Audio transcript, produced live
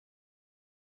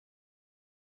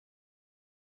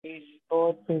Praise the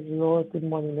Lord. Good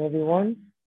morning, everyone.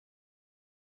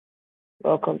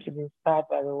 Welcome to the Start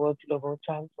by the Word Global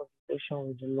Time Conversation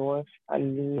with the Lord.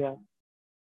 Hallelujah.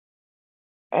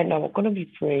 And I'm going to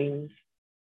be praying.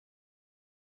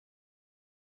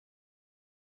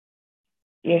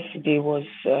 Yesterday was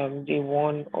day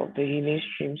one of the Healing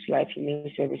Streams Life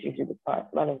Healing Services with the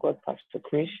Man of God, Pastor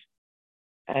Chris.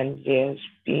 And there's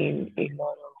been a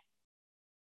lot of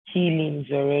healings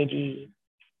already,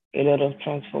 a lot of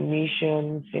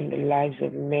transformations in the lives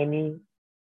of many.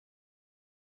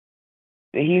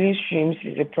 The Healing Streams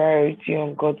is a priority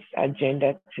on God's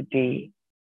agenda today,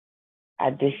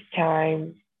 at this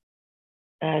time.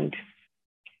 And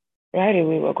right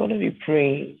away, we're going to be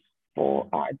praying for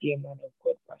our dear man of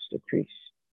God, Pastor Chris.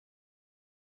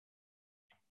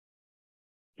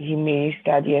 He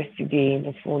ministered yesterday in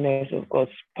the fullness of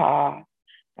God's power,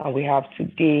 and we have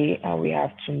today and we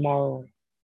have tomorrow.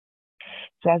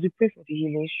 So as we pray for the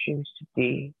healing streams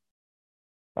today,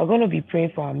 we're going to be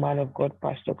praying for our man of God,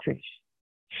 Pastor Chris.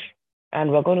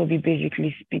 And we're going to be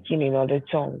basically speaking in other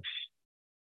tongues.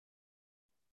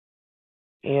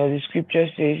 You know, the scripture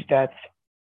says that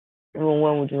even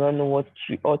when we do not know what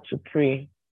we ought to pray,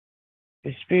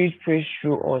 the Spirit prays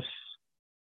through us.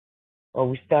 Or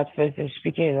we start first in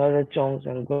speaking in other tongues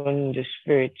and going in the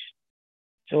Spirit.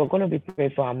 So we're going to be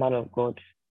praying for our man of God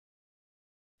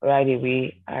right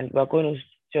away. And we're going to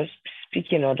just speak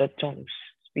in other tongues.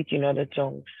 Speak in other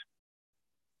tongues.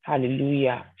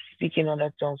 Hallelujah. Speak in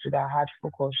other tongues with our heart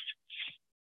focused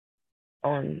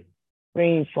on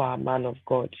praying for our man of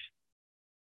God.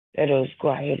 Let us go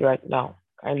ahead right now.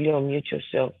 Kindly unmute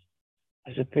yourself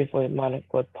as we pray for the man of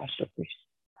God, Pastor Chris.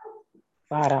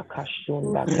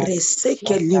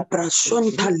 Reseke libra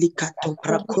sonta likato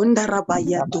prakonda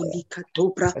rabaya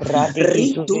dolikato bra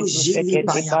rito jili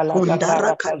baya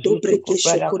kondara kadobre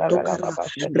keshekotokara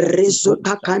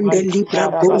rezota kande libra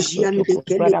gojian de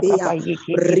kelebeya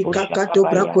rika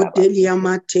kadobra kodelia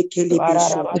mate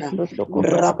kelebeshota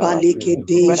rabaleke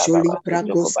de joli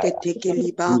bragoske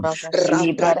tekeliba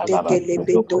rakate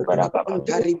kelebeto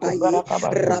prakonta ribaye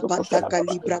rabata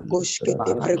kalibra goshke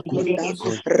de prekonda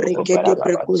rekede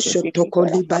prekusho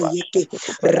tokoli bayeke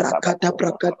rakata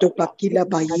prakato pakila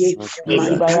baye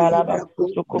mantali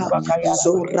brakuta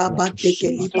zoraba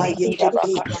tekeli bayeke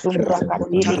pe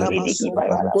rakontara baso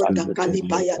brakota kali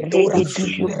bayatora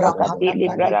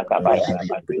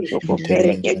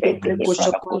rekede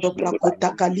prekusho koto brakota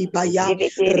kali baya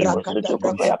rakata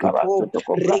brakato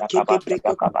rekede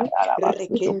brekuta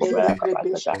rekende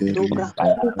lebrebesho dobra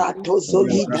rato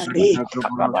zolidare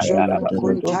jolo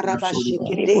kontara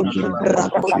bashekete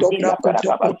rakoto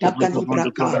brakoto kotaka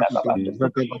libraka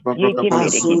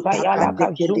azuta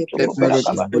kadekede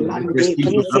prekoshito lande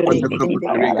reso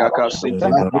brakota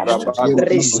rabasunte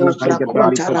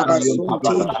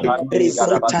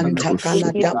reso tanta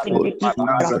kalada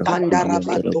rakanda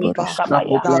rabatoba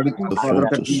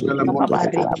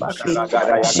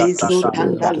jesu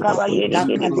tanda lakuta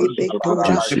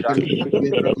kalebetora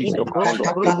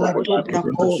katakala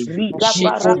dobrako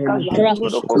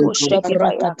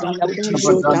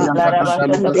Joda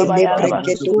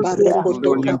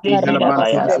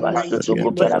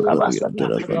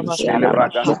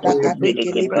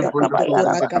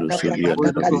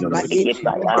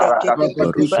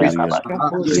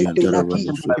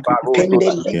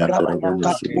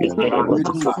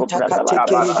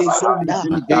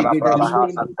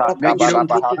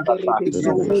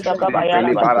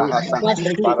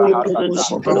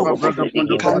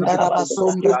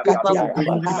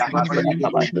andele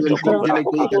breketo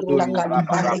barokoto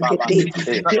takalibarekete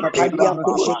kepelia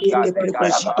koshekete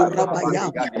prekoshito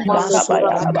rabaya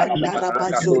masota kandara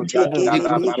bazote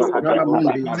kelebero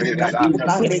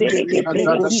barekete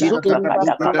prekoshito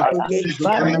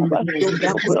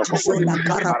brakotizo la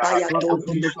karabaya to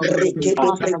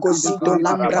rekete prekozito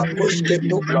lambra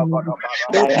koshketo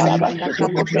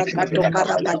brakato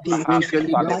karabadi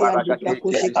baya luka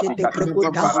koshekete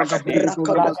prekota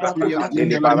rakata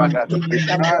brakota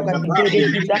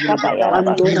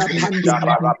Andora pande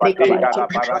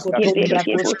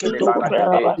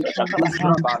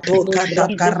toka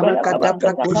dakara kada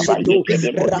prakoshetu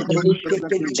rakonte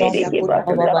kelibaya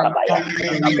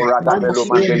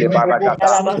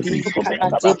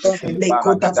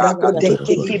lekota brakote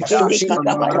kelibatoshka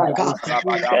takaraka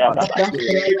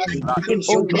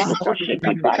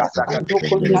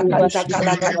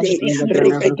kalakade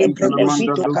rekete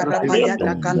prekoshito karabaya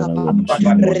takalaba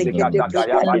rekete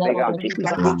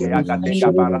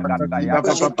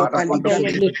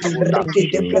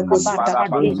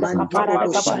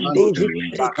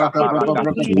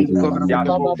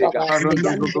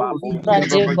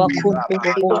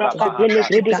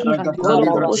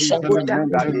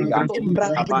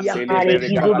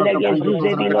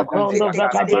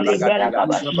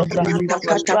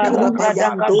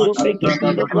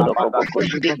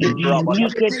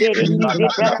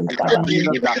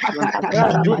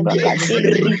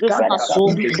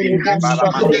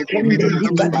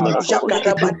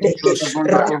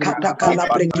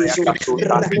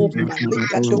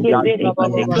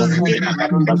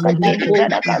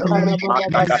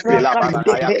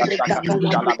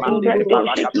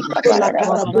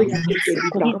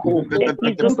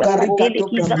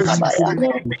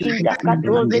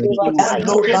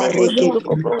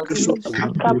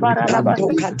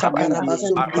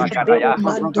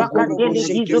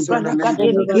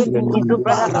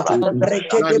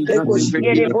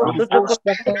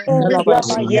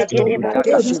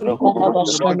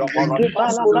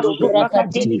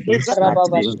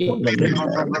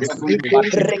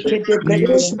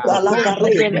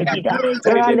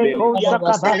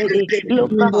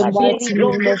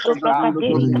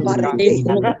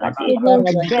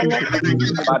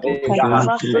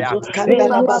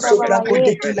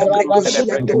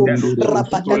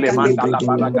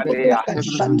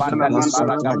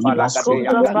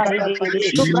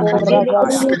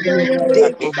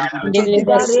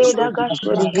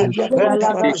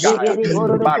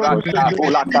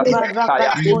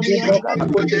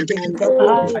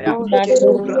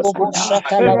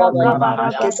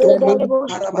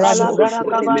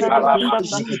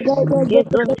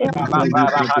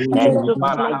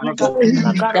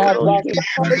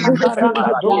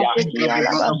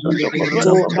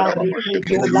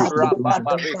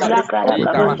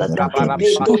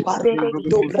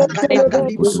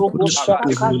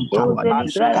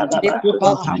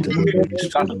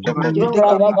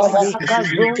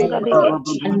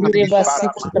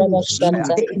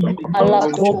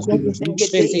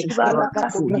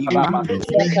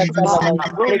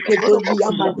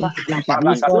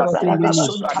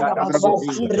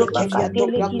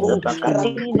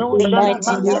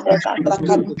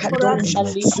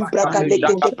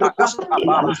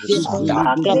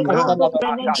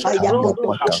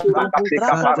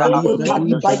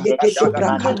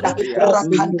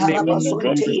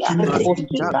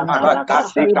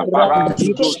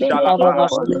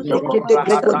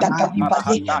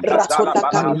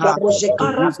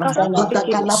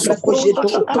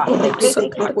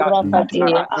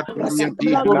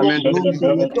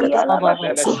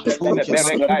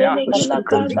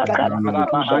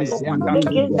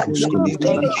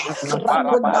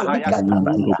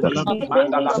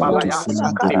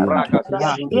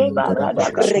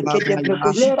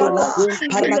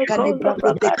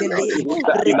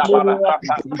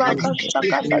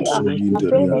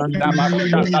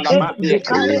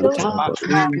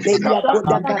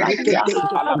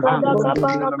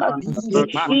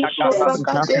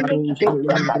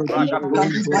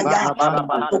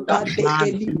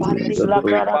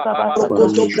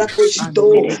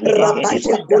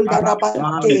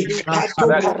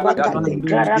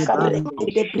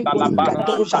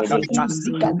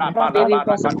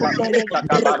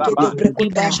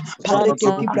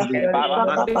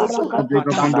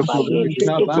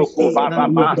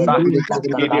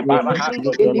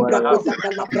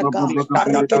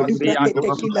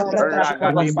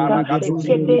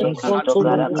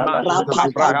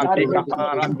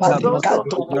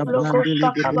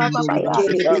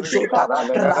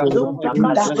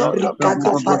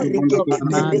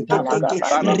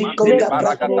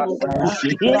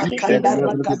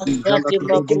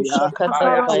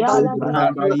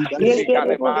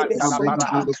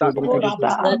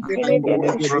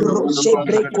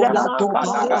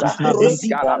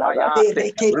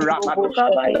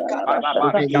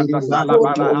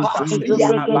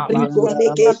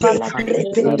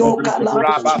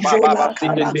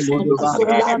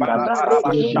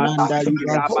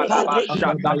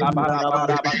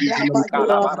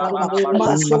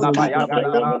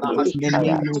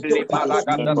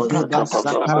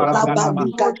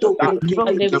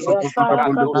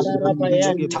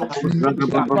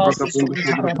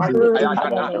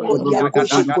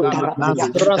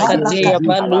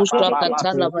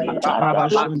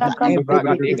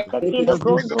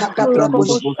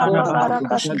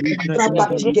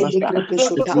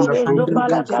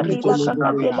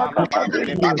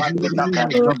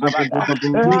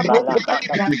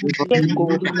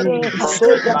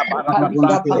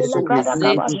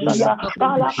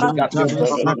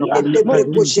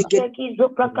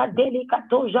Raka delika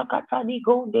toja katani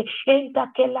gonde. Enta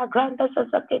kela granda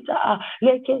sasaketa.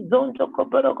 Leke zonto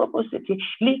kopero City,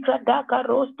 Likra Daka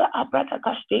Rosta Aprata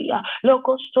Castia,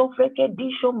 Loco Sofreke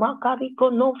Disho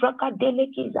Macariko Novra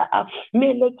Delekiza,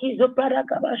 Melekizo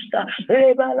Paracabasta,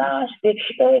 Rebalaste,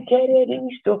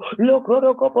 Ekereristo,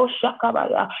 Locorocopo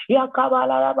Shakabaya,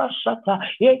 Yakabala Bashata,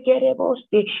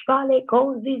 Yekerebosti, Pale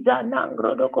Conziza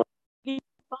Nangro.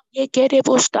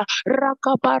 Yekerebosta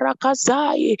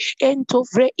rakabarakazai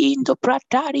entovre indo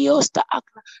pratariosta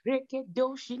akra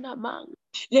rekedoshina mang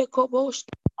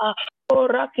lekobosta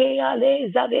Orakea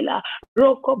leza de la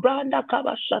roko branda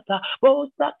kabashata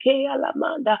bosakea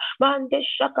lamanda mande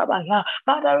shakabaya.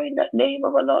 Father, in the name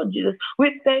of the Lord Jesus,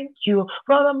 we thank you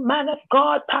for the man of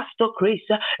God, Pastor Chris.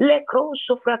 Lekro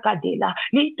sufrakadela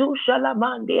litu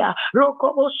shalamandia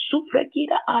roko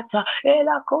sufrekida ata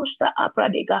ela costa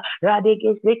apradega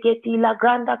radege seketi la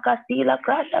granda castilla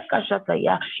krata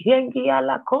kashataya yengia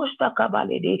la costa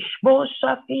kabalede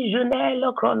bosa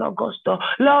fijunelo chronogosto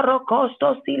loro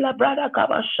costo sila brada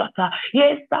kabashata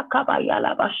yes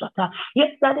kabayala bashata.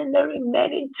 Yes, that in the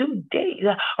remaining 2 days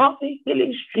of the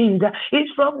healing streams is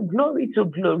from glory to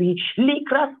glory.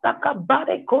 Likrasta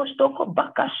kabare costo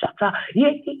kobakashata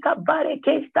yeki kabare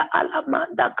kesta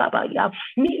alamanda kabaya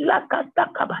mila kasta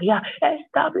kabaya,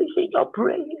 establishing your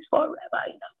praise forever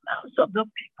in the mouths of the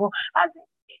people as it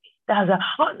is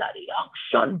under the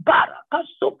unction baraka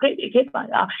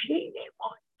sukredikebaya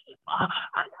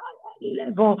in a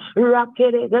level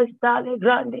rakere gestale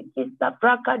grande kista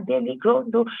praka deli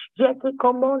grondo jeti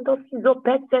comondo fizo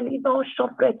peteli no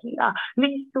shoprekia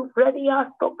listu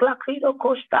fredia sto clacrido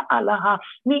costa alaha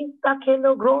nista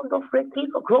kelo grondo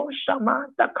fretido grosha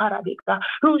manta carabika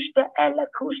ruste ele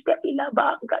kuste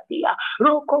ilabanga dia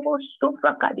rokobo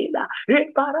stufa kadila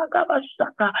reparaga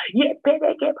bastata ye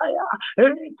pedekebaya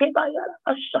rekebaya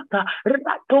bastata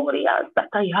ratoria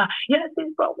stataya. Yes,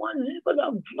 it's from one level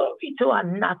of glory to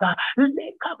another. Through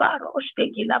the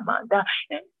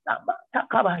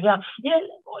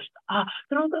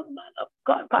man of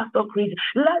God, Pastor Chris,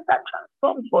 let that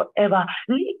transform forever.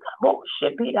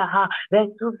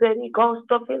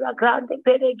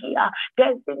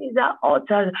 Destinies are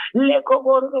altered. Let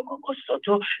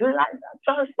that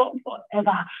transform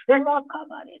forever.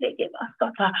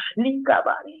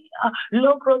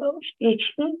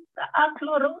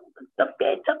 The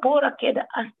Peta Bora Keda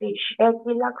Asti,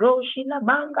 Ekila Groshila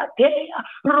Manga Tea,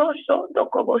 Rosso do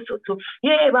Kobosutu,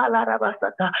 Yeva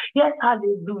Larabasata, yes,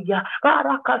 hallelujah,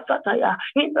 Barakasataya,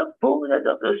 in the fullness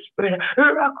of the Spirit,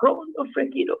 Rakron of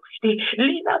Frekido,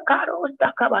 Lina Karos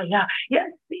Takabaya,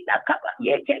 yes, Lina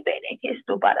Kabaya, Kebenes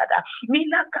to Barada,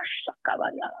 Mina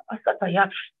Kashakabaya, Basataya.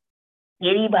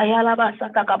 Yes,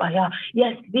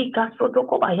 Lika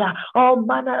Sotokobaya, all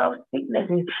manner of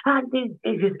sicknesses and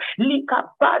diseases.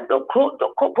 Lika Bado Koto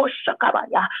Kopo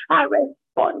Shakabaya are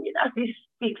responding as he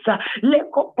speaks.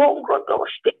 Leko Bongo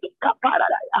Doste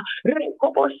Ikaparaya,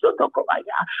 Rekobo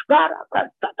Sotokobaya,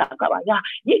 Baraka Satakabaya,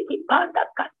 Yeki Panda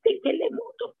Katekele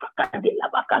Moto Pakadila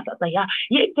Bakasataya,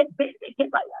 Yeke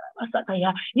Besekebaya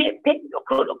Basataya, Yependo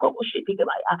Kronokobo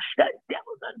Shitikabaya, the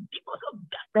devils and demons of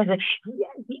darkness.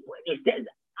 Yes, when he says,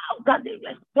 how can they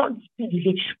respond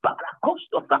speedily?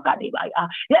 Paracosto Fakadibaya,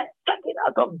 yes, check it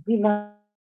out of demons.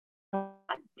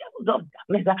 Devils of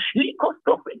darkness,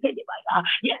 Likosto Fakadibaya,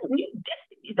 yes, new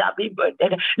destinies are being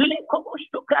birthed.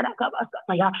 Likosto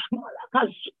Karakabasaya, Malaka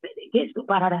Superigestu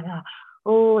Paradaya.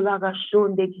 Oh,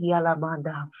 Lagashonde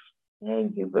Kialamanda.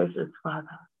 Thank you, precious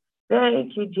Father.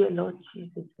 Thank you, dear Lord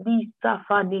Jesus. Lisa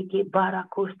Fanike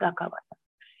Barakosta Kabaya.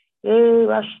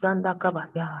 Rashanda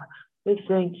Kabaya. We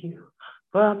thank you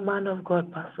for a man of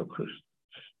God, Pastor Chris.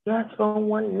 Yes, from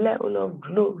one level of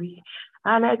glory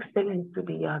and excellence to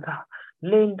the other.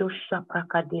 Lendo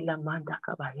Shapaka de la Manda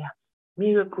Kabaya.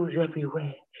 Miracles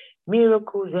everywhere.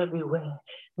 Miracles everywhere.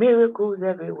 Miracles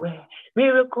everywhere.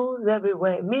 Miracles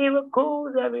everywhere.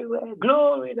 Miracles everywhere.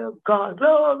 Glory to God.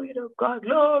 Glory to God.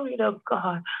 Glory to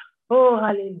God. Oh,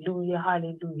 hallelujah.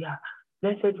 Hallelujah.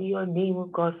 Blessed be your name, O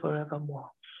God,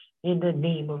 forevermore. In the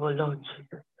name of our Lord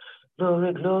Jesus.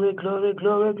 Glory, glory, glory,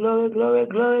 glory, glory, glory,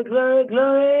 glory, glory,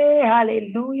 glory.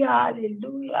 Hallelujah,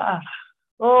 hallelujah.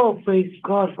 Oh, praise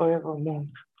God forevermore.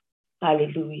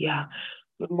 Hallelujah.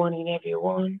 Good morning,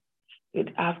 everyone.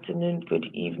 Good afternoon, good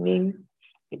evening.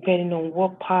 Depending on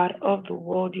what part of the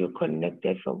world you're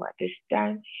connected from at this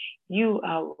time, you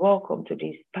are welcome to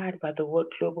be inspired by the Word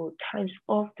Global Times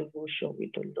of Devotion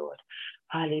with the Lord.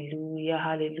 Hallelujah,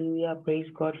 hallelujah. Praise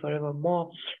God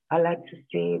forevermore. I'd like to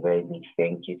say a very big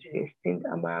thank you to the esteemed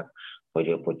Amak for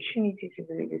the opportunity to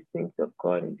be the saints of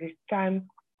God in this time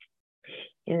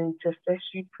in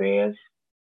intercessory prayers.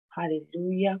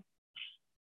 Hallelujah.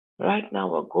 Right now,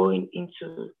 we're going into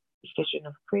a session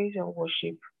of praise and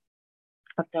worship,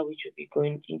 after which we'll be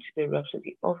going into the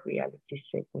Rhapsody of Reality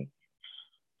segment.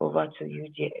 Over to you,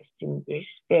 dear esteemed Grace.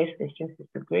 Dear esteemed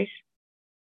Sister Grace.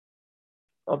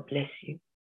 God bless you.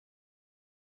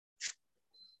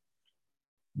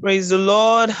 Praise the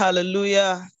Lord.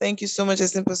 Hallelujah. Thank you so much,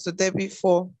 esteemed Pastor Debbie,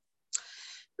 for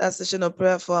that session of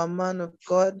prayer for our man of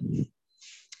God.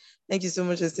 Thank you so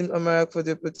much, esteemed Amarak, for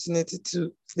the opportunity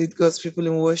to lead God's people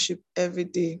in worship every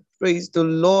day. Praise the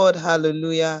Lord.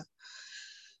 Hallelujah.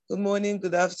 Good morning,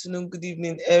 good afternoon, good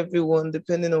evening, everyone,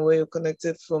 depending on where you're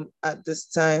connected from at this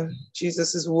time.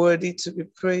 Jesus is worthy to be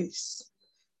praised.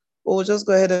 Oh, just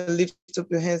go ahead and lift up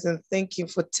your hands and thank Him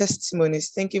for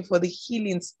testimonies. Thank Him for the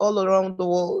healings all around the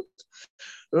world.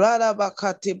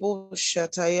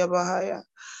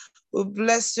 We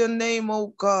bless your name,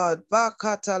 oh God.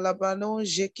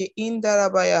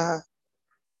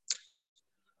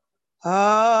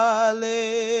 Hallelujah.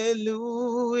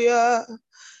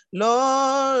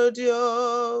 Lord,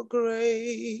 you're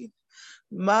great.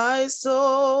 My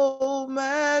soul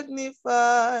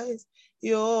magnifies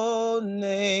your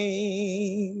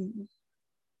name.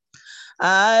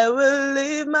 I will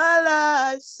live my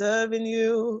life serving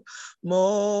you,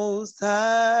 Most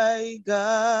High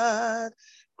God,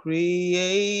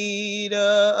 Creator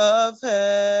of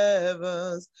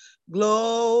heaven's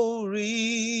glory,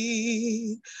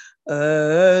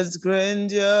 earth's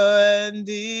grandeur and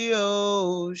the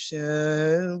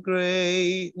ocean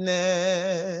greatness.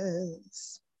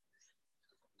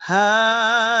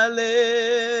 Hallelujah,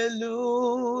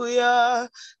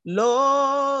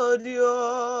 Lord,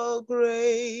 you're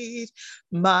great.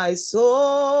 My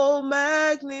soul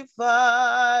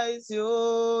magnifies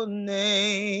your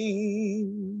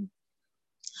name.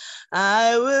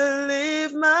 I will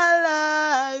live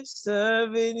my life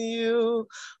serving you,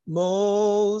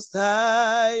 Most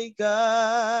High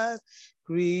God,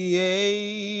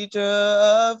 Creator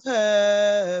of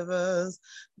heaven's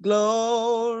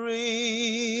glory,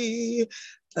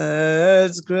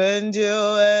 earth's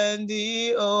grandeur and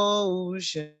the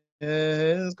ocean's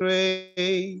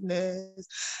greatness.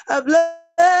 I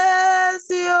bless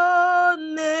your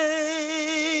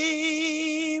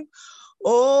name,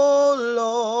 O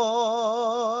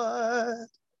Lord,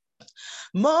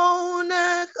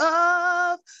 monarch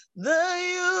of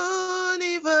the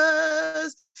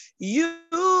universe, you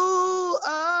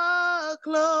are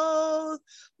clothed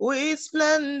with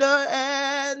splendor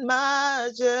and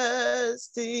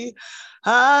majesty.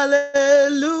 Hallelujah,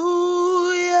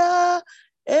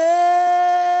 amen.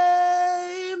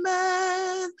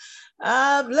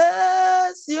 I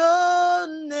bless your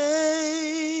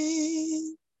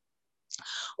name,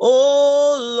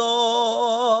 O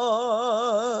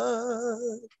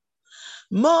Lord,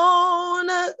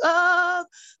 monarch of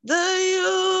the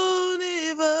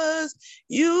universe,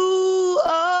 you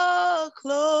are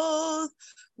clothed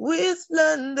with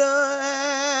splendor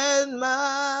and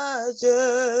majesty.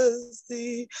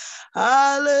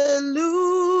 Hallelujah,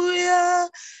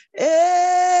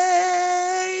 amen.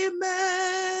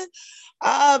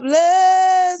 I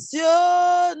bless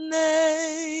your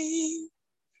name,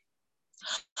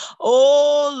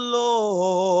 oh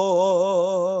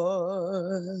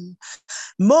Lord,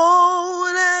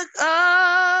 monarch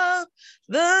of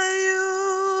the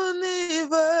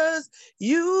universe,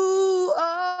 you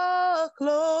are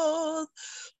clothed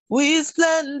with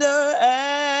splendor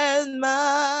and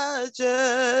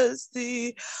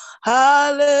majesty.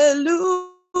 Hallelujah,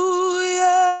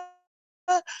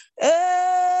 amen.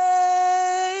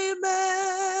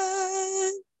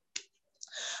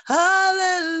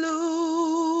 Hallelujah.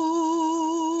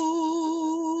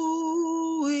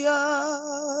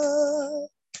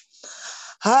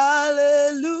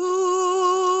 Hallelujah.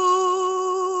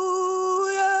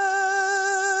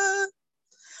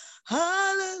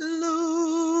 Hallelujah.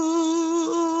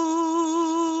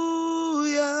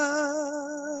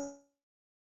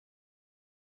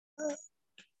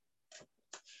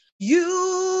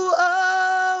 You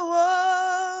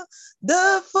are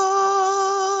wonderful.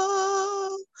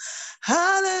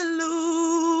 Hallelujah.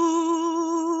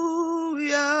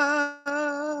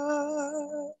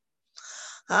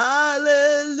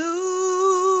 Hallelujah.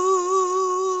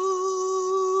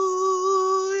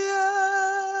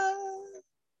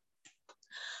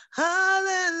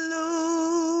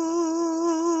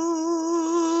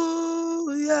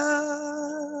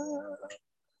 Hallelujah.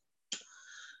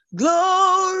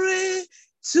 Glory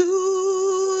to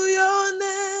your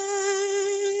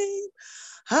name.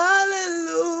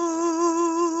 Hallelujah.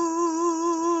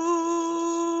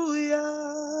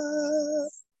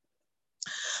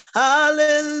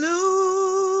 Hallelujah.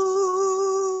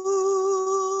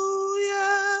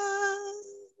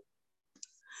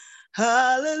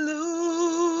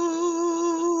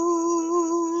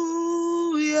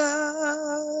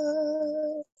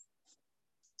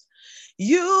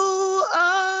 You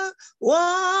are wonderful.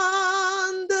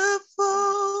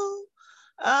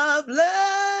 I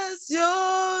bless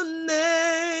your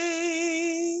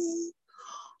name,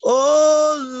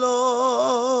 oh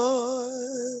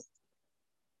Lord.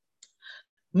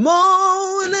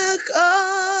 Monarch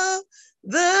of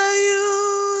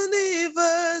the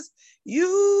universe,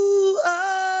 you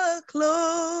are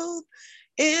clothed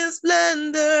in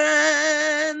splendor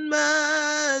and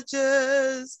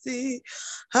majesty.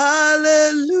 Hallelujah.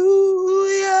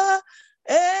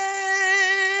 Amen.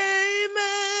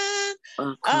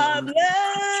 I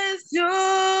bless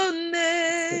your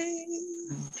name,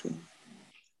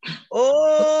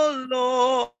 oh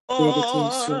Lord.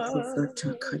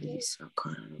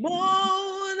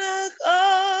 Monarch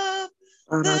of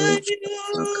the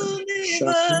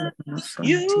universe,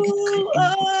 you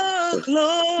are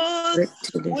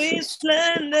clothed with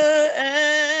splendor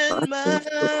and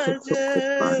majesty.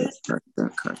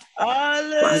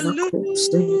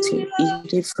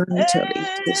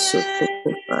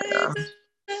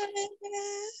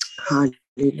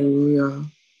 Hallelujah.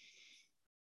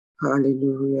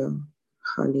 Hallelujah.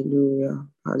 Hallelujah.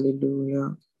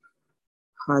 Hallelujah.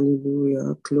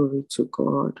 Hallelujah. Glory to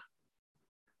God.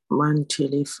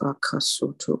 Mantelefa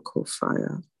kasoto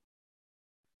kofaya.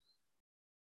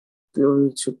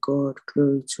 Glory to God.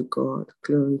 Glory to God.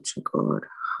 Glory to God.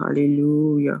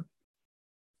 Hallelujah.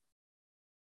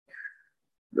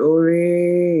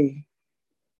 Glory.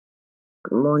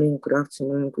 Good morning, good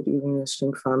afternoon, good evening,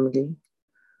 esteemed family.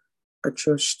 I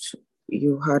trust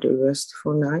you had a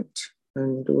restful night,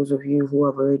 and those of you who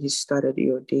have already started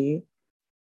your day,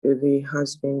 the day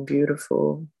has been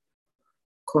beautiful.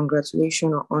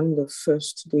 Congratulations on the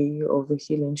first day of the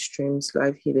Healing Streams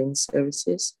live healing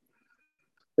services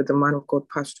with the man of God,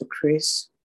 Pastor Chris.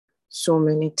 So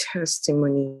many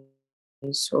testimonies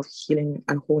of healing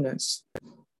and wholeness.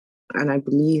 And I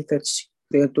believe that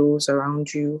there are those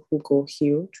around you who go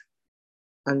healed.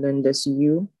 And then there's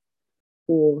you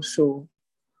who also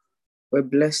were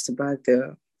blessed by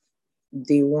the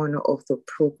day one of the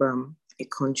program. It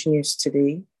continues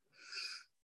today.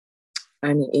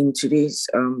 And in today's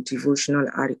devotional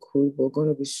article, we're going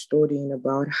to be studying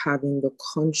about having the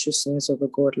consciousness of the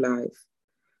God life.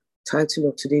 Title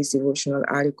of today's devotional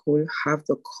article, Have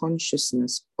the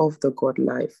Consciousness of the God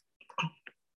life.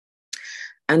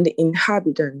 And the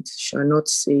inhabitant shall not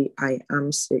say, I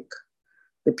am sick.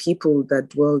 The people that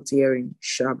dwell therein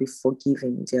shall be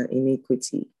forgiven their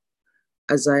iniquity.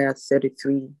 Isaiah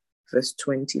 33, verse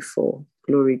 24.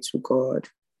 Glory to God.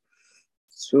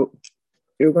 So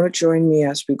you're going to join me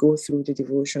as we go through the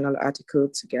devotional article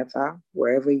together,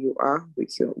 wherever you are,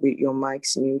 with your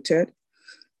mics muted.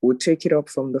 We'll take it up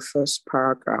from the first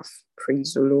paragraph.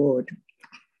 Praise the Lord.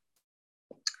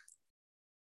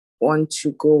 1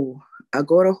 to go. I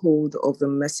got a hold of the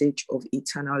message of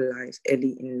eternal life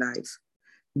early in life,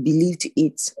 believed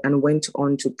it, and went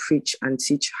on to preach and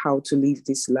teach how to live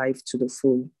this life to the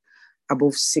full,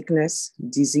 above sickness,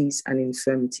 disease, and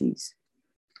infirmities.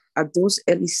 At those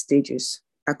early stages,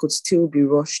 I could still be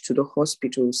rushed to the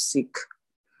hospital sick.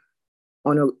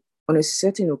 On a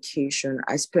certain occasion,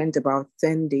 I spent about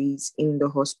 10 days in the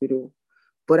hospital,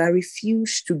 but I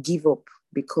refused to give up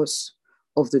because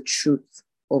of the truth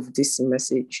of this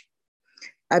message.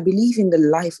 I believe in the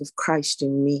life of Christ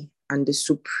in me and the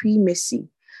supremacy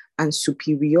and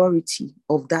superiority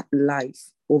of that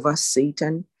life over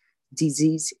Satan,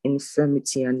 disease,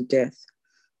 infirmity, and death.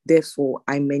 Therefore,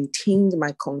 I maintained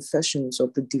my confessions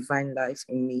of the divine life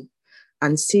in me,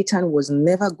 and Satan was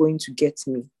never going to get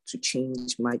me to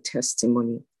change my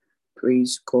testimony.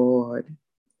 Praise God.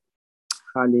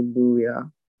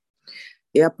 Hallelujah.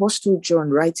 The Apostle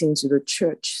John, writing to the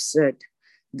church, said,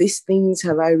 These things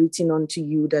have I written unto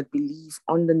you that believe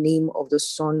on the name of the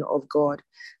Son of God,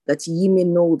 that ye may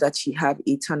know that ye have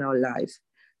eternal life.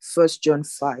 1 John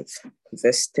 5,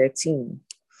 verse 13.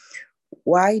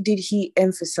 Why did he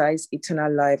emphasize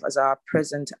eternal life as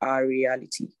our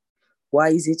reality? Why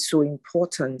is it so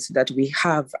important that we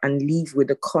have and live with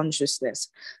the consciousness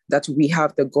that we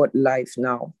have the God life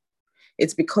now?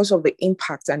 It's because of the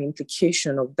impact and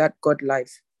implication of that God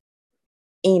life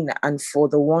in and for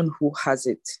the one who has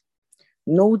it.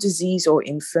 No disease or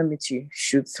infirmity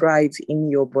should thrive in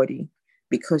your body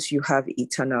because you have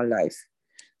eternal life.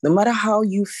 No matter how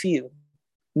you feel,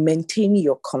 maintain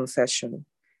your confession.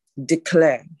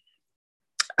 Declare,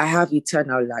 I have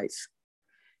eternal life.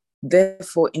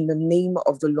 Therefore, in the name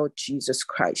of the Lord Jesus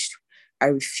Christ, I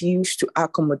refuse to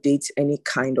accommodate any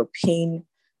kind of pain,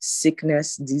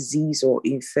 sickness, disease, or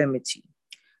infirmity.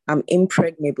 I'm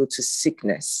impregnable to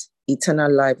sickness.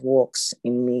 Eternal life walks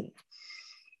in me.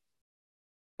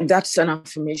 That's an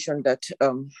affirmation that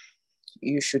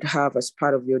you should have as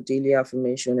part of your daily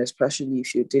affirmation, especially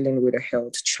if you're dealing with a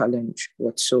health challenge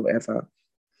whatsoever.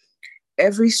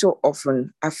 Every so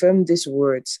often, affirm these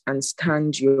words and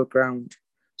stand your ground.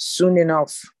 Soon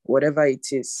enough, whatever it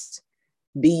is,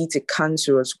 be it a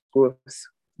cancerous growth,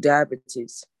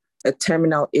 diabetes, a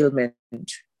terminal ailment,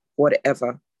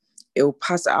 whatever, it will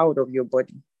pass out of your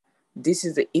body. This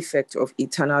is the effect of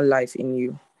eternal life in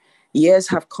you. Years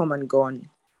have come and gone.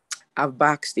 I've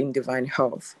basked in divine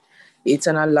health.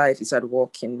 Eternal life is at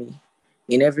work in me,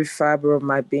 in every fiber of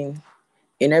my being,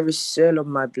 in every cell of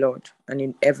my blood, and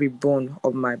in every bone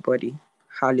of my body.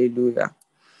 Hallelujah.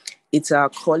 It's our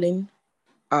calling,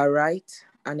 our right,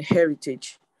 and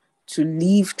heritage to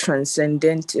live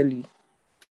transcendently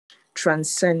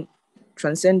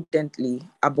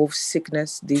above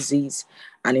sickness, disease,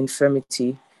 and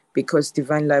infirmity, because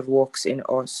divine life works in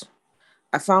us.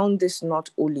 I found this not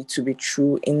only to be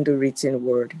true in the written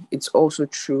word, it's also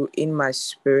true in my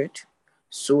spirit,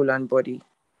 soul, and body.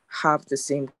 Have the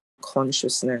same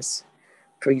consciousness.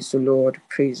 Praise the Lord,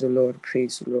 praise the Lord,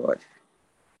 praise the Lord.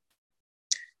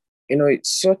 You know, it's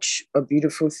such a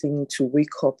beautiful thing to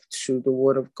wake up to the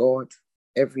word of God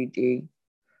every day,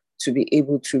 to be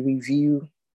able to review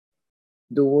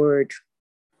the word,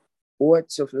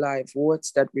 words of life,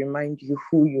 words that remind you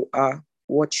who you are,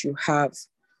 what you have,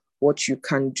 what you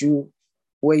can do,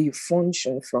 where you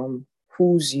function from,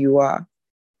 whose you are.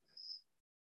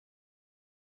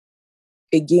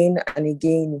 Again and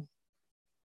again,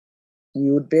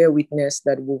 you would bear witness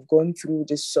that we've gone through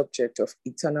this subject of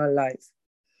eternal life,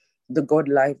 the God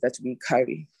life that we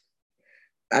carry.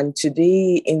 And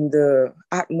today, in the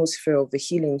atmosphere of the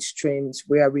healing streams,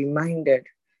 we are reminded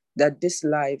that this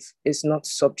life is not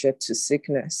subject to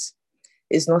sickness,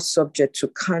 is not subject to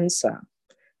cancer,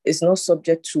 is not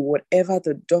subject to whatever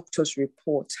the doctor's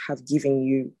reports have given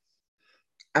you.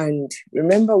 And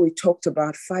remember, we talked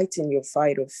about fighting your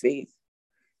fight of faith.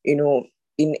 You know,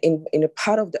 in a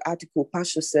part of the article,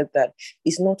 Pastor said that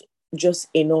it's not just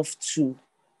enough to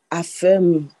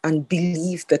affirm and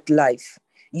believe that life.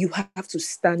 You have to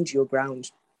stand your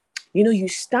ground. You know, you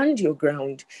stand your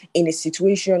ground in a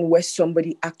situation where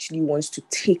somebody actually wants to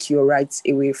take your rights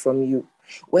away from you,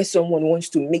 where someone wants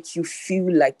to make you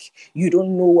feel like you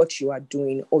don't know what you are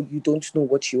doing or you don't know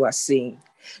what you are saying.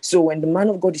 So when the man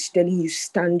of God is telling you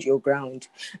stand your ground,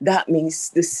 that means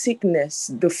the sickness,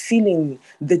 the feeling,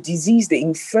 the disease, the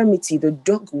infirmity,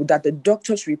 that the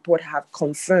doctor's report have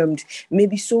confirmed may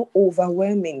be so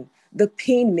overwhelming. The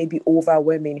pain may be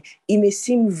overwhelming. It may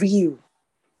seem real.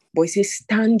 But it says,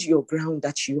 stand your ground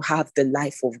that you have the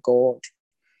life of God.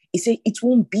 It says, it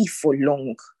won't be for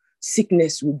long.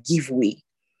 Sickness will give way.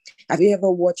 Have you ever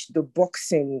watched the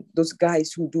boxing, those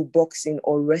guys who do boxing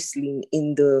or wrestling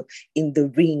in the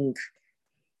ring?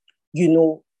 You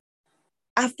know,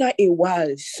 after a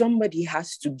while, somebody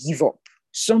has to give up.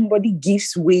 Somebody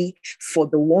gives way for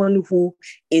the one who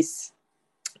is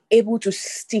able to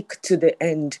stick to the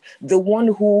end, the one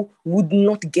who would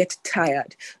not get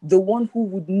tired, the one who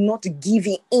would not give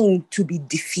in to be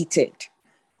defeated.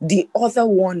 The other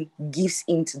one gives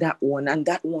in to that one, and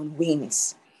that one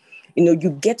wins. You know, you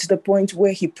get to the point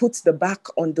where he puts the back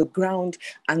on the ground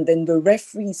and then the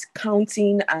referee is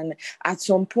counting. And at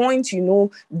some point, you know,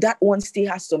 that one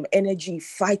still has some energy,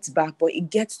 fights back, but it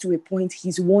gets to a point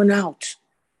he's worn out.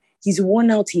 He's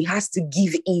worn out. He has to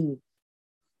give in.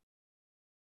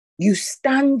 You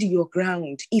stand your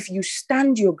ground. If you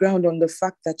stand your ground on the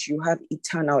fact that you have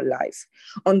eternal life,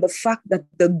 on the fact that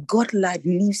the God life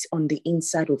lives on the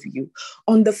inside of you,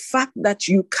 on the fact that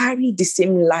you carry the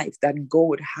same life that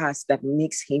God has that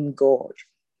makes him God,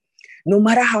 no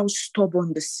matter how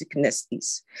stubborn the sickness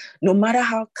is, no matter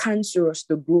how cancerous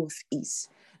the growth is,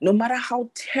 no matter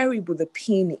how terrible the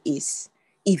pain is,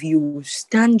 if you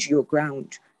stand your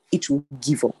ground, it will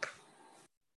give up.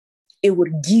 It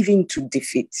would give in to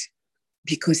defeat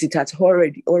because it has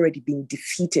already been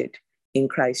defeated in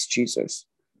Christ Jesus.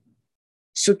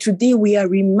 So today we are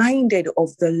reminded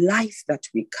of the life that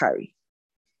we carry.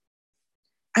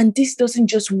 And this doesn't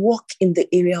just work in the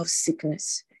area of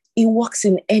sickness. It works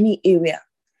in any area.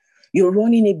 You're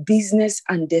running a business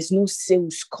and there's no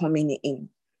sales coming in.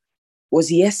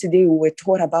 Was yesterday we were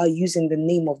taught about using the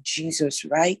name of Jesus,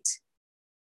 right?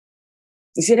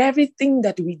 He said everything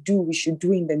that we do, we should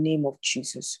do in the name of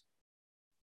Jesus.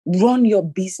 Run your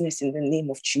business in the name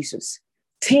of Jesus.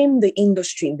 Tame the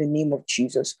industry in the name of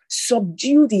Jesus.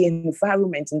 Subdue the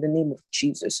environment in the name of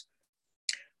Jesus.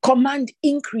 Command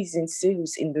increase in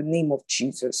sales in the name of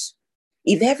Jesus.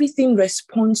 If everything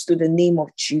responds to the name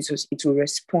of Jesus, it will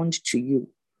respond to you.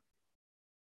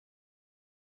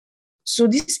 So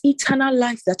this eternal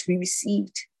life that we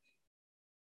received,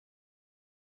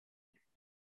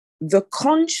 the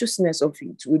consciousness of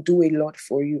it will do a lot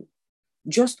for you.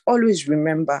 Just always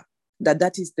remember that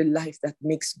that is the life that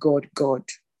makes God God.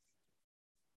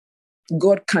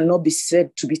 God cannot be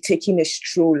said to be taking a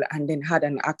stroll and then had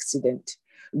an accident.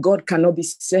 God cannot be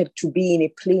said to be in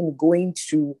a plane going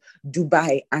to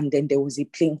Dubai and then there was a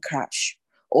plane crash,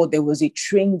 or there was a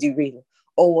train derail,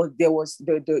 or there was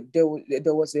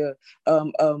the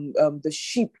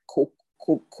ship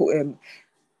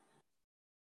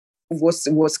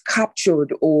was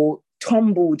captured or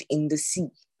tumbled in the sea,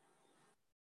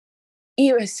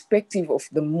 irrespective of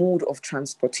the mode of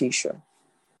transportation.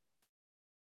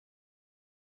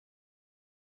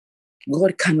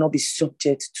 God cannot be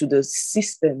subject to the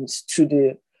systems, to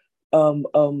the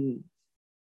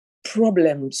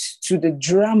problems, to the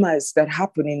dramas that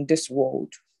happen in this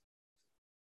world.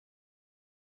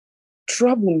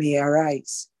 Trouble may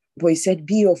arise, but he said,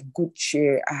 be of good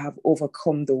cheer, I have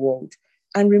overcome the world.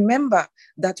 And remember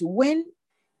that when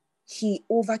he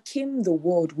overcame the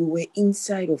world, we were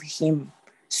inside of him.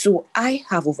 So I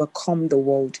have overcome the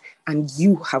world and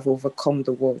you have overcome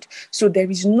the world. So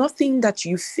there is nothing that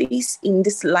you face in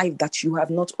this life that you have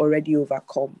not already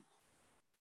overcome.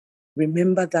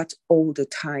 Remember that all the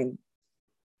time.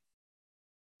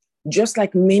 Just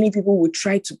like many people will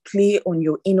try to play on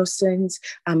your innocence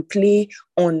and play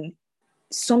on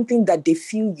something that they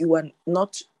feel you are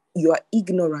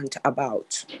ignorant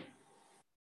about.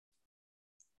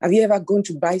 Have you ever gone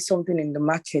to buy something in the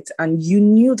market and you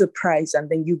knew the price and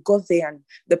then you got there and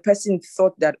the person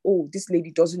thought that, oh, this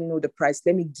lady doesn't know the price,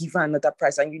 let me give her another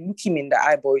price. And you look him in the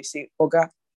eyeball, you say,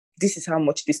 Oga, this is how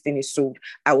much this thing is sold.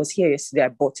 I was here yesterday, I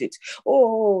bought it.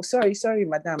 Oh, sorry,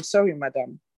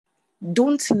 madam.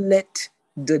 Don't let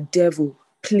the devil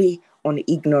play on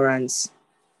ignorance.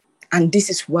 And this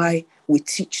is why we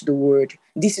teach the word.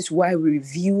 This is why we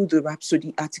review the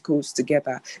Rhapsody articles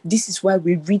together. This is why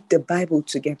we read the Bible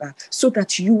together, so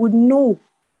that you would know.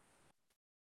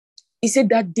 He said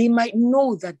that they might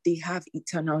know that they have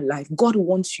eternal life. God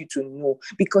wants you to know,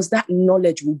 because that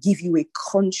knowledge will give you a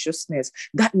consciousness.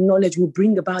 That knowledge will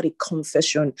bring about a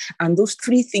confession. And those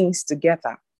three things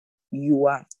together, you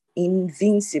are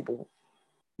invincible.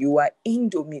 You are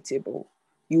indomitable.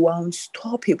 You are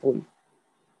unstoppable.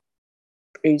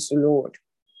 Praise the Lord.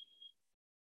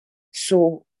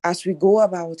 So as we go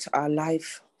about our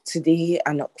life today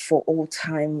and for all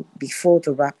time before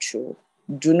the rapture,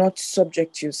 do not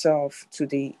subject yourself to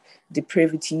the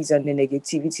depravities and the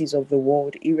negativities of the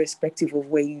world, irrespective of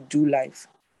where you do life.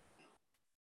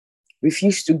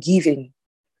 Refuse to give in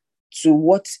to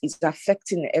what is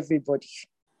affecting everybody.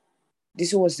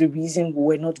 This was the reason we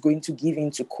were not going to give in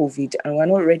to COVID, and we're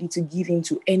not ready to give in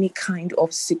to any kind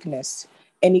of sickness,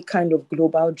 any kind of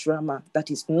global drama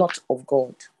that is not of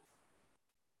God.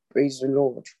 Praise the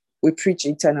Lord. We preach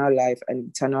eternal life and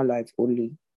eternal life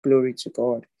only. Glory to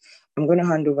God. I'm going to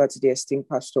hand over to the esteemed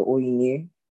Pastor Oyinye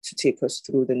to take us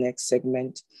through the next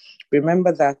segment.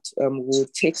 Remember that we'll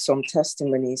take some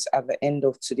testimonies at the end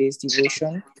of today's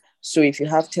devotion. So if you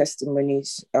have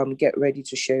testimonies, get ready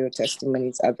to share your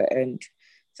testimonies at the end.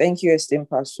 Thank you, esteemed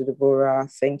Pastor Deborah.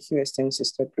 Thank you, esteemed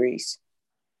Sister Grace,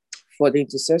 for the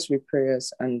intercessory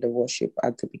prayers and the worship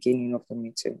at the beginning of the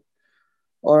meeting.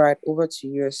 All right, over to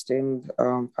you, esteemed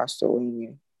Pastor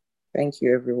Onye. Thank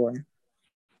you, everyone.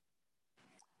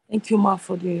 Thank you, Ma,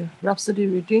 for the Rhapsody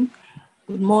reading.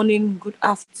 Good morning, good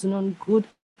afternoon, good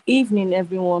evening,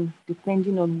 everyone,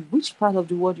 depending on which part of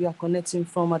the world you are connecting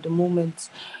from at the moment.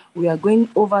 We are going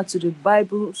over to the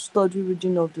Bible study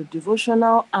reading of the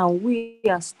devotional, and we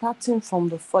are starting from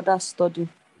the further study.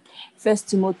 1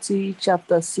 Timothy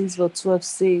chapter 6, verse 12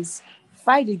 says,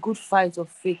 fight the good fight of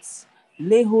faith,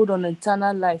 lay hold on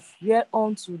eternal life,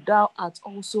 whereunto thou art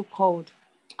also called,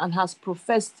 and hast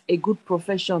professed a good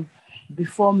profession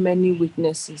before many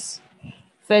witnesses.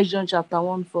 1 John chapter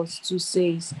 1, verse 2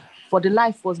 says, for the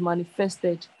life was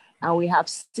manifested, and we have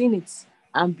seen it,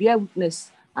 and bear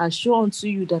witness, and show unto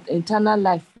you that eternal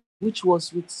life, which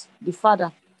was with the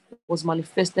Father, was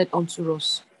manifested unto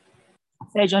us.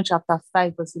 1 John chapter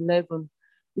 5, verse 11.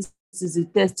 This is a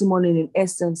testimony in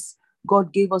essence.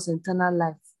 God gave us eternal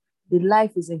life. The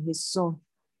life is in his Son.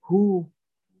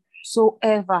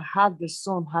 Whosoever had the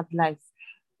Son had life.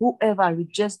 Whoever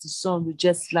rejects the Son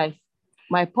rejects life.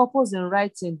 My purpose in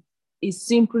writing is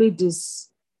simply this,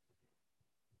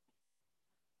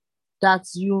 that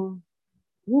you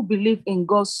who believe in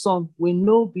God's Son will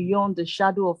know beyond the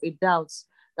shadow of a doubt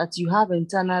that you have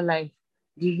eternal life,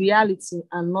 the reality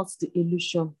and not the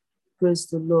illusion. Praise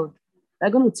the Lord. We're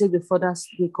going to take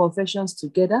the confessions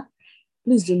together.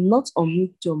 Please do not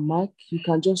unmute your mic. You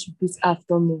can just repeat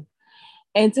after me.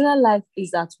 Eternal life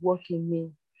is at work in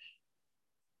me.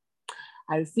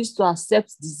 I refuse to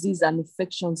accept disease and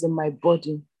infections in my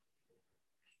body.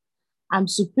 I'm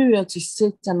superior to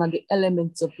Satan and the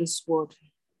elements of this world.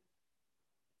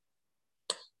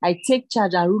 I take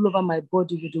charge and rule over my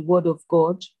body with the word of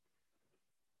God.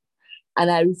 And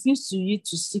I refuse to yield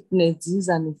to sickness, disease,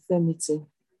 and infirmity.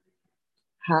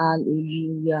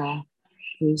 Hallelujah.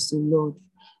 Praise the Lord.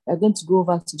 We're going to go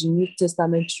over to the New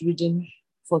Testament reading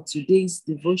for today's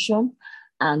devotion.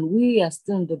 And we are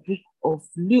still in the book of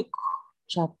Luke,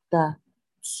 chapter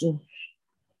 2.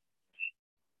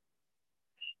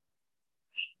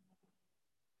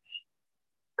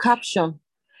 Caption: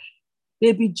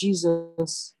 Baby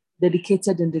Jesus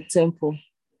dedicated in the temple.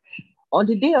 On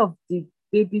the day of the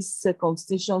baby's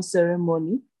circumcision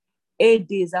ceremony, 8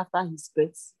 days after his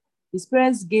birth, his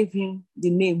parents gave him the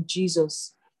name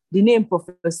Jesus, the name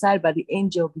prophesied by the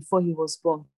angel before he was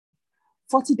born.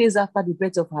 40 days after the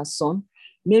birth of her son,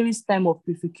 Mary's time of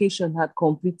purification had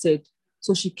completed,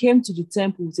 so she came to the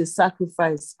temple with a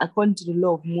sacrifice according to the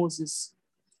law of Moses.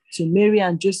 So Mary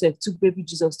and Joseph took baby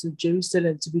Jesus to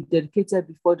Jerusalem to be dedicated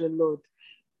before the Lord.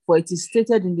 For it is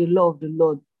stated in the law of the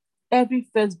Lord, every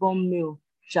firstborn male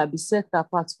shall be set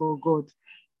apart for God,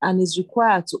 and is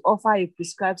required to offer a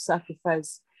prescribed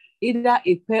sacrifice, either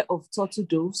a pair of turtle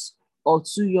doves or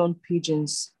 2 young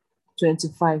pigeons.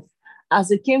 25. As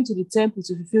they came to the temple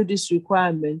to fulfill this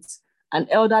requirement, an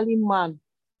elderly man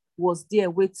was there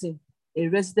waiting, a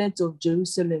resident of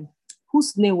Jerusalem,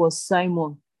 whose name was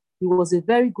Simon. He was a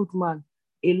very good man,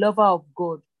 a lover of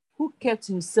God, who kept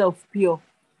himself pure,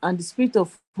 and the spirit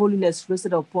of holiness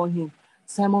rested upon him.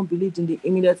 Simon believed in the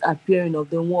immediate appearing of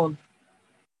the one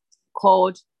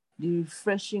called the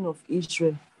refreshing of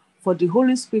Israel, for the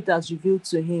Holy Spirit has revealed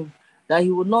to him that he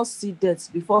would not see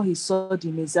death before he saw the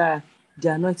Messiah, the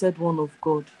anointed one of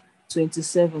God.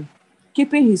 27.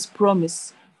 Keeping his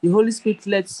promise, the Holy Spirit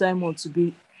led Simon to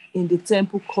be in the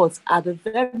temple courts at the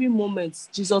very moment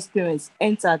Jesus' parents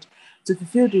entered to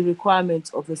fulfill the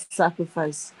requirement of the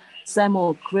sacrifice.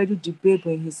 Simon cradled the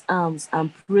baby in his arms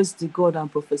and praised the God and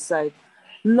prophesied,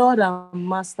 Lord and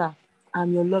Master,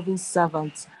 I'm your loving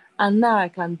servant, and now I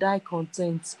can die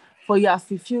content, for you have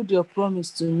fulfilled your promise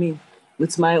to me.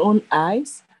 With my own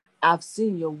eyes, I've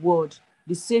seen your word,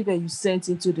 the Savior you sent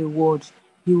into the world.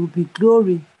 He will be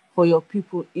glory for your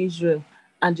people Israel,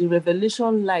 and the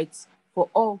revelation light for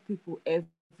all people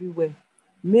everywhere.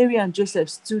 Mary and Joseph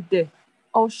stood there,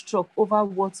 awestruck over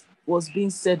what was being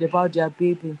said about their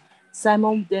baby.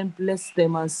 Simon then blessed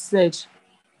them and said,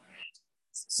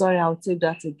 I'll take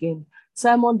that again.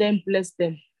 Simon then blessed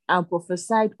them and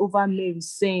prophesied over Mary,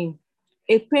 saying,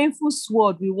 a painful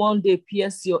sword will one day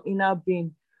pierce your inner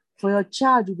being, for your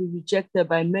child will be rejected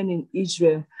by men in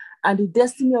Israel, and the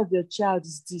destiny of your child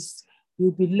is this: you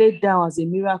will be laid down as a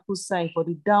miracle sign for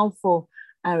the downfall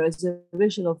and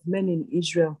resurrection of men in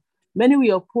Israel. Many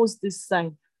will oppose this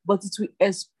sign, but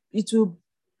it will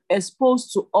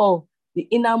expose to all the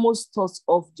innermost thoughts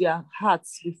of their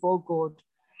hearts before God.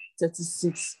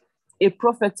 36. A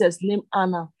prophetess named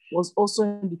Anna was also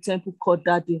in the temple court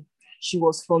that day. She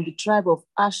was from the tribe of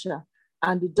Asher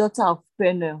and the daughter of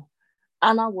Peniel.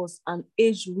 Anna was an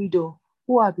aged widow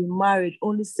who had been married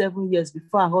only 7 years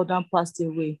before her husband passed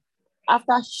away.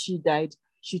 After she died,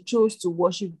 she chose to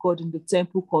worship God in the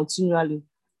temple continually.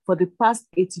 For the past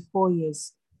 84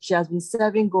 years, she has been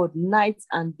serving God night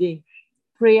and day,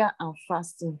 prayer and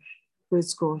fasting.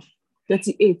 Praise God.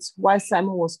 38. While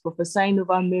Simon was prophesying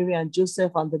over Mary and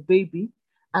Joseph and the baby,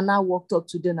 Anna walked up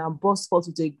to them and burst forth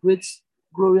with a great,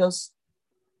 glorious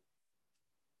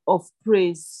of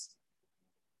praise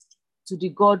to the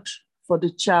God for the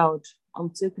child. I'm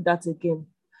taking that again.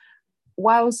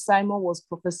 While Simon was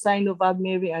prophesying over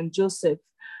Mary and Joseph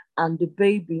and the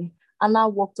baby, Anna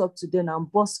walked up to them and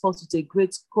burst forth with a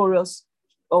great chorus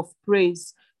of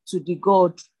praise to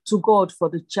God for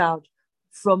the child.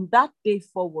 From that day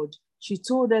forward, she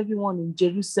told everyone in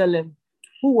Jerusalem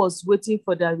who was waiting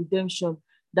for their redemption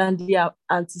that their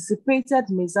anticipated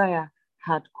Messiah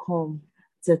had come.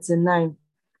 39.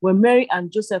 When Mary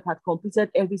and Joseph had completed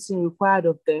everything required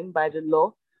of them by the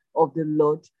law of the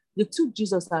Lord, they took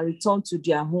Jesus and returned to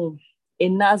their home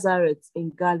in Nazareth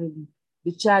in Galilee.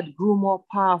 The child grew more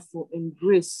powerful in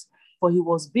grace, for he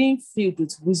was being filled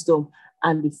with wisdom,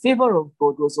 and the favor of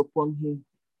God was upon him.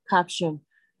 Caption: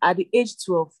 at the age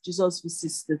 12, Jesus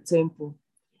visits the temple.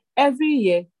 Every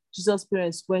year, Jesus'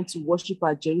 parents went to worship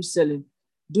at Jerusalem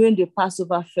during the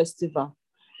Passover festival.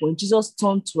 When Jesus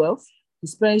turned 12,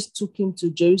 his parents took him to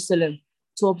Jerusalem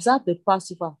to observe the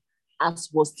Passover, as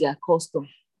was their custom.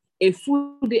 A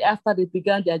full day after they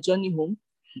began their journey home,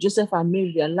 Joseph and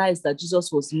Mary realized that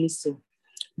Jesus was missing.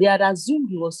 They had assumed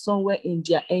he was somewhere in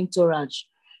their entourage,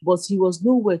 but he was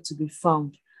nowhere to be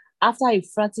found. After a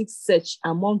frantic search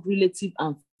among relatives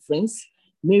and friends,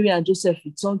 Mary and Joseph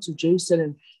returned to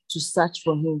Jerusalem to search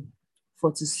for him.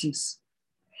 46.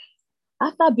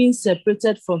 After being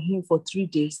separated from him for 3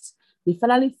 days, they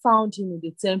finally found him in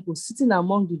the temple, sitting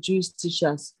among the Jewish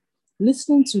teachers,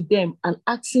 listening to them and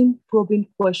asking probing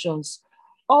questions.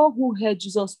 All who heard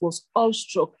Jesus was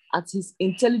awestruck at his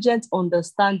intelligent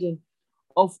understanding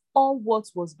of all what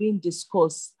was being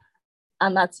discussed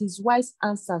and at his wise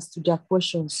answers to their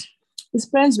questions. His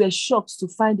parents were shocked to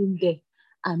find him there,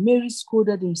 and Mary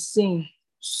scolded him, saying,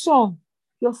 "Son,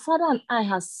 your father and I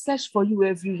have searched for you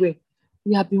everywhere.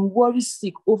 We have been worried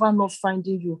sick over not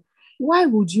finding you. Why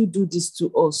would you do this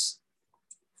to us?"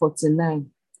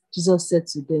 49. Jesus said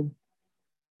to them,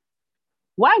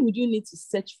 "Why would you need to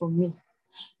search for me?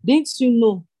 Didn't you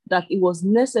know that it was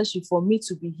necessary for me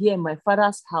to be here in my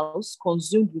father's house,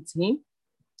 consumed with him?"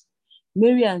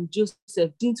 Mary and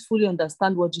Joseph didn't fully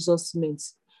understand what Jesus meant.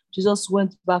 Jesus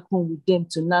went back home with them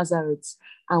to Nazareth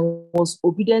and was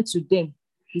obedient to them.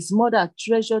 His mother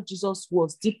treasured Jesus'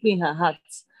 words deeply in her heart.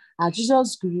 As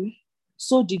Jesus grew,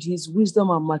 so did his wisdom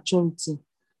and maturity.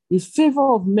 The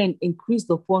favor of men increased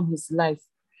upon his life,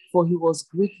 for he was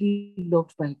greatly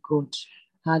loved by God.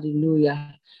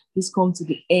 Hallelujah. This comes to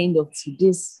the end of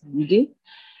today's reading,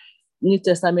 New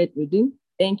Testament reading.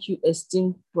 Thank you,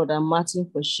 esteemed Brother Martin,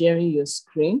 for sharing your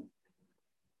screen.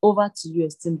 Over to you,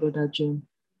 esteemed Brother John.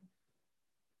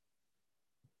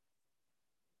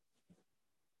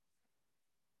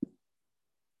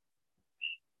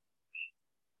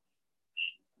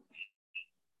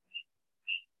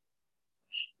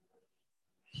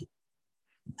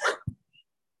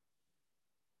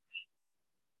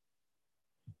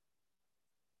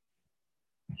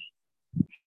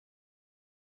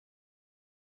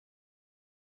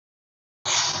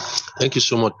 Thank you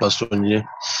so much, Pastor Nye.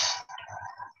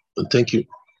 And thank you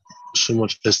so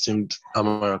much, esteemed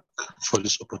Amarak, for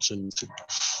this opportunity.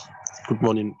 Good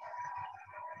morning,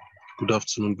 good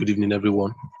afternoon, good evening,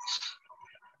 everyone.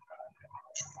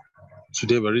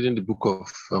 Today we're reading the book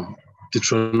of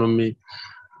Deuteronomy,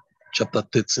 chapter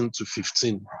 13 to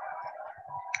 15.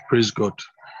 Praise God.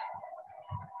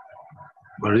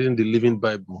 We're reading the Living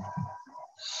Bible.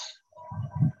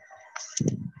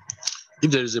 If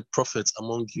there is a prophet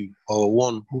among you, or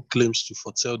one who claims to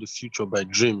foretell the future by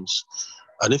dreams,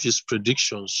 and if his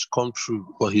predictions come true,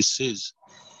 or he says,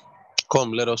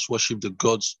 "Come, let us worship the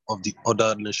gods of the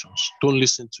other nations," don't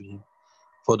listen to him.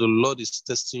 For the Lord is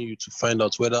testing you to find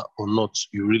out whether or not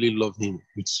you really love him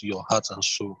with your heart and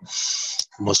soul.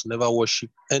 You must never worship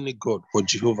any god but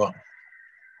Jehovah.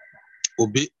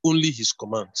 Obey only his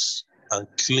commands and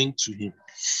cling to him.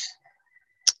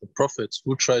 The prophet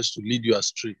who tries to lead you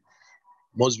astray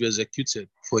must be executed,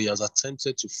 for he has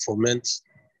attempted to foment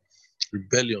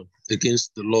rebellion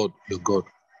against the Lord your God,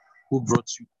 who brought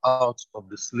you out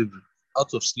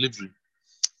of slavery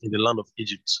in the land of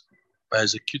Egypt. By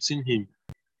executing him,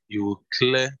 you will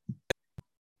clear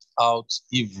out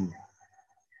evil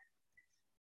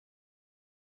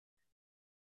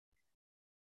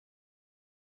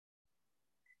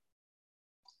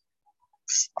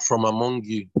from among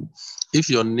you. If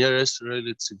your nearest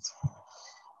relative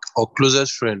or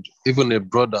closest friend, even a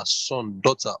brother, son,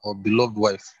 daughter, or beloved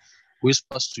wife,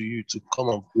 whispers to you to come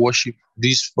and worship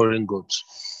these foreign gods,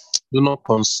 do not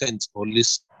consent or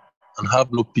listen, and have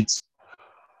no pity.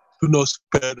 Do not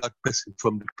spare that person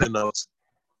from the penalty.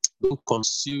 Don't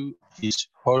conceal his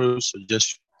horrible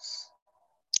suggestion.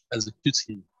 Execute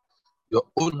him. Your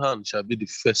own hand shall be the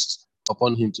first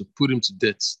upon him to put him to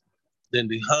death. Then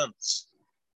the hands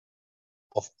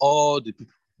of all the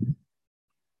people.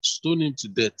 Stone him to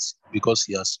death, because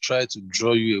he has tried to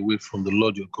draw you away from the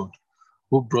Lord your God,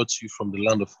 who brought you from the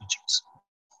land of Egypt,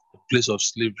 the place of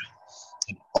slavery.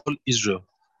 And all Israel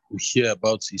will hear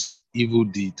about his evil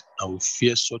deed and will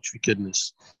fear such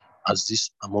wickedness as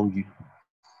this among you.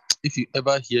 If you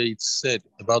ever hear it said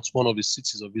about one of the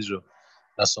cities of Israel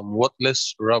that some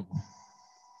worthless rabble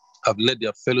have led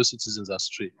their fellow citizens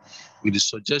astray with the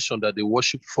suggestion that they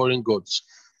worship foreign gods,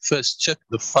 first check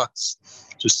the facts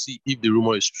to see if the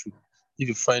rumor is true. If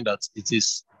you find that it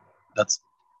is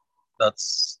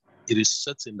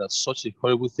certain that such a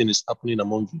horrible thing is happening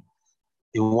among you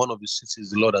in one of the cities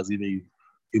the Lord has given you,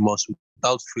 you must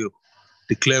without fail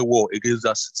declare war against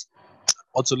that city,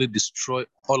 utterly destroy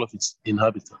all of its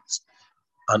inhabitants,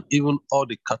 and even all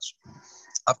the cattle.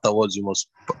 Afterwards, you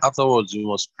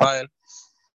must pile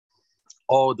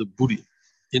all the booty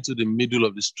into the middle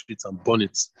of the street and burn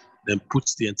it. Then put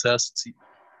the entire city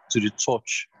to the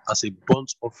torch as a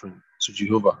burnt offering to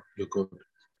Jehovah your God.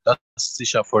 That city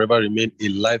shall forever remain a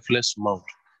lifeless mound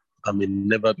and may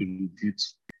never be rebuilt.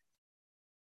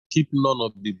 Keep none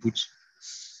of the booty,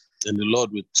 and the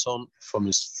Lord will turn from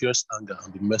his fierce anger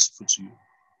and be merciful to you,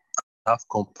 have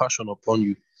compassion upon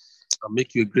you, and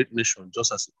make you a great nation,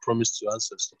 just as he promised to your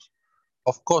ancestors.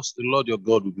 Of course, the Lord your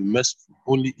God will be merciful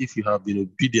only if you have been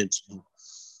obedient to him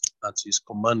and to his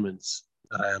commandments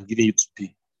that I am giving you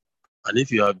today. And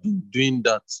if you have been doing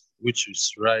that which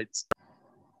is right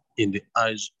in the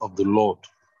eyes of the Lord.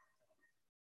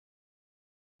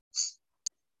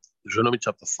 Deuteronomy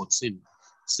chapter 14.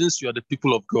 Since you are the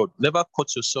people of God, never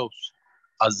cut yourselves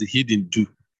as the heathen do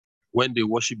when they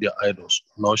worship their idols.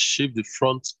 Now shave the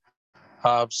front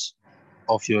halves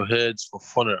of your heads for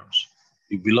funerals.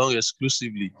 You belong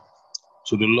exclusively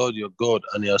to the Lord your God,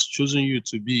 and he has chosen you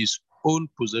to be his own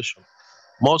possession,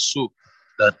 more so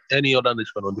than any other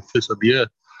nation on the face of the earth.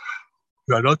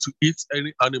 You are not to eat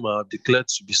any animal declared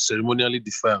to be ceremonially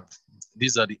defiled.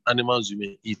 These are the animals you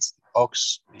may eat: the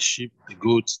ox, the sheep, the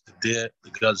goat, the deer, the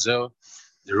gazelle,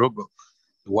 the roebuck,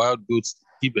 the wild goats,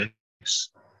 the ibex,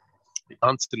 the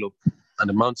antelope, and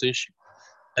the mountain sheep.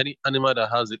 Any animal that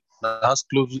has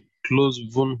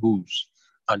cloven hooves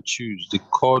and chews, the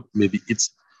cord may be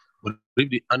eaten. But if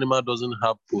the animal doesn't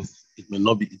have both, it may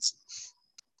not be eaten.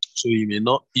 So you may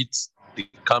not eat the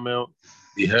camel,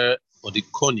 the hare, or the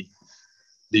coney.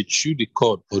 They chew the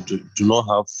cord, but do not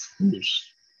have hooves.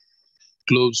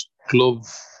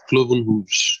 Cloven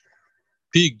hooves.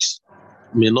 Pigs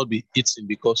may not be eaten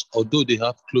because although they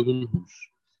have cloven hooves,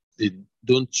 they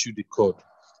don't chew the cord.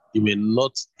 You may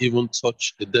not even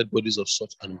touch the dead bodies of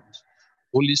such animals.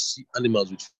 Only sea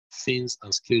animals with fins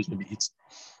and scales may be eaten.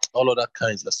 All other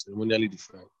kinds are ceremonially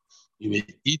defiled. You may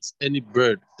eat any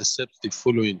bird except the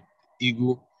following: the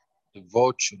eagle, the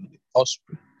vulture, the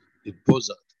osprey, the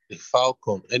buzzard, the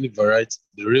falcon, any variety,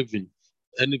 the raven,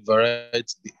 any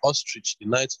variety, the ostrich, the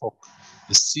nighthawk,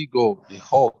 the seagull, the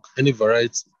hawk, any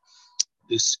variety,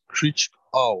 the screech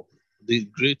owl, the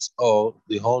great owl,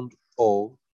 the horned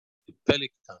owl, the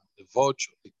pelican, the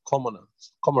vulture, the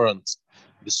cormorant,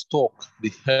 the stork,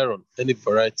 the heron, any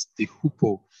variety, the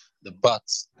hoopoe, the bat.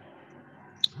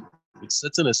 With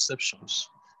certain exceptions,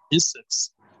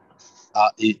 insects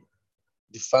are a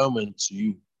defilement to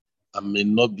you and may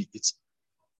not be eaten.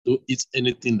 Don't eat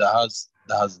anything that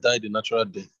has died a natural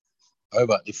death.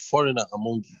 However, a foreigner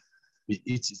among you may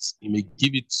eat it. You may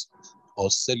give it or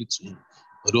sell it to him,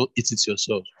 but don't eat it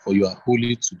yourself, for you are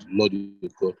holy to the Lord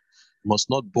your God. You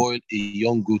must not boil a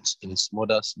young goat in its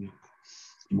mother's milk.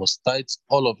 You must tithe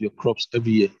all of your crops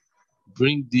every year.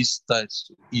 Bring these tithes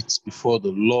to eat before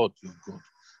the Lord your God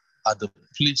at the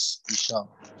place you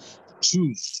shall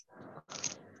choose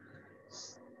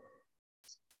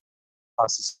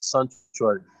as a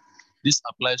sanctuary. This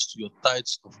applies to your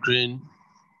tithes of grain,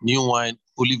 new wine,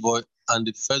 olive oil, and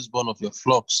the firstborn of your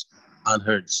flocks and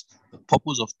herds. The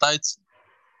purpose of tithes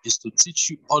is to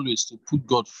teach you always to put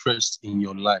God first in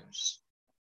your lives.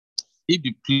 If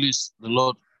the place the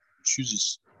Lord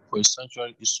chooses for a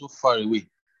sanctuary is so far away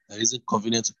that it isn't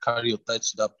convenient to carry your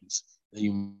tithes to that place, then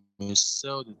you may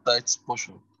sell the tithes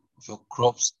portion of your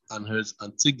crops and herds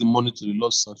and take the money to the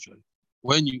Lord's sanctuary.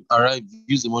 When you arrive,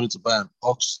 use the money to buy an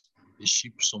ox, a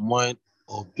sheep, some wine,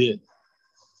 or beer,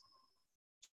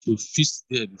 to feast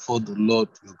there before the Lord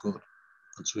your God,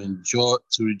 and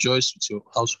to rejoice with your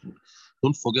household.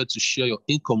 Don't forget to share your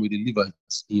income with the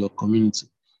Levites in your community,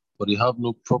 for they have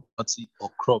no property or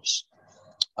crops.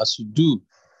 As you do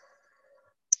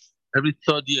every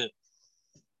third year,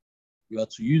 you are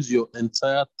to use your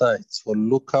entire tithes for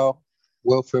local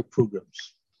welfare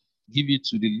programs. Give it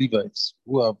to the Levites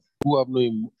who have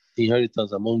no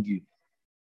inheritance among you,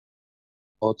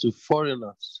 or to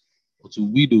foreigners, or to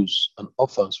widows and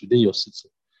orphans within your city,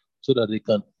 so that they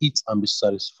can eat and be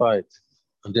satisfied.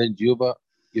 And then Jehovah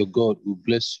your God will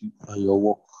bless you and your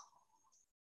work.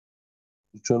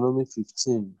 Deuteronomy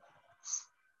 15.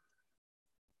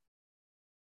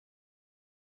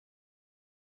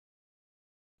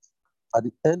 At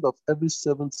the end of every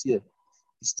 7th year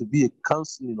is to be a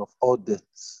cancelling of all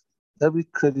debts. Every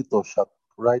creditor shall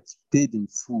write paid in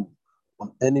full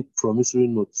on any promissory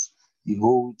notes he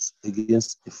holds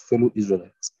against a fellow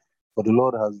Israelite. For the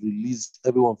Lord has released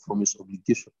everyone from his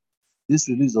obligation. This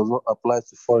release does not apply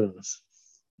to foreigners.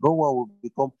 No one will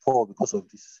become poor because of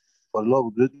this. For the Lord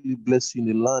will greatly bless you in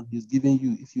the land he's giving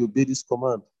you if you obey this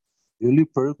command. The only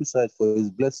prerequisite for his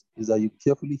blessing is that you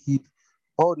carefully heed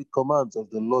all the commands of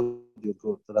the Lord your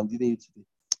God that I'm giving you today.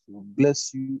 He will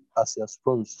bless you as he has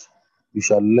promised. You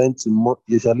shall lend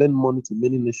money to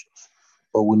many nations,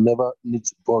 but will never need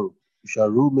to borrow. You shall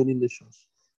rule many nations,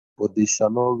 but they shall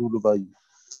not rule over you.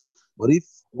 But if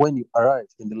when you arrive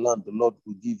in the land the Lord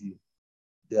will give you,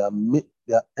 there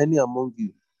are any among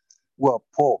you who are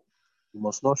poor, you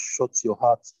must not shut your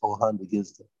heart or hand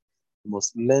against them. You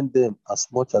must lend them as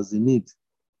much as they need.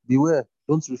 Beware,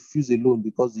 don't refuse a loan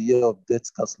because the year of debt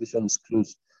cancellation is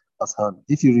close at hand.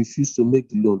 If you refuse to make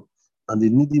the loan and the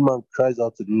needy man cries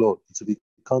out to the Lord, it will be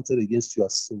counted against you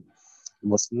as sin. You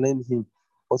must lend him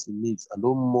what he needs and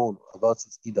don't mourn about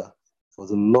it either, for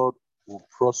the Lord will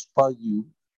prosper you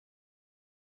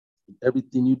in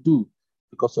everything you do.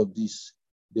 Because of this,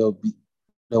 there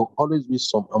will always be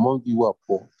some among you who are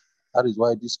poor. That is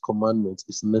why this commandment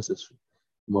is necessary.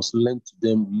 You must lend to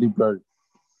them liberally.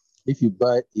 If you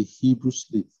buy a Hebrew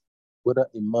slave, whether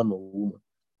a man or woman,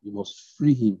 you must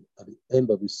free him at the end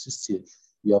of his 6th year.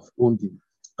 You have owned him,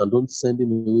 and don't send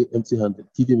him away empty-handed.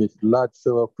 Give him a large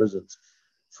farewell present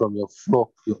from your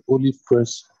flock, your olive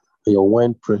press, and your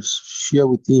wine press. Share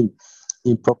with him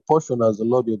in proportion as the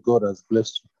Lord your God has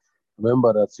blessed you.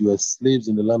 Remember that you were slaves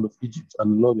in the land of Egypt,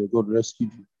 and the Lord your God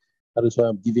rescued you. That is why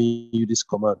I'm giving you this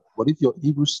command. But if your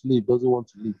Hebrew slave doesn't want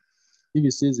to leave, if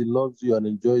he says he loves you and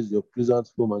enjoys your pleasant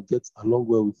home and gets along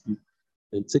well with you,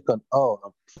 then take an awl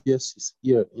and pierce his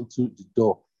ear into the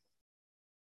door.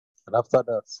 And after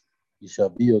that, he shall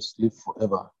be your slave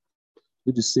forever.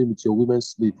 Do the same with your women's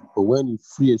slave. But when you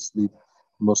free a slave,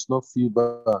 you must not feel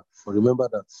bad. For remember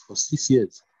that for 6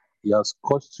 years, he has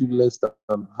cost you less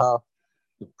than half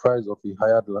the price of a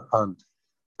hired hand.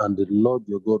 And the Lord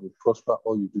your God will prosper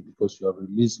all you do because you have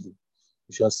released him.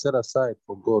 You shall set aside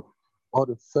for God all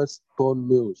the firstborn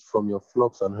males from your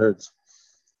flocks and herds.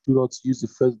 Do not use the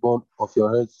firstborn of your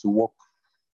herds to work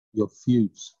your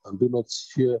fields, and do not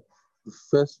share the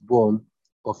firstborn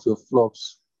of your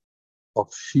flocks of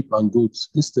sheep and goats.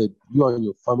 Instead, you and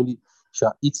your family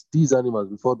shall eat these animals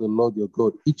before the Lord your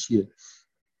God each year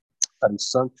at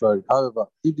his sanctuary. However,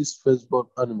 if this firstborn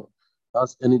animal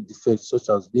has any defect, such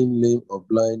as being lame or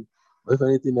blind, or if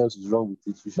anything else is wrong with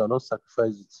it, you shall not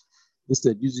sacrifice it.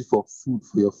 Instead, use it for food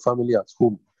for your family at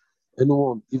home.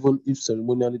 Anyone, even if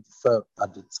ceremonially defiled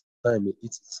at the time, may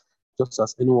eat it, just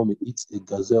as anyone may eat a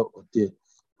gazelle or deer.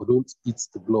 But don't eat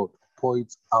the blood. Pour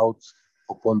it out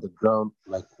upon the ground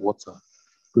like water.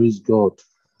 Praise God.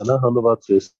 And I hand over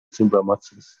to Simbra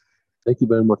Matthews. Thank you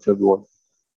very much, everyone.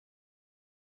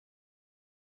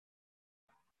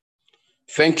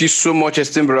 Thank you so much,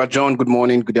 esteemed Brother John. Good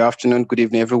morning, good afternoon, good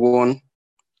evening, everyone.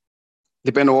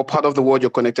 Depending on what part of the world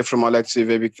you're connected from, I'd like to say a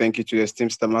very big thank you to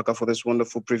esteemed Stamaka for this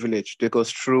wonderful privilege to take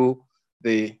us through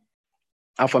the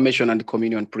affirmation and the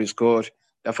communion. Praise God.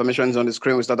 The affirmation is on the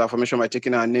screen. We start the affirmation by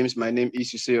taking our names. My name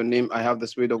is, you say your name. I have the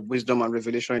spirit of wisdom and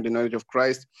revelation in the knowledge of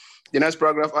Christ. The next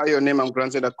paragraph, I, your name, I'm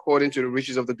granted according to the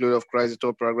riches of the glory of Christ. The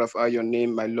third paragraph, I, your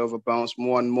name, my love abounds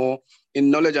more and more in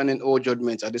knowledge and in all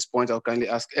judgment. At this point, I'll kindly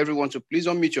ask everyone to please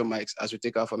unmute your mics as we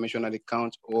take our affirmation at the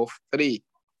count of 3.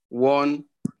 1,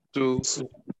 2,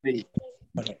 3.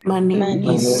 My name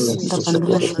is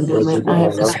Dabandula Shindome. I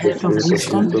have the spirit of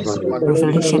wisdom,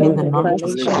 revelation in the knowledge of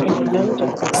Christ.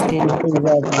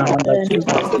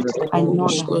 I know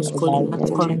that God's calling God's upon me.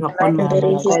 calling upon my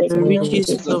life. The riches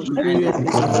of the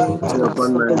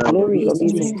glory of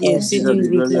his inheritance, the exceeding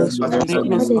greatness of his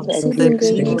Greatness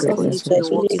glory, of His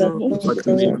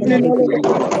the ability to walk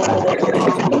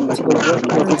in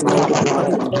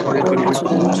according to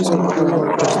the riches of the glory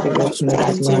of Christ, the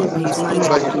prosperity of his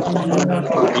might,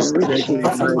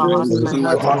 of my dwells in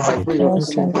my heart, created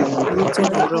and grounded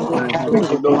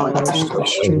in love.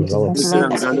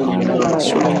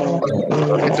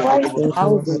 light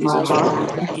out of my heart.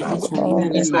 He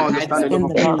leads me in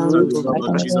the paths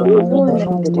of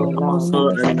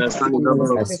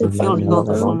fulfilled all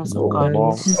the fullness of God. My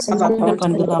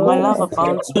love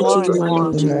abounds more and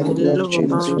more. The love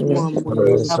abounds more and more.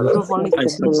 I prove only I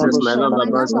success, my love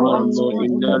abounds more and more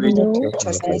in knowledge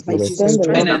By Jesus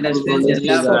Christ,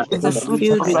 with the fruit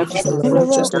filled of with righteousness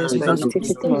righteousness by to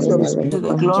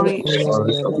the glory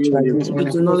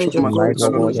with the knowledge of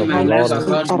God. my life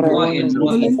speaks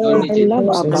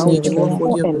Passage walk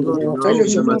worthy of the Lord.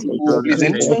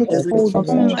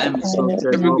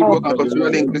 Every good work and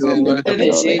continually increasing in knowledge of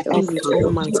God. Filled with all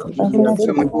might,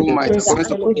 Filled with all might,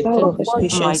 according to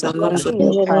patience and long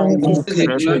suffering.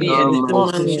 the glory and the Every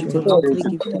man should constantly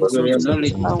give thanks unto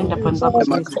God. and upon the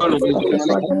opportunity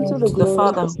to the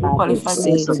Father who qualified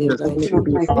sanctified to saints, the your family to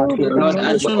be perfect. Lord,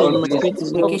 as we revelation of all your grace spirit to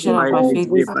is Of vacation this of sanctify our me world, to faith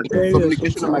be we perfect. bear your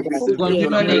Communication of fruits, my Father. grace We is bear one.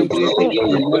 your Continually fruits, increase Father. in We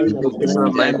your bear knowledge, your increase in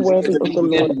fruits. my Worthy of the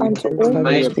Lord, understanding, and to increase in all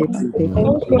my that we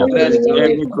pray. declare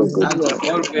Thank every you for good good as we works,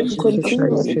 all grace and to continue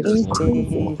to Jesus.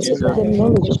 increase in Jesus. the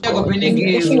knowledge of God, in the Continually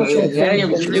revelation of your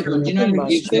intelligence, in give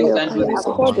mastery thanks of unto you, God.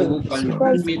 according to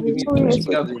Christ's glorious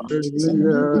riches,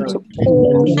 and to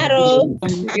all the saints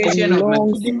Communication in of my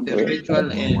long faith, suffering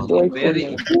spiritual and and very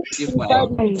joyfulness. sanctified.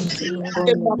 Praise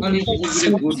and honor Only be to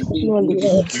very good thing continually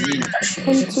to me.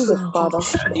 unto the Father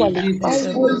who In Jesus' qualified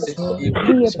us precious name to we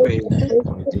be a pray.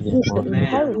 partaker of the Amen.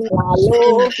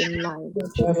 inheritance in the light.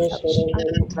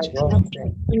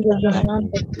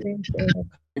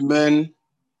 Amen.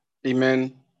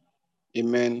 Amen.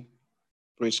 Amen.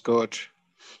 Praise God.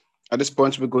 At this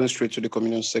point, we're going straight to the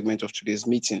communion segment of today's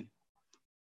meeting.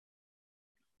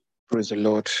 Praise the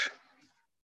Lord.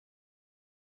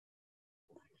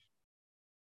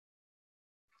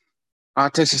 Our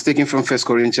text is taken from 1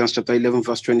 Corinthians chapter 11,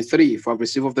 verse 23. For I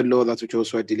received of the Lord that which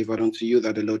also I delivered unto you,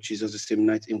 that the Lord Jesus, the same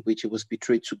night in which he was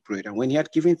betrayed, took bread. And when he had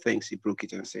given thanks, he broke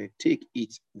it and said, take,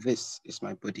 eat, this is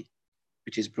my body,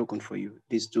 which is broken for you.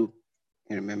 This do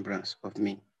in remembrance of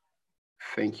me.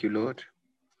 Thank you, Lord.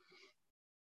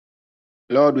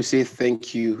 Lord, we say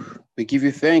thank you. We give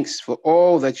you thanks for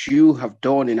all that you have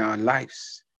done in our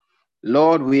lives.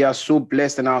 Lord, we are so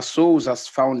blessed and our souls has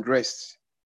found rest.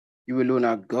 You alone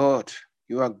are God.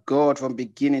 You are God from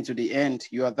beginning to the end.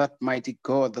 You are that mighty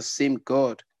God, the same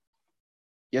God,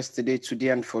 yesterday, today,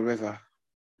 and forever.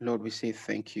 Lord, we say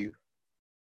thank you.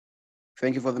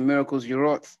 Thank you for the miracles you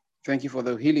wrought. Thank you for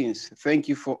the healings. Thank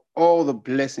you for all the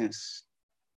blessings.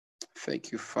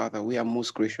 Thank you, Father. We are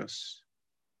most gracious.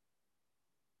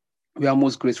 We are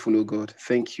most grateful, O God.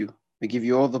 Thank you. We give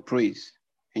you all the praise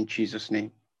in Jesus'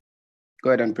 name.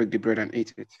 Go ahead and break the bread and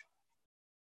eat it.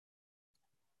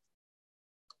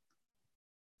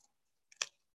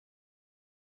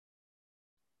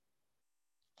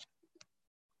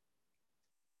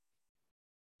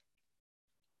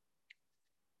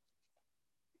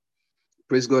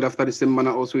 Praise God. After the same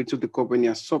manner, also he took the cup when he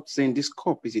had supped, saying, this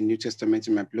cup is a New Testament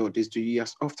in my blood. This do ye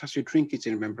as oft as you drink it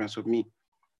in remembrance of me.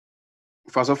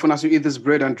 For as often as you eat this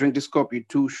bread and drink this cup, you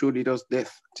too show leaders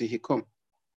death till he come.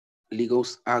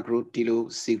 Ligos, agro,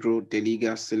 dilo, sigro,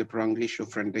 deliga, celepranglisho,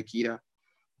 frandekida,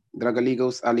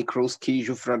 dragaligos, alicros,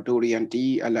 kijo, fradori, and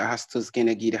di, alahastos,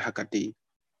 genegida, hakati.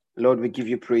 Lord, we give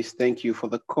you praise. Thank you for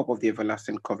the cup of the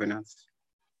everlasting covenant.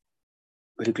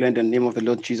 We declare in the name of the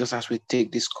Lord Jesus, as we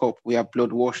take this cup, we are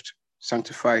blood washed,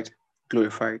 sanctified,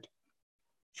 glorified.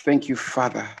 Thank you,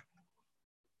 Father,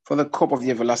 for the cup of the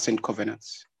everlasting covenant.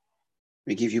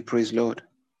 We give you praise, Lord,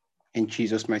 in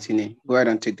Jesus' mighty name. Go ahead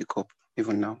and take the cup,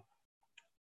 even now.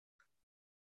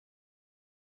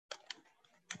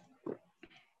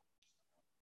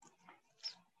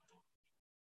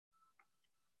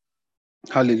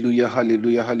 Hallelujah,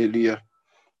 hallelujah, hallelujah.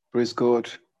 Praise God.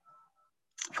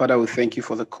 Father, we thank you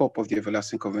for the cup of the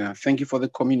everlasting covenant. Thank you for the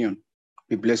communion.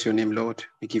 We bless your name, Lord.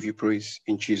 We give you praise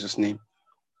in Jesus' name.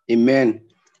 Amen.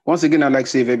 Once again, I'd like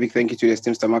to say a very big thank you to the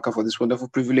esteemed Stamaka for this wonderful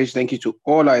privilege. Thank you to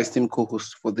all our esteemed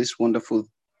co-hosts for this wonderful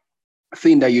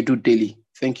thing that you do daily.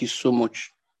 Thank you so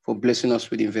much for blessing us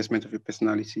with the investment of your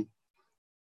personality.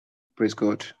 Praise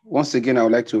God. Once again, I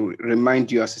would like to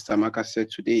remind you, as Sister Amaka said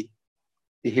today,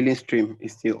 the healing stream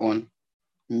is still on.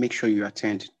 Make sure you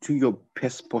attend. Do your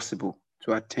best possible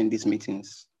to attend these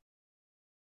meetings.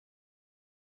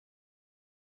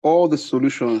 All the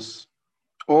solutions,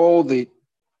 all the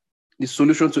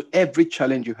solution to every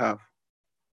challenge you have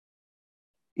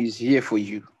is here for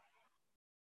you.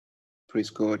 Praise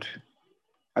God.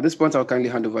 At this point, I'll kindly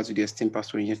hand over to the esteemed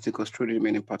pastor and take us through the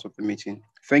remaining part of the meeting.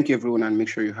 Thank you, everyone, and make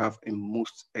sure you have a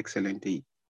most excellent day.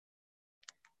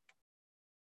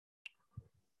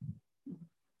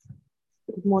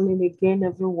 Good morning again,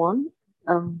 everyone.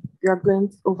 We are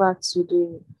going over to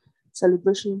the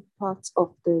celebration part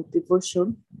of the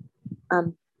devotion.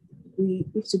 And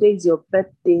if today is your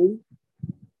birthday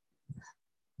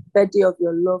of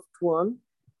your loved one,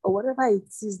 or whatever it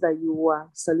is that you are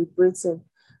celebrating,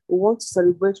 we want to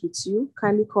celebrate with you.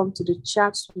 Kindly come to the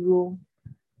chat room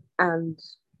and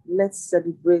let's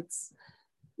celebrate.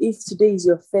 If today is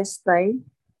your first time,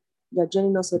 you're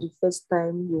joining us for the first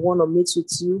time, we want to meet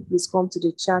with you, please come to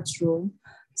the chat room,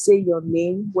 say your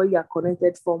name, where you are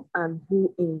connected from, and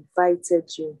who invited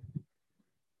you.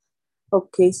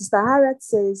 Okay, Sister Harriet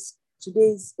says,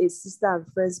 today is a sister and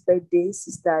friend's birthday,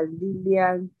 Sister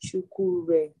Lillian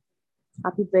Chukure.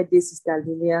 Happy birthday, Sister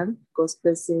Lillian. God's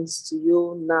blessings to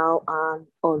you now and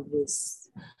always.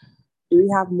 Do we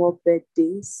have more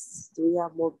birthdays?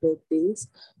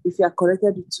 If you are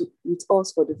connected with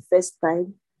us for the first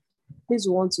time, please,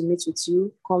 we want to meet with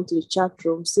you. Come to the chat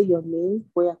room, say your name,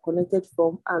 where you're connected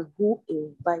from, and who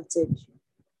invited you.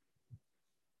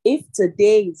 If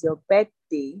today is your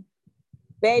birthday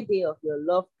of your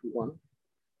loved one,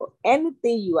 or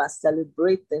anything you are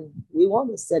celebrating, we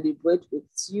want to celebrate with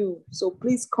you. So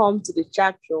please come to the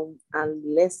chat room and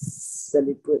let's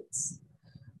celebrate.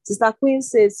 Sister Queen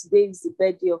says today is the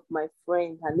birthday of my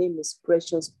friend. Her name is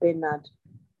Precious Bernard.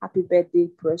 Happy birthday,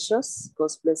 Precious.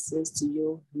 God's blessings to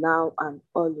you now and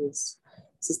always.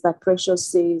 Sister Precious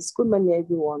says, good morning,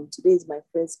 everyone. Today is my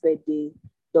friend's birthday,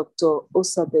 Dr.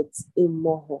 Osabet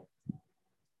Imoho.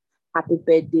 Happy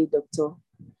birthday, Doctor.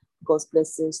 God's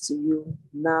blessings to you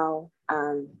now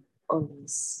and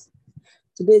always.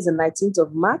 Today is the 19th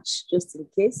of March, just in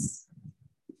case.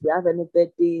 If you have any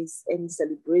birthdays, any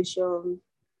celebration,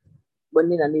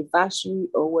 wedding anniversary,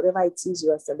 or whatever it is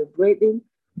you are celebrating,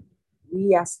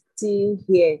 we are still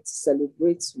here to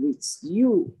celebrate with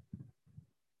you.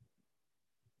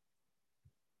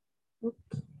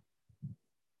 Okay.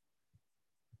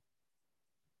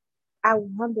 I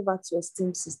will hand over to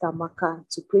esteemed Sister Maka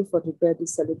to pray for the birthday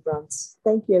celebrants.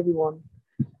 Thank you, everyone.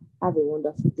 Have a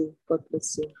wonderful day. God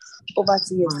bless you. Over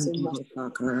to you, esteemed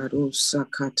Maka.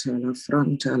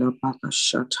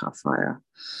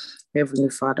 Heavenly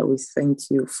Father, we thank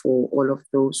you for all of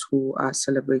those who are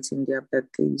celebrating their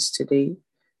birthdays today.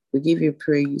 We give you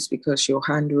praise because your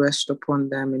hand rests upon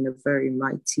them in a very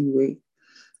mighty way,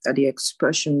 that the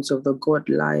expressions of the God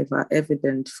life are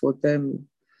evident for them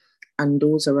and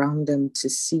those around them to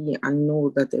see and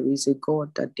know that there is a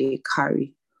God that they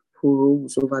carry who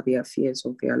rules over the affairs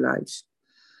of their lives.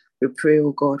 We pray,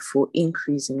 oh God, for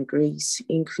increase in grace,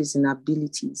 increase in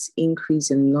abilities, increase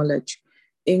in knowledge,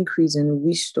 increase in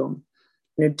wisdom,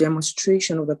 and a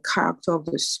demonstration of the character of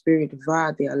the Spirit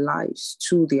via their lives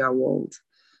to their world.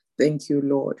 Thank you,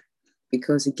 Lord,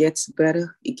 because it gets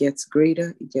better, it gets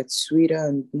greater, it gets sweeter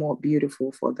and more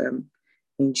beautiful for them.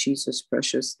 In Jesus'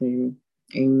 precious name,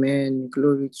 amen.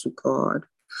 Glory to God.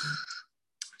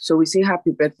 So we say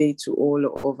happy birthday to all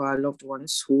of our loved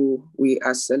ones who we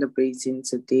are celebrating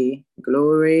today.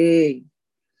 Glory.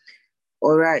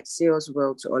 All right, say us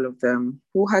well to all of them.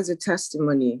 Who has a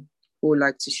testimony who would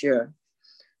like to share?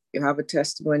 You have a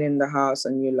testimony in the house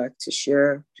and you'd like to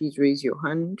share, please raise your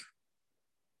hand.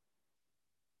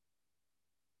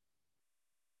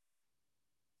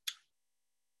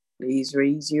 Please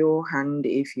raise your hand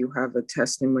if you have a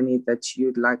testimony that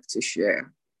you'd like to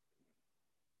share.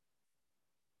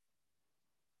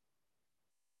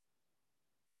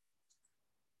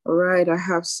 All right, I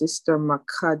have Sister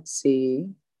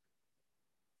Makadze.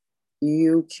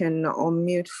 You can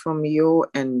unmute from your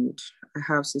end. I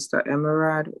have Sister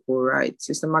Emerald. All right,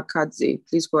 Sister Makadze,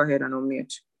 please go ahead and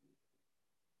unmute.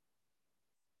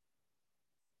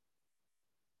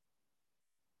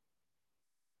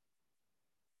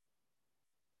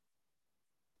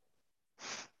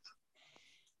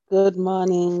 Good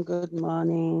morning, good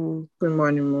morning. Good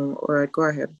morning, Mom. All right, go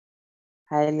ahead.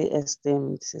 Highly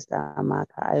esteemed Sister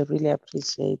Amaka, I really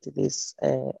appreciate this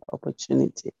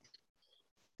opportunity.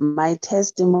 My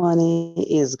testimony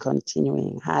is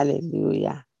continuing.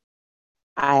 Hallelujah.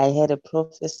 I had a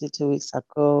prophecy 2 weeks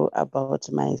ago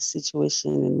about my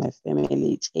situation in my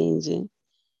family changing.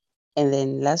 And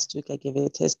then last week I gave a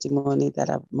testimony that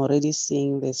I'm already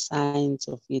seeing the signs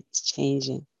of it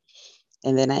changing.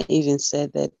 And then I even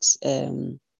said that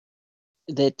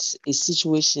that a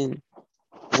situation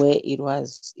where it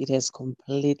has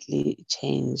completely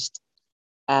changed.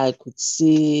 I could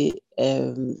see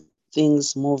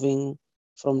things moving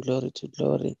from glory to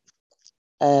glory.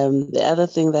 The other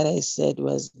thing that I said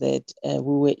was that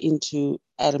we were into,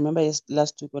 I remember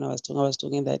last week when I was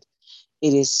talking that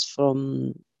it is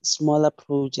from smaller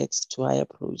projects to higher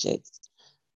projects.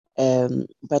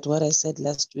 But what I said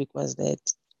last week was that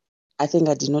I think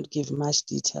I did not give much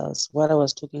details. What I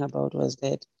was talking about was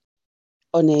that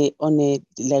on a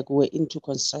like we're into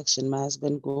construction, my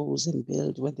husband goes and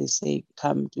build when they say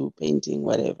come do painting,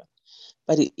 whatever.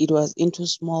 But it was into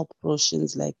small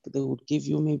portions, like they would give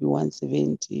you maybe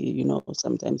 170, you know,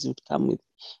 sometimes it would come with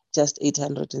just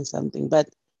 800 and something. But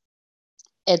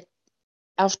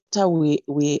after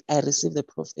I received the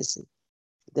prophecy,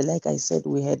 like I said,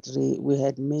 we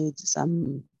had made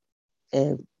some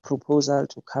proposal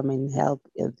to come and help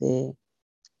at the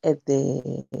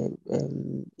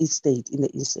estate, in the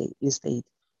estate.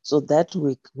 So that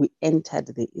week we entered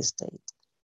the estate.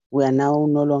 We are now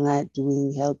no longer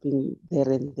helping there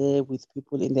and there with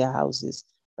people in their houses,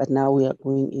 but now we are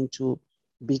going into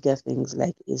bigger things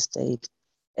like estate.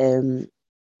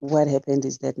 what happened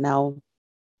is that now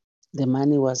the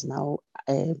money was now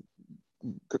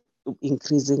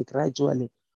increasing gradually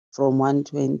from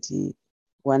 120,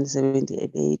 170 a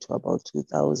day to about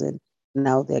 2,000.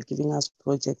 Now they're giving us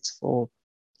projects for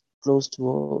close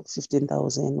to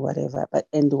 15,000, whatever.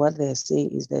 And what they're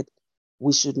saying is that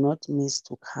we should not miss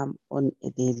to come on a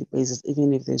daily basis,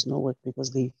 even if there's no work,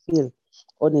 because they feel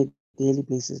on a daily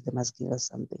basis they must give us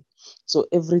something. So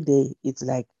every day it's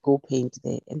like, go paint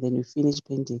there, and then you finish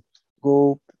painting,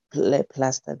 go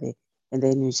plaster there, and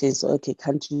then you say, so okay,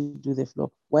 can't you do the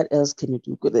floor? What else can you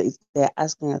do? They're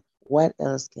asking us, what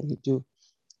else can you do?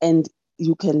 And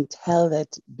you can tell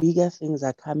that bigger things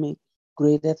are coming,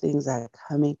 greater things are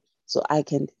coming. So I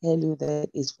can tell you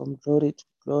that it's from glory to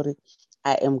glory.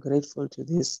 I am grateful to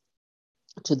this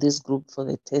group for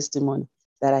the testimony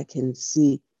that I can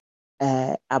see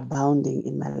abounding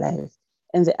in my life.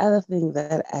 And the other thing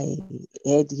that I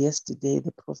heard yesterday,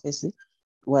 the prophecy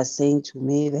was saying to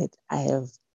me that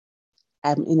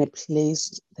I'm in a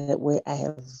place where I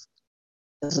have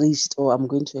reached, or I'm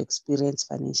going to experience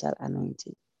financial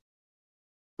anointing.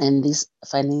 And this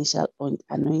financial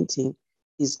anointing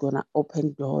is going to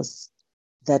open doors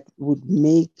that would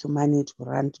make money to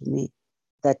run to me.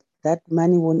 That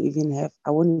money I won't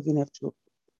even have to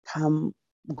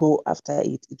go after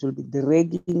it. It will be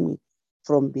dragging me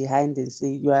from behind and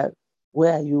say, where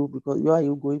are you? Because where are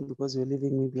you going? Because you're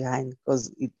leaving me behind.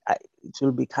 Because it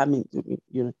will be coming to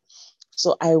me,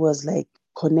 So I was like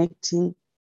connecting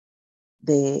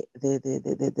the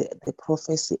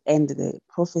prophecy and the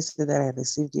prophecy that I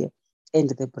received here and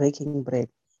the breaking bread.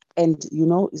 And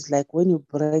it's like when you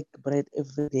break bread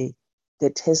every day, the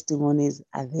testimonies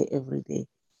are there every day.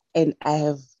 And I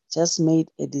have just made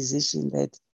a decision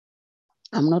that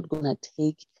I'm not going to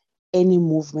take any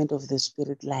movement of the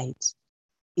spirit light.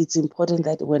 It's important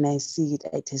that when I see it,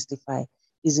 I testify.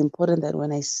 It's important that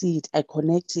when I see it, I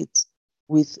connect it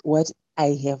with what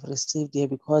I have received here,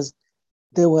 because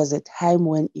there was a time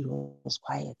when it was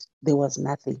quiet. There was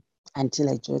nothing until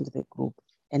I joined the group.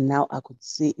 And now I could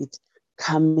see it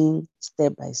coming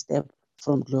step by step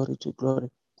from glory to glory.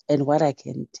 And what I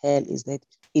can tell is that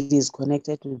it is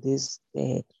connected to this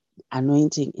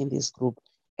anointing in this group.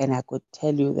 And I could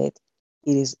tell you that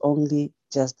it is only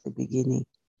just the beginning.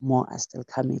 More are still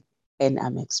coming. And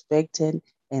I'm expectant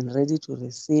and ready to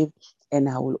receive. And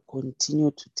I will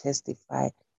continue to testify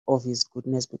of his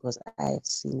goodness because I have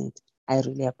seen it. I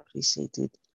really appreciate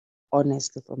it,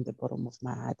 honestly, from the bottom of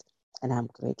my heart, and I'm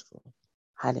grateful.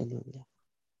 Hallelujah.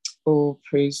 Oh,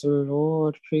 praise the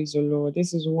Lord. Praise the Lord.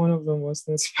 This is one of the most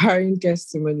inspiring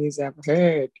testimonies I've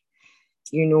heard.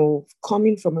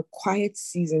 Coming from a quiet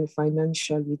season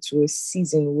financially to a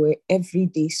season where every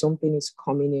day something is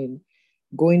coming in,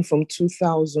 going from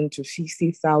 2,000 to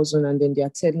 50,000, and then they're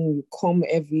telling you, come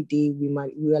every day, we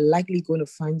are likely going to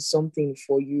find something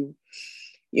for you.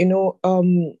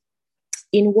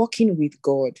 In working with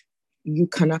God, you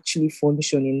can actually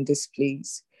function in this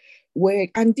place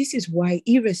and this is why,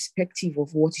 irrespective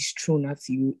of what is thrown at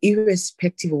you,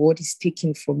 irrespective of what is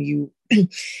taken from you,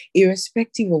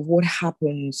 irrespective of what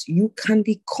happens, you can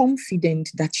be confident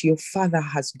that your Father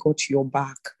has got your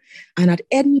back. And at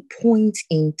any point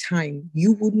in time,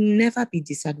 you would never be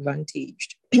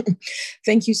disadvantaged.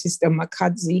 Thank you, Sister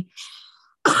Makadzi.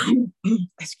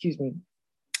 Excuse me.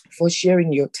 For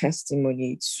sharing your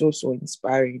testimony. It's so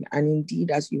inspiring. And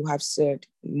indeed, as you have said,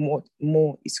 more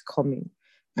is coming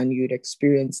and you'd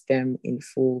experience them in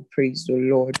full. Praise the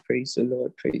Lord, praise the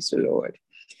Lord, praise the Lord.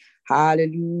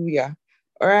 Hallelujah.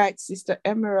 All right, Sister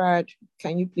Emerald,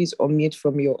 can you please unmute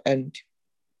from your end?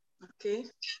 Okay.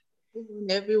 Good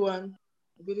morning, everyone.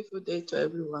 A beautiful day to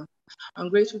everyone. I'm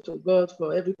grateful to God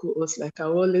for every co-host. Like I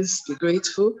always be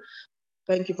grateful.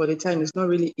 Thank you for the time. It's not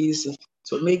really easy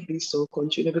to make this so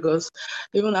continue, because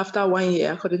even after 1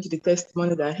 year, according to the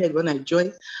testimony that I had when I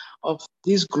joined of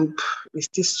this group, we're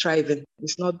still striving.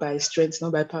 It's not by strength, it's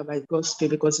not by power, by God's Spirit,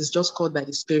 because it's just called by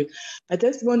the Spirit. My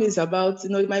testimony is about,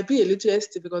 it might be a little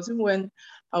hasty, because even when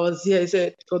I was here, I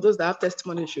said, for those that have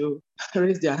testimony, should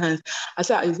raise their hands. I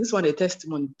said, is this one a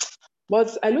testimony?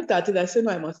 But I looked at it, I said,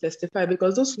 no, I must testify,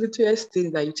 because those little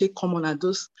things that you take common are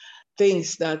those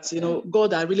things that,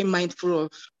 God are really mindful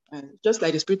of. And just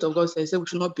like the Spirit of God says, we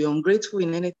should not be ungrateful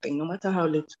in anything, no matter how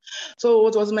little. So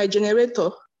what was my generator?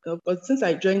 But since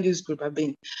I joined this group, I've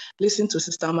been listening to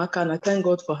Sister Amaka, and I thank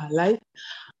God for her life.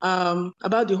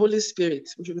 About the Holy Spirit,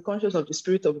 we should be conscious of the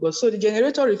Spirit of God. So the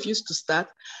generator refused to start.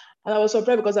 And I was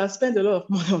surprised because I spent a lot of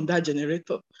money on that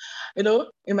generator.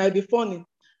 It might be funny.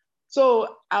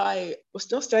 So I was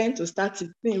just trying to start it.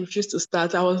 It refused to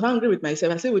start. I was angry with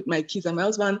myself. I said with my kids, and my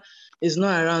husband is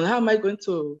not around. How am I going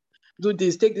to do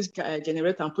this, take this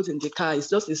generator and put in the car. It's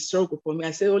just a struggle for me.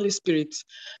 I said, Holy Spirit,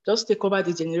 just take over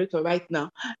the generator right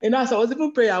now. And as I was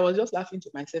even praying, I was just laughing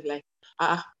to myself like,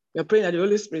 you're praying at the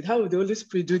Holy Spirit. How would the Holy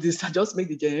Spirit do this? I just make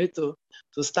the generator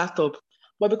to start up.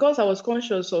 But because I was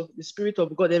conscious of the Spirit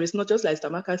of God, there is not, just like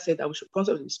Stamaka said, I was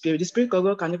conscious of the Spirit. The Spirit of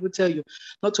God can even tell you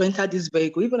not to enter this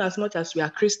vehicle. Even as much as we are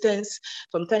Christians,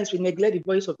 sometimes we neglect the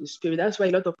voice of the Spirit. That's why a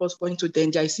lot of us go into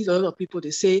danger. I see a lot of people, they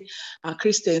say are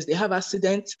Christians, they have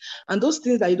accidents, and those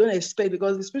things that you don't expect,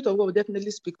 because the Spirit of God will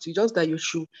definitely speak to you, just that you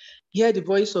should hear the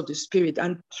voice of the Spirit.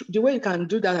 And the way you can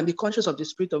do that and be conscious of the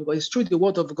Spirit of God is through the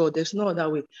Word of God. There's no other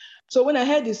way. So when I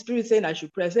heard the Spirit saying I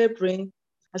should pray, I said praying.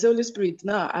 I said, Holy Spirit,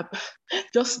 now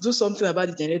just do something about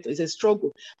the generator. It's a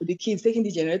struggle with the kids, taking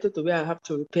the generator to where I have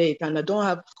to repair it, and I don't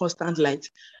have constant light.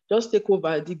 Just take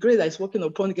over. The grace that is working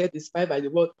upon get inspired by the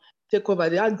word. Take over.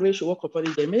 That grace should work upon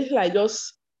it. Maybe I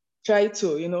just try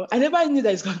to, I never knew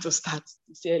that it's going to start,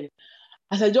 sincerely.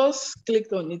 As I just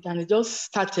clicked on it and it just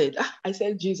started, I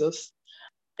said, Jesus.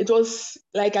 It was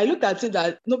like I looked at it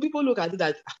that people look at it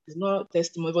that it's not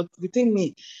testimony, but within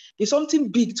me, it's something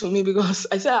big to me, because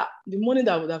I said the money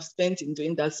that I would have spent in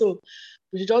doing that. So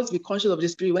we should just be conscious of the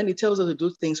Spirit when He tells us to do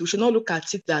things. We should not look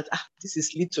at it that this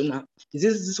is little now.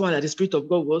 This one that the Spirit of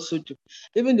God will also do.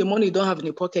 Even the money you don't have in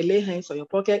your pocket, lay hands on your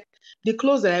pocket. The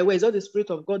clothes that I wear is not the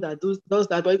Spirit of God that does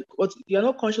that, but you're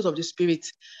not conscious of the Spirit.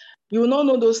 You will not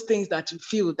know those things that you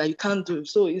feel that you can't do.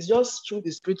 So it's just through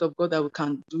the Spirit of God that we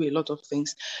can do a lot of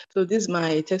things. So this is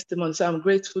my testimony. So I'm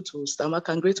grateful to Stamaka.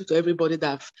 I'm grateful to everybody that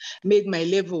have made my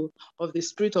level of the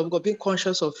Spirit of God, being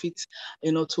conscious of it,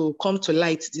 to come to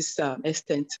light this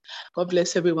extent. God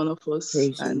bless every one of us.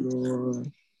 Praise the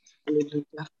Lord.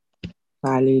 Hallelujah.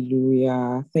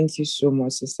 Hallelujah. Thank you so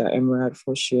much, Sister Emerald,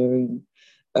 for sharing.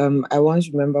 I once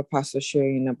remember Pastor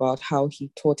sharing about how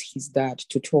he taught his dad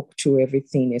to talk to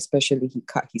everything, especially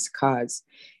his cars.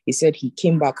 He said he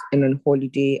came back on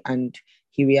holiday and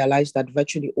he realized that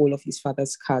virtually all of his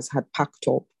father's cars had packed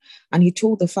up. And he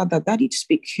told the father, Daddy,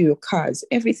 speak to your cars,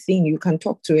 everything, you can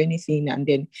talk to anything. And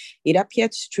then it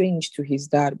appeared strange to his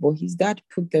dad, but his dad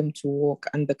put them to work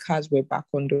and the cars were back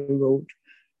on the road.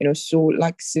 So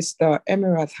like Sister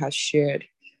Emerald has shared,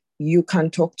 you can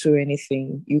talk to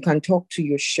anything. You can talk to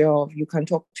your shelf. You can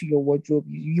talk to your wardrobe.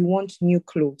 You want new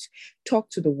clothes, talk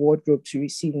to the wardrobe to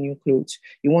receive new clothes.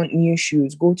 You want new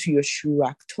shoes, go to your shoe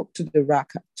rack, talk to the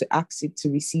rack to ask it to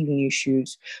receive new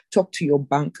shoes. Talk to your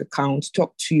bank account,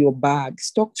 talk to your bags,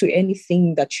 talk to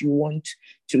anything that you want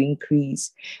to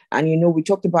increase. And we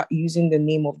talked about using the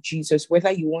name of Jesus, whether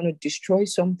you want to destroy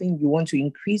something, you want to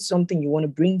increase something, you want to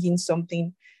bring in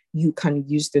something, you can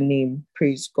use the name.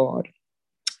 Praise God.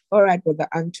 All right, Brother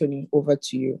Anthony, over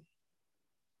to you.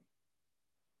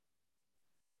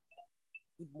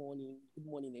 Good morning. Good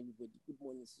morning, everybody. Good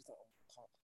morning, Sister Amaka.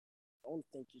 I want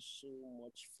to thank you so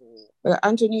much for... Brother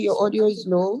Anthony, your audio is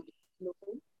low.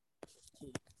 Okay.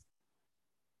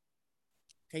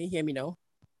 Can you hear me now?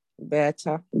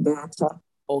 Better.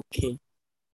 Okay.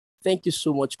 Thank you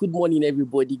so much. Good morning,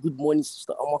 everybody. Good morning,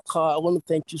 Sister Amaka. I want to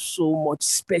thank you so much,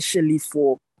 especially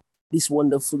for this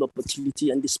wonderful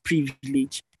opportunity and this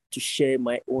privilege to share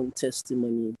my own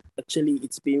testimony. Actually,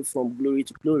 it's been from glory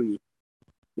to glory.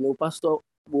 Pastor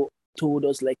told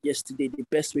us like yesterday, the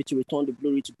best way to return the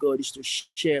glory to God is to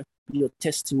share your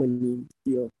testimony.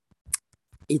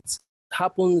 It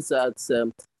happens that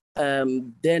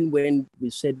then when we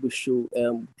said we should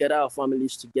get our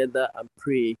families together and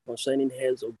pray concerning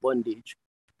heads of bondage,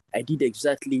 I did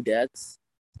exactly that.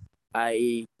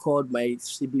 I called my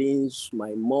siblings,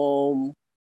 my mom.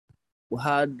 We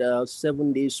had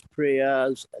 7 days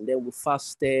prayers, and then we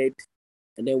fasted,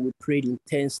 and then we prayed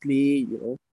intensely,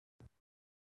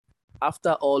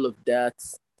 After all of that,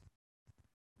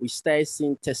 we started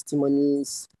seeing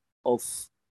testimonies of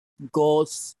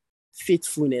God's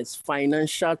faithfulness,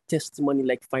 financial testimony,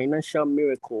 like financial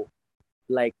miracle,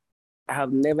 like I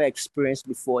have never experienced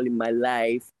before in my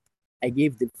life. I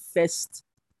gave the first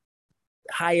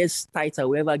highest tithe I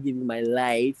will ever give in my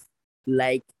life,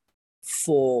 like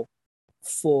for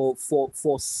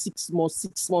 6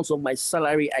 months of my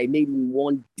salary, I made in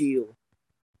one deal.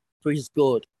 Praise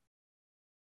God.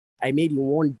 I made in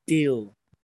one deal.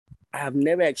 I have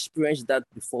never experienced that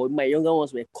before. My younger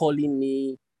ones were calling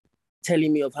me,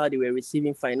 telling me of how they were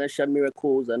receiving financial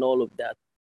miracles and all of that.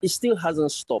 It still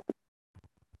hasn't stopped.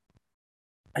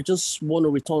 I just want to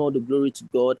return all the glory to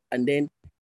God. And then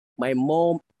my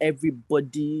mom,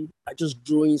 everybody are just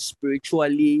growing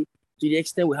spiritually to the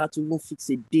extent we had to even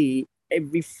fix a day.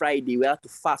 Every Friday, we had to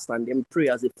fast and then pray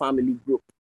as a family group.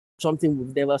 Something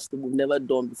we've never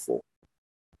done before.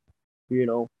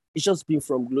 it's just been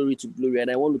from glory to glory.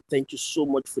 And I want to thank you so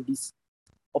much for this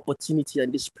opportunity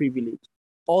and this privilege.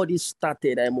 All this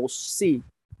started, I must say,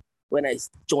 when I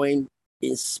joined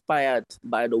Inspired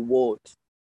by the Word.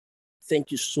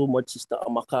 Thank you so much, Sister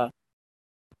Amaka.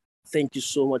 Thank you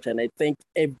so much. And I thank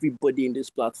everybody in this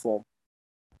platform.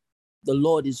 The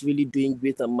Lord is really doing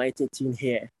great and mighty thing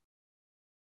here.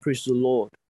 Praise the Lord.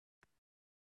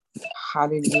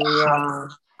 Hallelujah.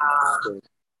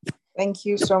 Thank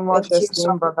you so much,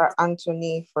 esteemed Brother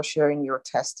Anthony, for sharing your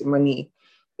testimony.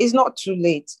 It's not too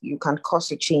late. You can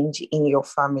cause a change in your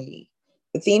family.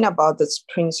 The thing about these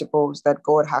principles that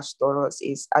God has taught us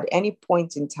is at any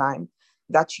point in time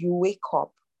that you wake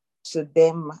up to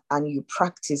them and you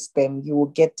practice them, you will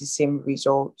get the same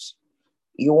results.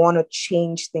 You want to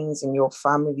change things in your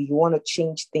family. You want to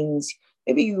change things.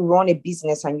 Maybe you run a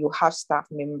business and you have staff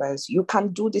members. You can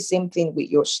do the same thing with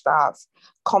your staff.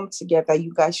 Come together.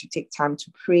 You guys should take time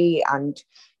to pray and,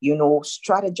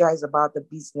 strategize about the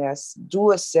business.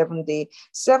 Do a 7-day.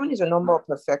 7 is a number of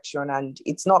perfection, and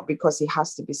it's not because it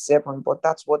has to be 7, but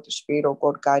that's what the Spirit of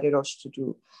God guided us to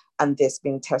do. And there's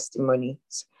been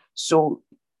testimonies. So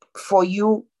for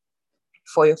you,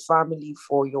 for your family,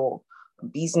 for your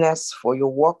business, for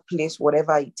your workplace,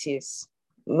 whatever it is,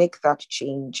 make that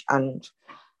change and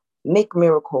make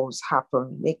miracles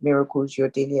happen. Make miracles your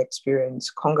daily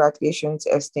experience. Congratulations,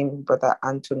 esteemed Brother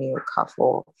Anthony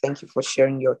Okafor. Thank you for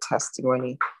sharing your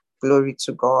testimony. Glory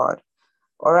to God.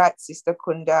 All right, Sister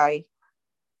Kundai,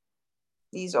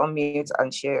 please unmute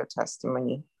and share your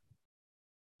testimony.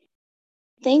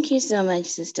 Thank you so much,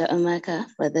 Sister Amaka,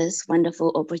 for this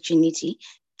wonderful opportunity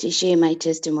to share my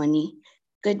testimony.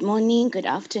 Good morning, good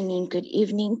afternoon, good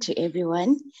evening to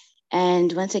everyone.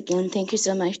 And once again, thank you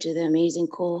so much to the amazing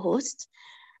co-host.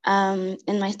 And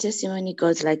my testimony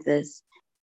goes like this.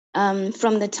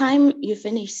 From the time you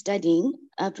finish studying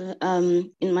up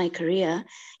in my career,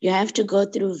 you have to go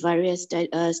through various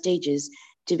stages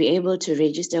to be able to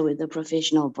register with the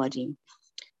professional body.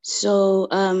 So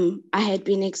I had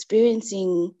been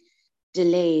experiencing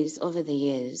delays over the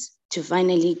years to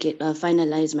finally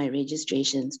finalize my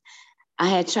registrations. I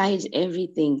had tried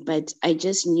everything, but I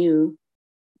just knew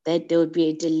that there would be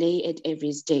a delay at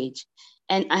every stage.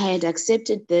 And I had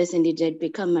accepted this and it had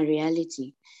become a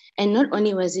reality. And not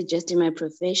only was it just in my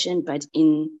profession, but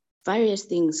in various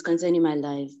things concerning my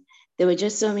life, there were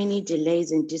just so many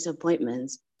delays and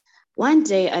disappointments. One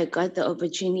day I got the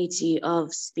opportunity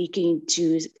of speaking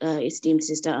to esteemed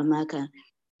Sister Amaka,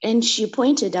 and she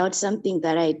pointed out something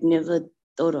that I'd never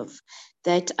thought of,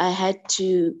 that I had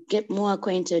to get more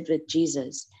acquainted with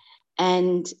Jesus.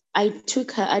 And I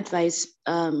took her advice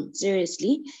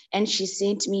seriously, and she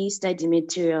sent me study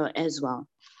material as well.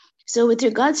 So with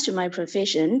regards to my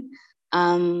profession,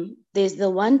 there's the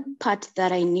one part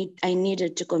that I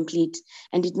needed to complete,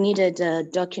 and it needed a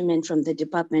document from the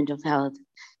Department of Health.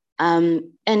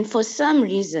 And for some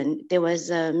reason, there was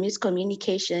a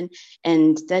miscommunication,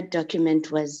 and that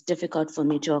document was difficult for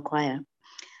me to acquire.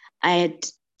 I had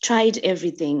tried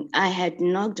everything. I had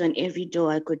knocked on every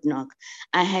door I could knock.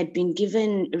 I had been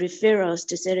given referrals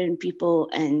to certain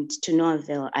people, and to no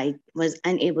avail. I was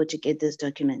unable to get this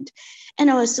document.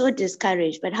 And I was so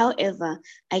discouraged. But however,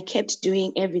 I kept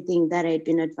doing everything that I had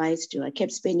been advised to. I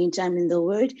kept spending time in the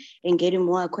Word and getting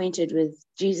more acquainted with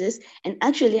Jesus, and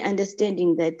actually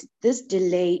understanding that this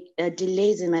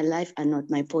delays in my life are not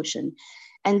my portion.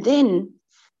 And then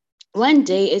one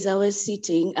day, as I was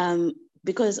sitting,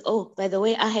 because, by the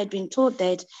way, I had been told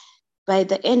that by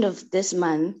the end of this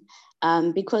month,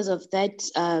 because of that,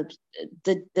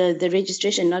 the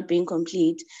registration not being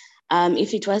complete,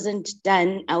 if it wasn't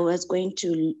done, I was going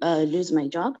to lose my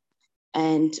job.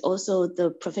 And also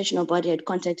the professional body had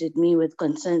contacted me with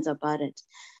concerns about it.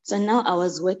 So now I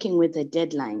was working with a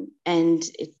deadline. And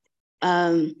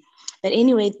but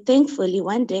anyway, thankfully,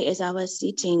 one day as I was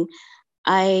sitting,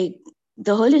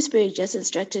 the Holy Spirit just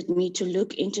instructed me to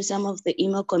look into some of the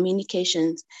email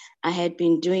communications I had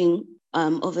been doing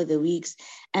over the weeks.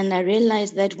 And I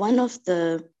realized that one of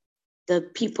the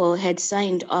people had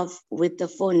signed off with the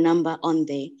phone number on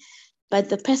there, but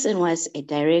the person was a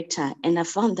director. And I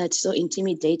found that so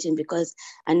intimidating, because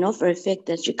I know for a fact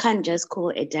that you can't just call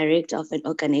a director of an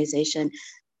organization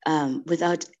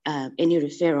without any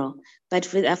referral.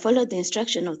 But I followed the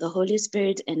instruction of the Holy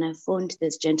Spirit, and I phoned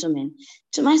this gentleman.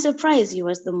 To my surprise, he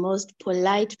was the most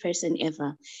polite person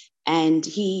ever. And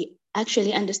he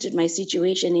actually understood my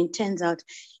situation. It turns out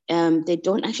they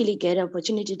don't actually get an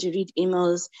opportunity to read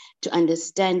emails to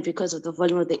understand because of the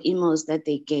volume of the emails that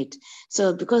they get.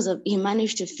 So he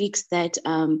managed to fix that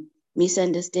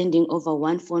misunderstanding over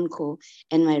one phone call,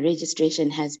 and my registration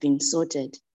has been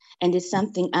sorted. and it's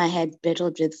something I had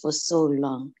battled with for so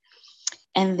long.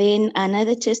 And then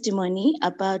another testimony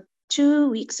about 2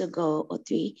 weeks ago or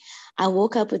 3, I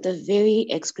woke up with a very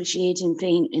excruciating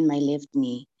pain in my left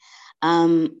knee.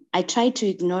 I tried to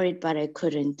ignore it, but I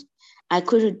couldn't. I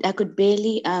could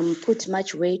barely put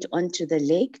much weight onto the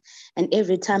leg, and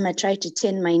every time I tried to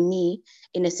turn my knee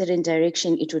in a certain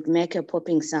direction, it would make a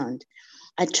popping sound.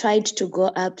 I tried to go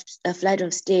up a flight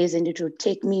of stairs, and it would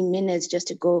take me minutes just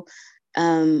to go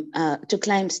to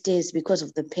climb stairs because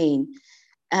of the pain.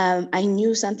 I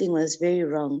knew something was very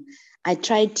wrong. I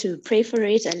tried to pray for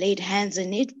it. I laid hands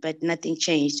on it, but nothing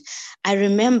changed. I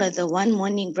remember the one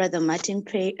morning Brother Martin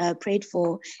prayed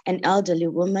for an elderly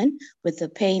woman with a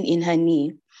pain in her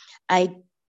knee. I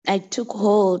took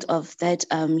hold of that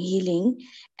healing,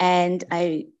 and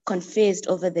I confessed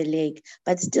over the leg.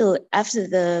 But still, after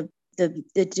the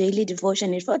daily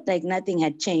devotion, it felt like nothing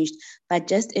had changed. But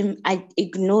just I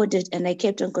ignored it, and I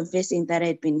kept on confessing that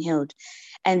I'd been healed.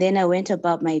 And then I went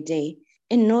about my day.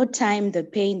 In no time, the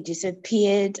pain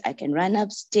disappeared. I can run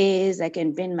upstairs. I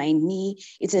can bend my knee.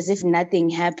 It's as if nothing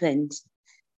happened.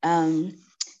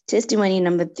 Testimony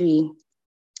number 3.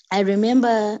 I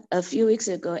remember a few weeks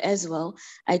ago as well,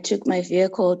 I took my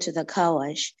vehicle to the car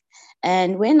wash.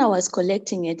 And when I was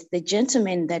collecting it, the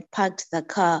gentleman that parked the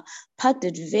car parked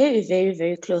it very, very,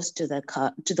 very close to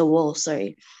the wall,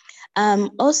 sorry.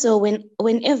 Also,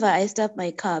 whenever I start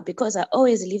my car, because I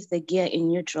always leave the gear in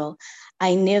neutral,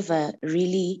 I never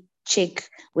really check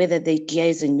whether the gear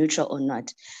is in neutral or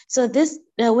not. So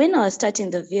when I was starting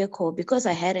the vehicle, because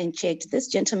I hadn't checked, this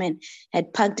gentleman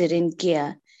had parked it in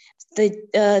gear.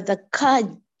 The car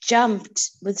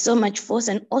jumped with so much force,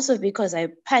 and also because I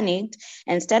panicked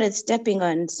and started stepping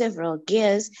on several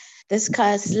gears, this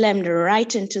car slammed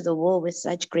right into the wall with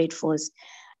such great force.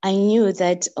 I knew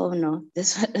that, oh no,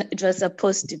 it was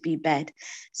supposed to be bad.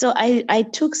 So I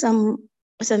took some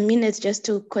minutes just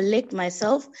to collect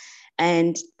myself,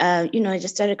 and I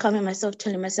just started calming myself,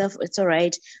 telling myself it's all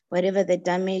right, whatever the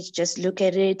damage, just look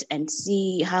at it and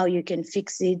see how you can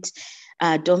fix it.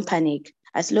 Don't panic.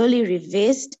 I slowly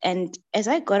reversed, and as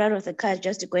I got out of the car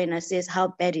just to go and assess how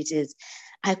bad it is,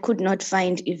 I could not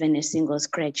find even a single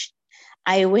scratch.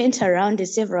 I went around it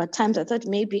several times. I thought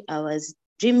maybe I was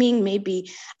dreaming,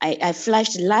 maybe I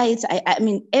flashed lights. I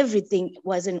mean, everything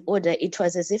was in order. It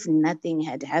was as if nothing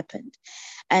had happened.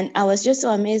 And I was just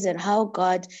so amazed at how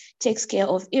God takes care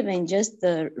of even just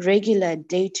the regular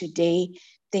day-to-day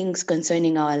things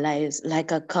concerning our lives,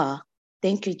 like a car.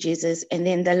 Thank you, Jesus. And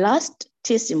then the last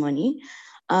testimony,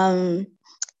 I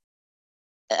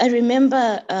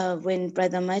remember when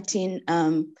Brother Martin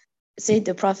said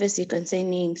the prophecy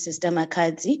concerning Sister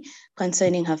Makadzi,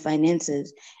 concerning her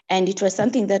finances. And it was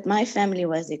something that my family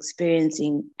was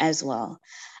experiencing as well,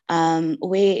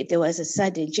 where there was a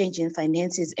sudden change in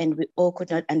finances and we all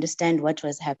could not understand what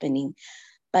was happening.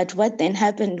 But what then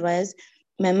happened was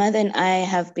my mother and I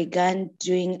have begun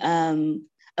doing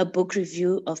a book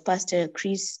review of Pastor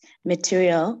Chris'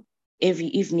 material every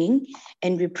evening,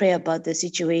 and we pray about the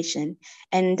situation.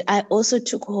 And I also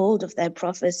took hold of that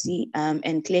prophecy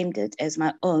and claimed it as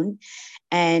my own.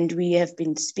 And we have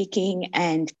been speaking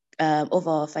and over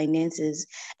our finances,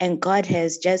 and God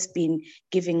has just been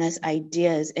giving us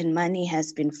ideas, and money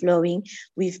has been flowing.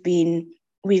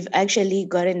 We've actually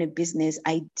gotten a business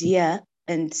idea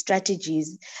and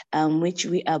strategies which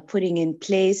we are putting in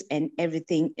place, and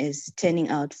everything is turning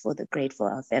out for the great for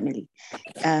our family.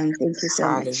 Thank you so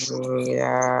much.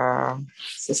 Hallelujah.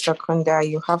 Sister Kunda,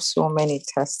 you have so many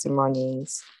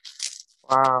testimonies.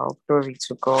 Wow, glory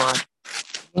to God.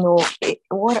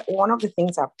 One of the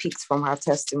things I picked from her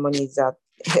testimony is that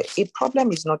a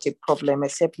problem is not a problem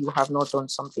except you have not done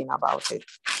something about it.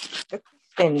 The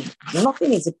Christian,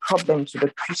 nothing is a problem to the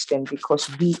Christian because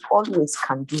we always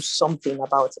can do something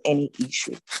about any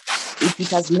issue. If it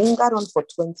has lingered on for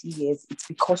 20 years, it's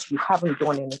because you haven't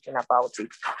done anything about it.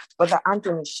 Brother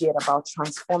Anthony shared about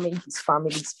transforming his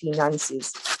family's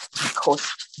finances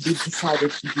because they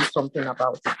decided to do something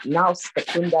about it. Now, Sister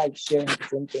Kunda is sharing the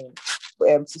same thing.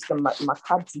 Sister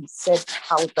Makadzi said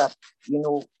how that,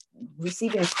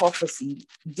 receiving prophecy,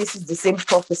 this is the same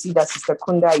prophecy that Sister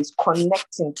Kunda is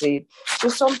connecting to it. So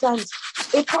sometimes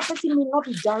a prophecy may not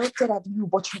be directed at you,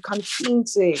 but you can feel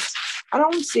it. And I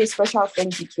want to say a special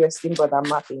thank you to esteemed Brother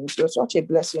Martin. You're such a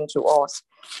blessing to us.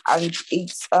 And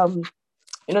it's,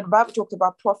 the Bible talked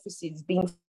about prophecies being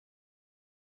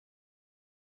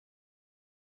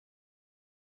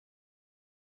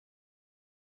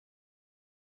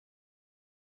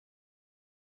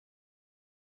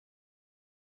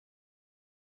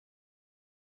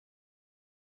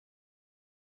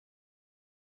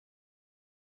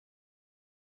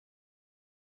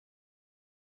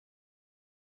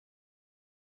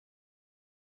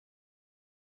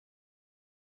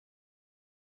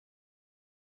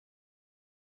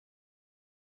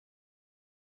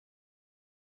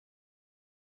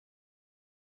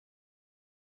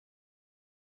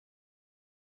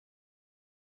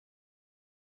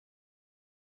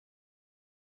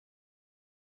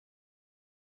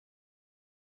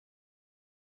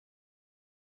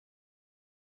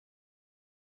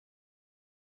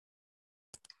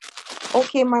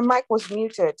Okay, my mic was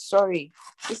muted. Sorry.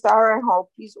 Sister Aaron Hall,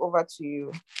 please over to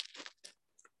you.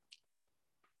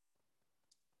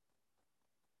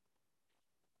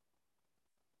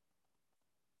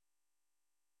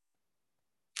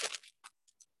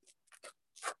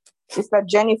 Sister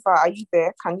Jennifer, are you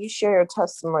there? Can you share your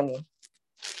testimony?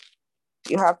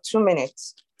 You have 2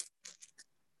 minutes.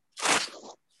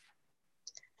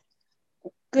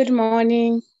 Good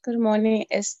morning,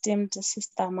 esteemed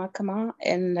Sister Makama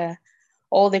and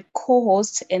all the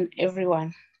co-hosts and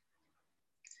everyone.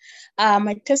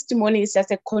 My testimony is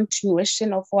just a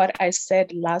continuation of what I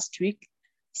said last week,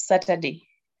 Saturday,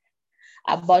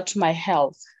 about my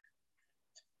health.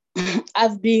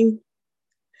 I've been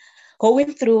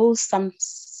going through some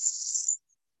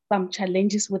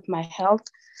challenges with my health,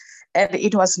 and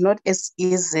it was not as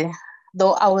easy,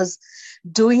 though I was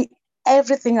doing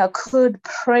everything I could,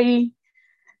 pray,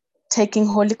 taking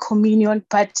Holy Communion,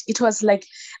 but it was like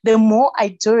the more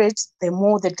I do it, the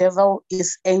more the devil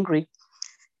is angry.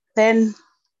 Then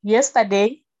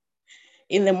yesterday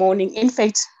in the morning, in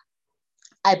fact,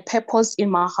 I purposed in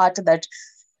my heart that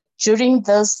during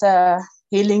this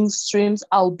healing streams,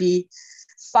 I'll be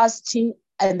fasting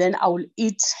and then I will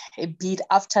eat a bit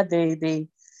after the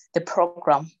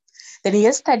program. Then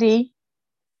yesterday,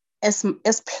 as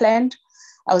planned,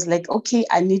 I was like, okay,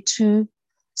 I need to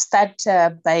start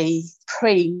by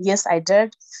praying. Yes, I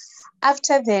did.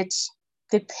 After that,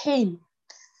 the pain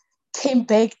came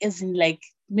back as in like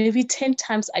maybe 10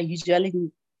 times I usually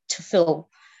need to feel.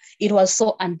 It was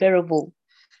so unbearable.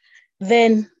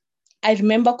 Then I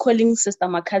remember calling Sister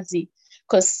Makazi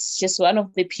because she's one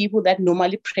of the people that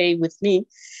normally pray with me.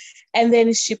 And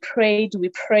then she prayed, we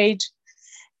prayed.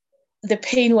 The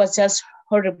pain was just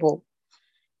horrible.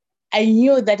 I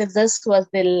knew that this was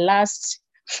the last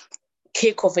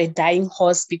kick of a dying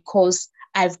horse because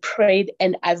I've prayed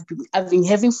and I've been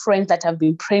having friends that I've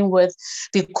been praying with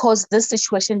because this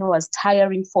situation was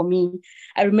tiring for me.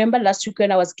 I remember last week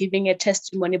when I was giving a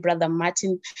testimony, Brother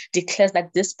Martin declares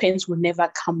that these pains will never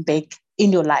come back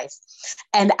in your life.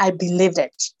 And I believed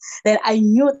it. Then I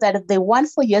knew that the one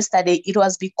for yesterday, it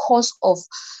was because of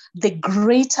the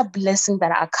greater blessing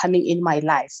that are coming in my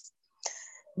life.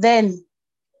 Then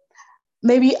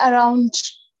maybe around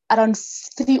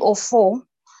 3 or 4,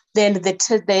 then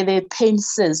the pain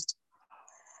ceased.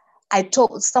 I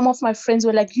told some of my friends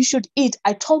were like, you should eat.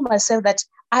 I told myself that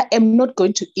I am not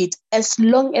going to eat as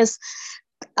long as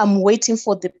I'm waiting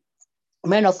for the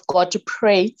man of God to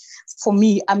pray for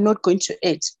me. I'm not going to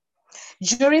eat.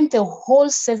 During the whole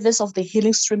service of the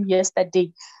healing stream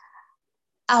yesterday,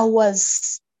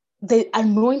 the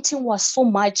anointing was so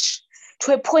much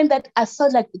to a point that I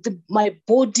felt like my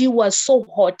body was so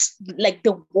hot, like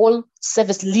the whole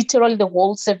service, literally the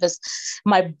whole service,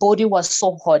 my body was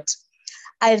so hot.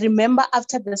 I remember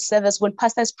after the service, when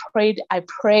pastors prayed, I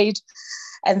prayed,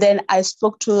 and then I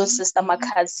spoke to Sister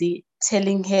Makazi,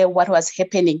 telling her what was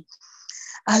happening.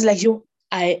 I was like,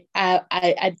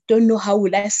 I don't know how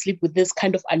will I sleep with this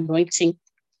kind of anointing.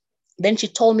 Then she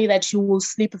told me that you will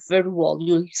sleep very well.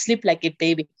 You'll sleep like a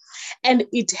baby. And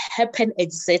it happened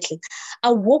exactly.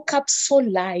 I woke up so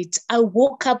light. I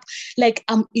woke up like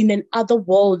I'm in another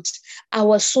world.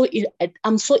 I'm so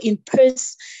in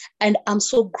peace, and I'm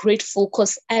so grateful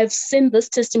because I've seen this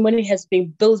testimony has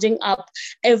been building up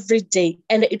every day.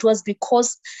 And it was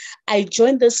because I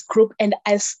joined this group and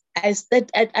I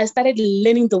started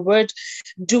learning the word,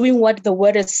 doing what the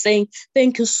word is saying.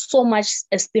 Thank you so much,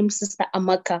 esteemed Sister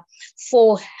Amaka,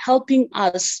 for helping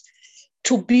us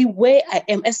to be where I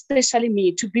am, especially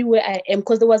me, to be where I am.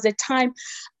 Because there was a time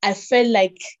I felt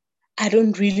like I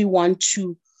don't really want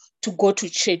to go to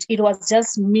church. It was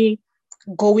just me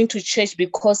going to church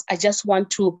because I just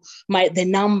want the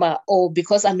number, or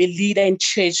because I'm a leader in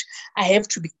church, I have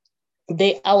to be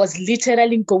there. I was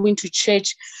literally going to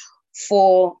church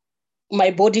for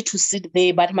my body to sit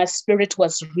there, but my spirit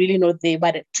was really not there.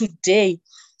 But today,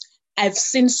 I've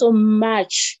seen so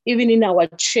much, even in our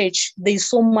church, there's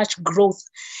so much growth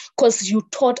because you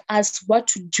taught us what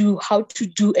to do, how to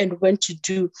do, and when to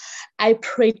do. I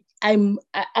prayed. I'm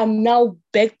now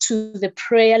back to the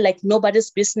prayer like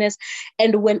nobody's business.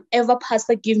 And whenever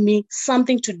pastor give me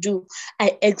something to do,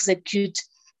 I execute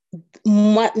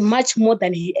much more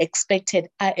than he expected.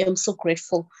 I am so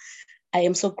grateful. I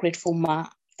am so grateful, Ma.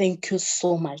 Thank you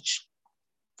so much.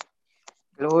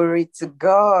 Glory to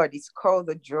God. It's called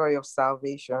the joy of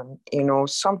salvation. You know,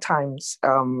 sometimes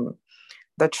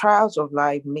the trials of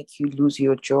life make you lose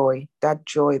your joy, that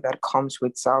joy that comes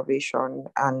with salvation,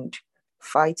 and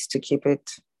fight to keep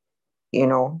it, you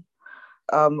know.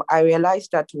 I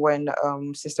realized that when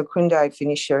Sister Kunda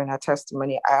finished sharing her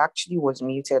testimony, I actually was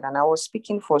muted and I was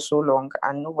speaking for so long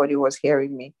and nobody was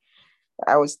hearing me.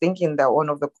 I was thinking that one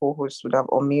of the co-hosts would have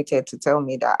unmuted to tell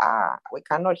me that, we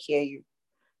cannot hear you,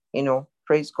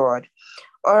 praise God.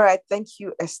 All right, thank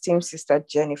you, esteemed Sister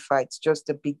Jennifer. It's just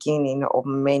the beginning of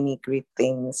many great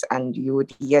things and you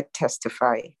would yet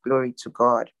testify. Glory to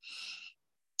God.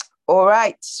 All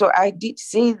right, so I did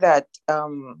say that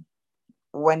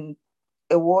when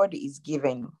a word is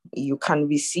given, you can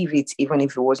receive it even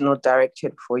if it was not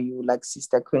directed for you, like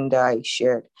Sister Kunda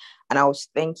shared. And I was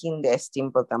thanking the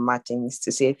esteemed Brother Martins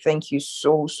to say thank you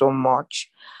so, so much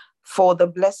for the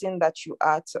blessing that you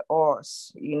are to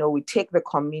us. We take the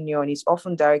communion, it's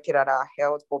often directed at our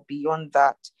health, but beyond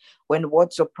that, when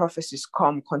words of prophecies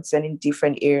come concerning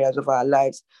different areas of our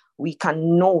lives, we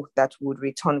can know that we would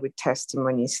return with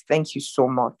testimonies. Thank you so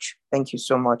much. Thank you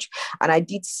so much. And I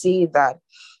did say that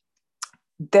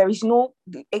there is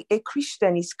a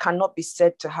Christian cannot be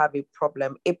said to have a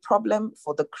problem. A problem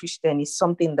for the Christian is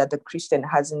something that the Christian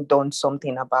hasn't done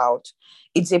something about.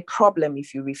 It's a problem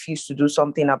if you refuse to do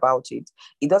something about it.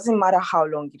 It doesn't matter how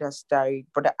long it has died.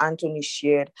 Brother Anthony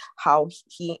shared how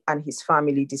he and his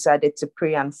family decided to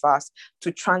pray and fast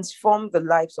to transform the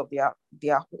lives of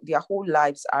their whole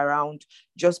lives around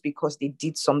just because they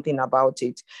did something about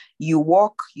it. You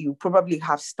work, you probably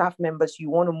have staff members,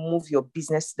 you want to move your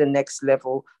business to the next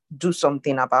level, do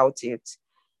something about it.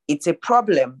 It's a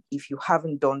problem if you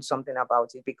haven't done something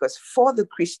about it, because for the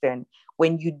Christian,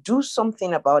 when you do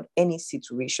something about any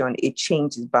situation, a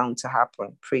change is bound to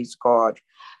happen. Praise God.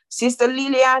 Sister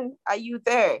Lillian, are you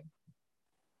there?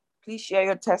 Please share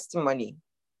your testimony.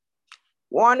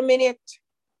 1 minute.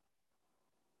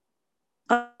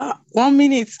 1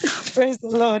 minute. Praise the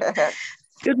Lord.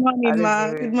 Good morning,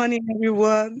 Ma. Good morning,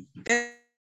 everyone. Thank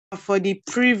you for the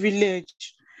privilege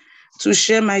to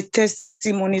share my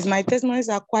testimonies. My testimonies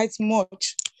are quite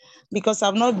much because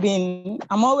I'm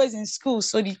always in school,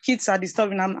 so the kids are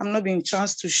disturbing. I'm not being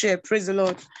chance to share. Praise the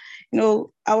Lord.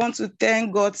 I want to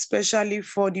thank God especially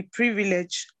for the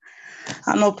privilege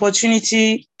and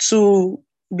opportunity to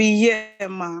be here,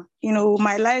 Ma.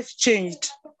 My life changed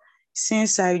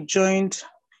since I joined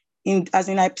I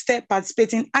started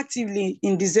participating actively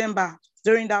in December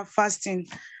during that fasting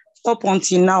up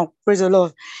until now. Praise the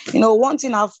Lord. One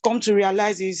thing I've come to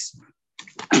realize is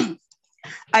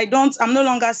I'm no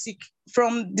longer sick.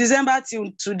 From December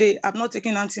till today, I've not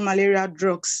taken anti-malaria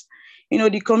drugs.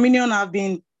 The communion, I've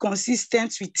been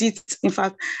consistent with it. In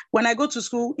fact, when I go to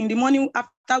school in the morning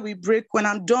after we break, when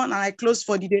I'm done and I close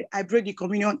for the day, I break the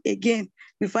communion again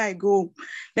before I go.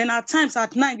 Then at times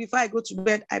at night before I go to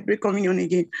bed, I break communion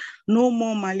again. No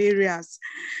more malarias.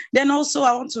 Then also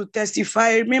I want to testify.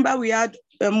 I remember we had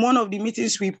one of the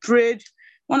meetings we prayed,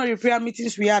 one of the prayer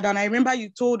meetings we had, and I remember you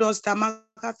told us, Tamaka,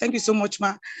 thank you so much,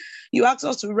 Ma. You asked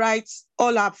us to write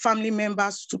all our family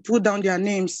members to put down their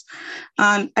names.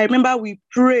 And I remember we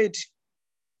prayed,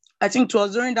 I think it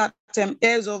was during that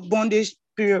years of bondage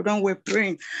period when we're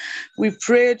praying. We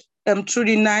prayed through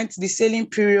the night, the sailing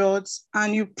periods,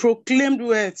 and you proclaimed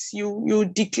words, you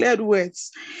declared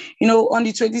words. On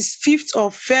the 25th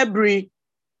of February,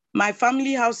 my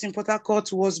family house in Port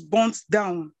Harcourt was burnt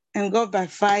down, engulfed by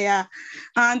fire,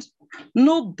 and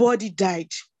nobody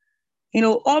died.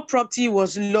 All property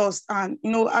was lost. And,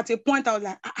 at a point I was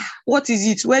like, what is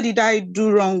it? Where did I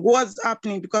do wrong? What's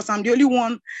happening? Because I'm the only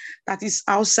one that is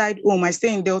outside home. I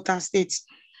stay in Delta State.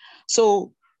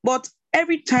 So, but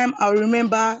every time I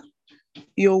remember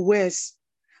your words.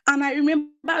 And I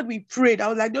remember we prayed. I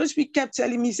was like, those people kept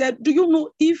telling me, said, do you know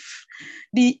if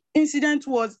the incident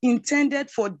was intended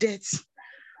for death?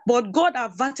 But God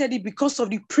averted it because of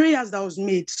the prayers that was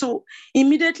made. So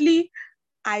immediately,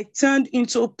 I turned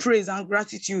into praise and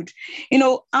gratitude. I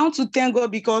want to thank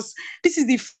God because this is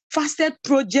the fastest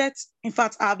project, in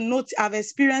fact, I've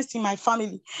experienced in my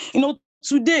family.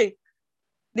 Today,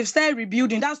 they've started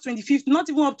rebuilding. That's 25th, not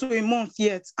even up to a month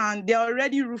yet. And they're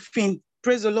already roofing.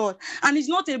 Praise the Lord. And it's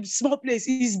not a small place.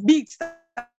 It's big.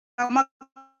 I'll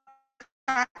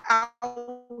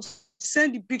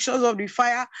send the pictures of the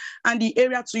fire and the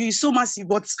area to you. It's so massive,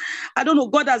 but I don't know,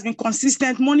 God has been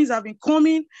consistent. Monies have been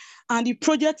coming and the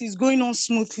project is going on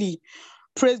smoothly.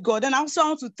 Praise God. And I also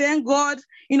want to thank God,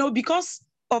 because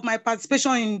of my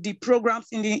participation in the programs,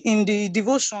 in the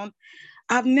devotion,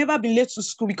 I've never been late to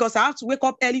school because I have to wake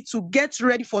up early to get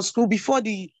ready for school before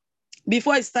the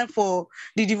before it's time for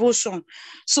the devotion.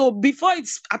 So before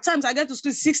it's, at times I get to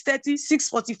school 6:30,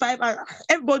 6:45.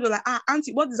 Everybody was like,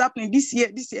 auntie, what is happening this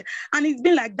year? And it's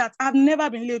been like that. I've never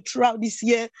been late throughout this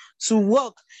year to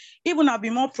work. Even I've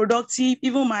been more productive.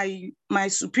 Even my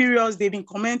superiors, they've been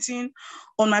commenting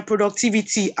on my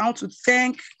productivity. I want to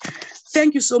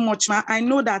thank you so much, ma. I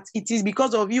know that it is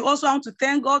because of you. Also, I want to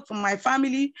thank God for my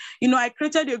family. I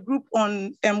created a group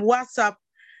on WhatsApp,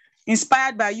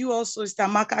 inspired by you also, Sister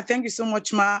Amaka. Thank you so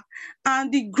much, ma.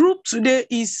 And the group today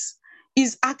is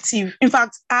active. In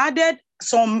fact, I added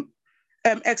some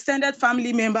extended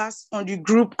family members on the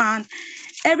group, and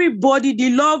everybody, they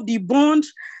love the bond.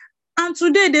 And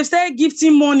today they've started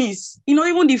gifting monies.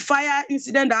 Even the fire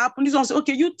incident that happened, this one said,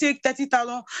 okay, you take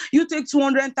 30,000, you take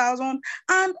 200,000.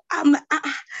 And I'm like,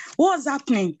 what's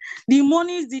happening? The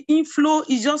monies, the inflow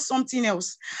is just something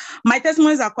else. My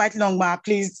testimonies are quite long, but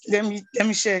please let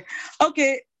me share.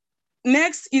 Okay.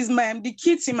 Next is the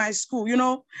kids in my school.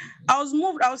 I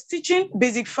was teaching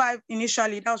basic 5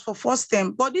 initially. That was for first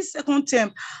term. But this second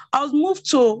term, I was moved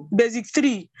to basic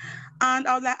 3. And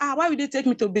I was like, why would they take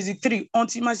me to basic 3?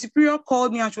 Until my superior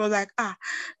called me and she was like,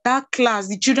 that class,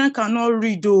 the children cannot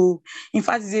read. Oh. In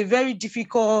fact, it's a very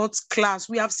difficult class.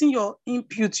 We have seen your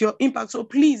input, your impact. So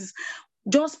please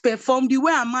just perform the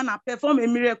way a man perform a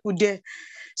miracle there.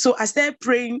 So I started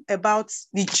praying about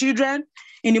the children.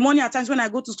 In the morning, at times when I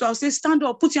go to school, I'll say, stand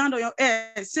up, put your hand on your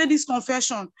head, say this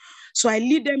confession. So I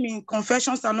lead them in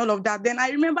confessions and all of that. Then I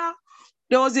remember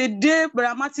there was a day,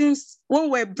 Brother Martins, when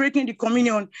we were breaking the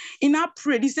communion, in our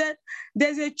prayer, he said,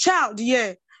 there's a child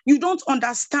here. You don't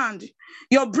understand.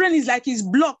 Your brain is like it's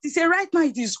blocked. He said, right now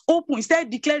it is open. He started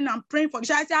declaring and praying for the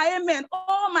child. I said, amen.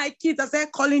 All my kids, I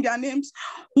started calling their names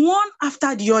one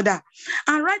after the other.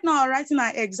 And right now, I'm writing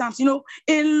our exams. A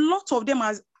lot of them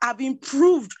have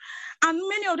improved. And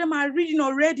many of them are reading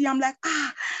already. I'm like,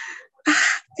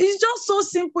 it's just so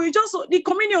simple. It's just the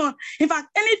communion. In fact,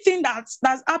 anything that's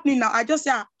happening now, I just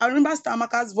say, I remember Sister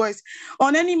Amaka's voice.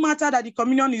 On any matter that the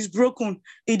communion is broken,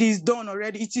 it is done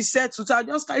already. It is set. So I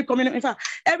just carry communion. In fact,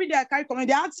 every day I carry communion.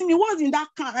 They ask me, what's in that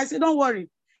can? I say, don't worry.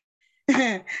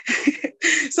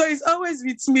 So it's always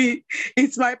with me.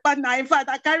 It's my partner. In fact,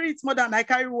 I carry it more than I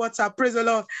carry water. Praise the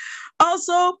Lord.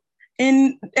 Also,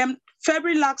 in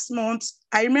February last month,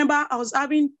 I remember I was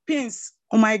having pains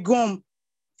on my gum.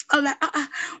 I was like,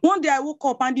 One day I woke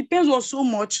up and the pains was so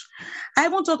much. I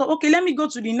even thought, okay, let me go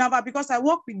to the Naval, because I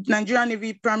work with Nigerian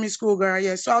Navy Primary School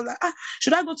Garage. So I was like,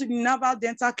 should I go to the Naval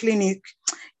Dental Clinic?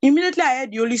 Immediately I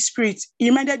heard the Holy Spirit. He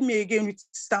reminded me again with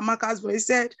Sister Amaka's voice. He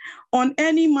said, on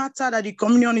any matter that the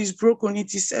communion is broken,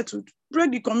 it is settled.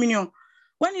 Break the communion.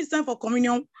 When it's time for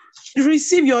communion,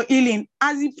 receive your healing.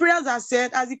 As the prayers are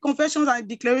said, as the confessions and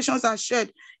declarations are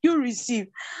shared, you receive.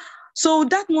 So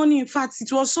that morning, in fact,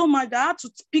 it was so much that I had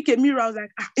to pick a mirror. I was like,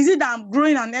 is it that I'm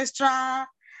growing an extra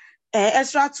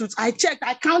tooth? I checked,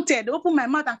 I counted, opened my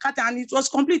mouth and counted, and it was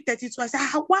complete 32. I said,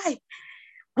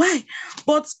 why?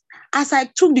 But as I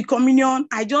took the communion,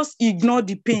 I just ignored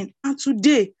the pain. And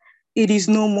today, it is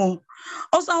no more.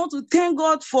 Also, I want to thank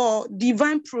God for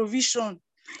divine provision.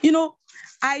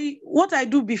 What I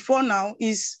do before now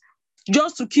is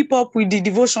just to keep up with the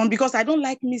devotion, because I don't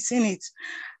like missing it.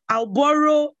 I'll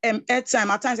borrow airtime.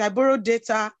 At times I borrow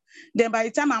data. Then by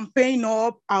the time I'm paying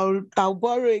up, I'll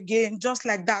borrow again, just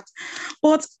like that.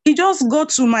 But it just got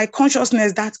to my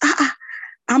consciousness that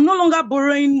I'm no longer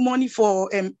borrowing money for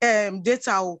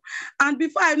data. And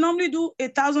before, I normally do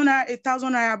 1,000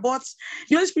 naira, but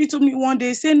the Holy Spirit told me one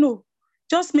day, say no,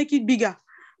 just make it bigger.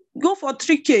 Go for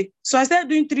 3K. So I started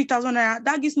doing 3,000 naira.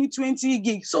 That gives me 20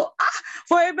 gigs. So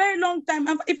for a very long time,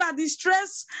 if I had the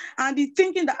stress and the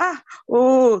thinking that, I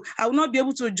will not be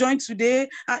able to join today,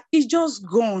 it's just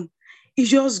gone. It's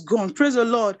just gone. Praise the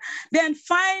Lord. Then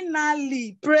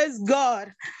finally, praise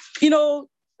God.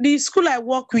 The school I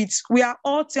work with, we are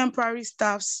all temporary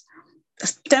staff.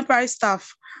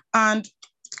 And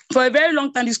for a very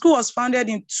long time, the school was founded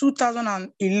in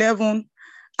 2011.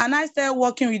 And I started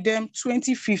working with them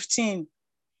 2015.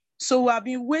 So we have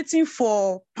been waiting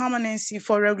for permanency,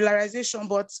 for regularization,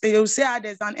 but they will say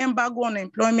there's an embargo on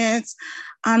employment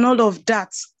and all of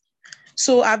that.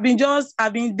 So I've been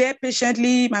there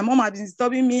patiently. My mom has been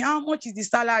disturbing me. How much is the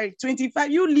salary?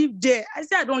 25. You live there. I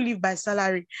said I don't live by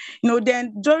salary.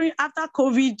 Then after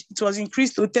COVID, it was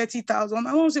increased to 30,000.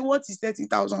 My mom said, what is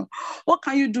 30,000? What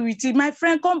can you do with it? My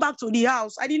friend, come back to the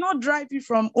house. I did not drive you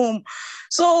from home.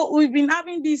 So we've been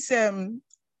having this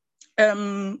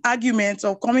argument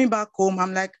of coming back home.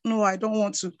 I'm like, no, I don't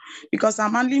want to, because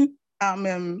I'm handling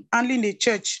the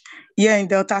church here in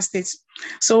Delta State.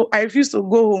 So I refuse to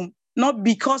go home. not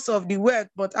because of the work,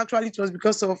 but actually it was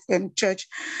because of church.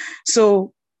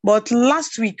 So, but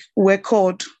last week we're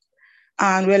called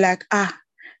and we're like,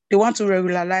 they want to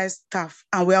regularize staff.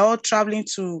 And we're all traveling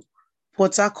to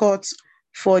Port Harcourt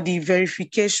for the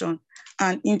verification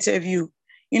and interview,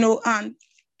 and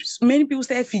many people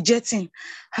started fidgeting.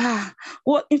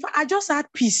 Well, in fact, I just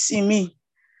had peace in me.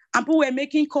 And people were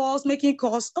making calls.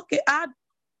 Okay, I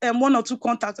had one or two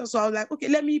contacts. So I was like, okay,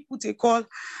 let me put a call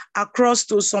across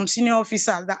to some senior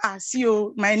officers that see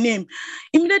my name.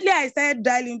 Immediately I started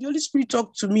dialing. The Holy Spirit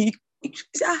talked to me. He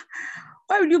said,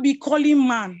 why will you be calling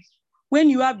man when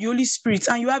you have the Holy Spirit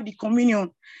and you have the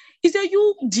communion? He said,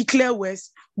 you declare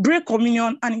words, break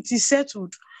communion, and it is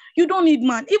settled. You don't need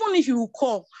man. Even if you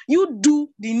call, you do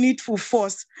the needful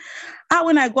first.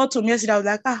 When I got home yesterday, I was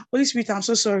like, Holy Spirit, I'm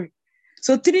so sorry.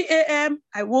 So 3 a.m.,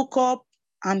 I woke up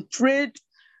and prayed.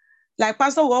 Like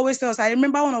Pastor will always tell us, I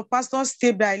remember one of Pastor's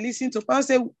tape that I listened to.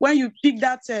 Pastor said, when you pick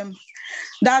that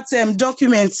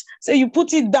document, say you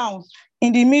put it down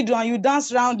in the middle and you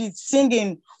dance around it,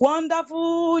 singing,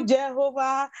 wonderful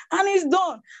Jehovah, and it's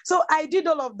done. So I did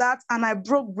all of that and I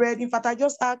broke bread. In fact, I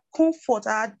just had comfort,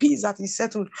 I had peace that is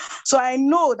settled. So I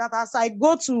know that as I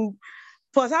go to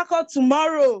Port Harcourt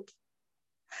tomorrow,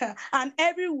 and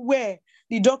everywhere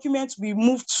the documents we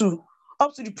move to,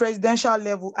 up to the presidential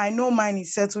level, I know mine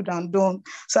is settled and done.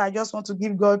 So I just want to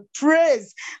give God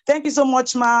praise. Thank you so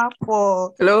much, Ma,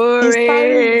 for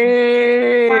inspiring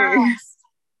me.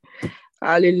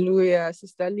 Hallelujah.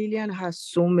 Sister Lillian has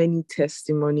so many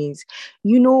testimonies.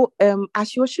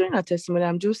 As you're sharing her testimony,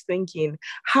 I'm just thinking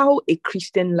how a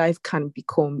Christian life can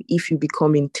become if you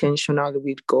become intentional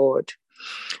with God.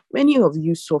 Many of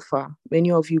you suffer. Many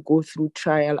of you go through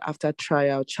trial after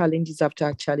trial, challenges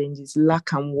after challenges,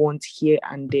 lack and want here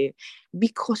and there,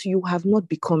 because you have not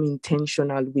become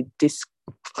intentional with this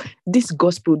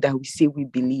gospel that we say we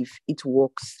believe. It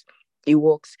works. It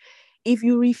works. If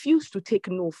you refuse to take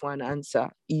no for an answer,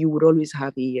 you would always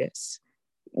have a yes.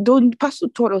 The pastor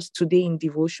taught us today in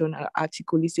devotional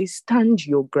article, he says, stand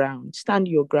your ground. Stand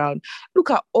your ground. Look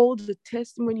at all the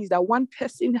testimonies that one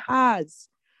person has.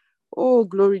 Oh,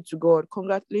 glory to God.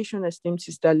 Congratulations, esteemed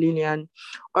Sister Lillian.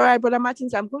 All right, Brother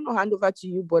Martins, I'm going to hand over to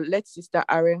you, but let Sister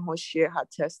Arenho share her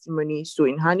testimony. So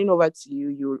in handing over to you,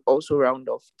 you'll also round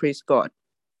off. Praise God.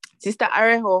 Sister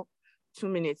Arenho, 2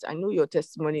 minutes. I know your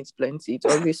testimony is plenty. It's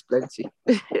always plenty.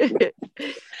 Good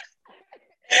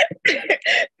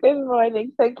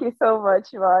morning. Thank you so much,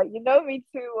 Ma. You know me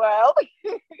too well.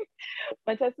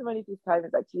 My testimony this time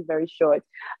is actually very short.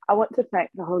 I want to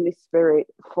thank the Holy Spirit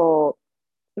for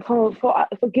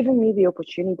giving me the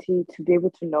opportunity to be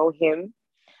able to know Him,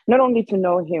 not only to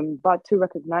know Him, but to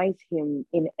recognize Him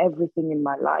in everything in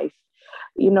my life.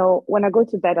 When I go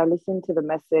to bed, I listen to the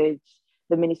message,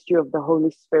 the ministry of the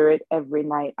Holy Spirit every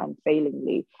night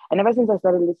unfailingly. And ever since I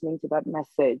started listening to that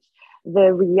message,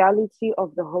 the reality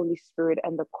of the Holy Spirit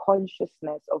and the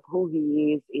consciousness of who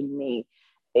He is in me,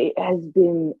 it has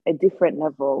been a different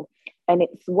level. And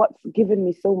it's what's given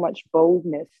me so much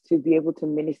boldness to be able to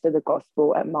minister the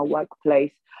gospel at my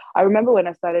workplace. I remember when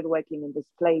I started working in this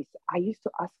place, I used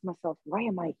to ask myself, why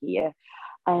am I here?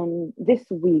 And this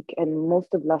week and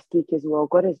most of last week as well,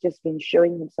 God has just been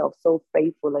showing Himself so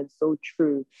faithful and so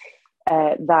true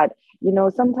that,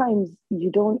 sometimes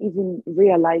you don't even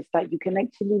realize that you can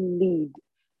actually lead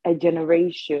a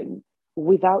generation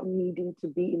without needing to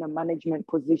be in a management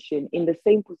position, in the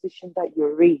same position that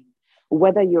you're in.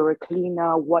 Whether you're a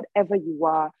cleaner, whatever you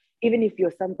are, even if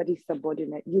you're somebody's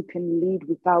subordinate, you can lead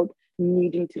without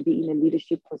needing to be in a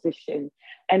leadership position.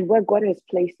 And where God has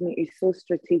placed me is so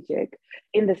strategic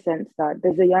in the sense that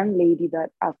there's a young lady that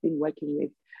I've been working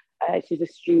with. She's a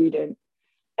student,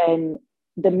 and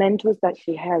the mentors that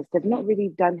she has, they've not really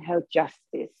done her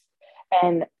justice.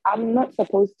 And I'm not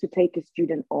supposed to take a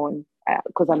student on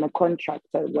because I'm a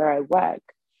contractor where I work.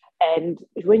 And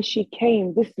when she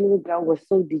came, this little girl was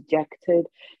so dejected.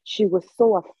 She was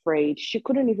so afraid. She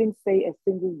couldn't even say a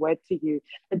single word to you.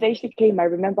 The day she came, I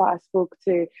remember I spoke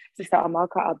to Sister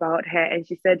Amaka about her, and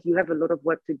she said, you have a lot of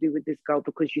work to do with this girl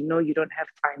because you don't have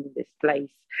time in this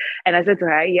place. And I said to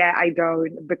her, yeah, I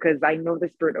don't, because I know the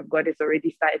Spirit of God has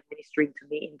already started ministering to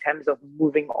me in terms of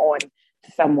moving on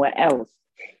to somewhere else.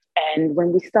 And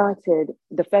when we started,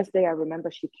 the first day I remember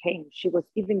she came, she was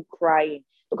even crying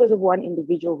because of one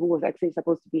individual who was actually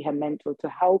supposed to be her mentor to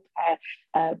help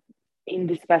her in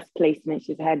this first placement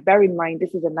she's had. Bear in mind,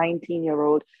 this is a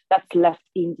 19-year-old that's left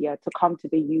India to come to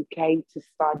the UK to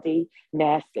study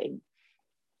nursing.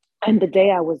 And the day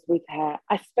I was with her,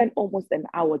 I spent almost an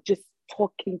hour just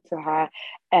talking to her,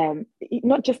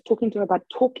 not just talking to her, but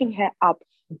talking her up,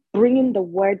 bringing the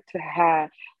word to her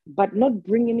but not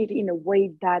bringing it in a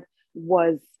way that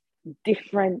was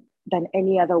different than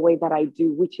any other way that I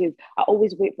do, which is I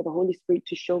always wait for the Holy Spirit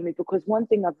to show me, because one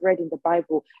thing I've read in the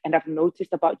Bible and I've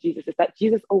noticed about Jesus is that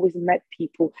Jesus always met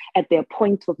people at their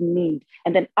point of need.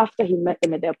 And then after he met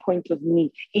them at their point of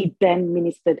need, he then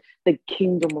ministered the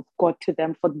kingdom of God to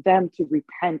them for them to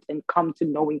repent and come to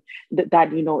knowing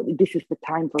that you know, this is the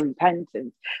time for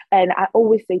repentance. And I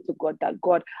always say to God that,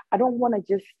 God, I don't want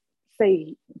to just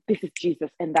say this is Jesus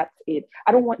and that's it.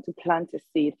 I don't want to plant a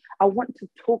seed. I want to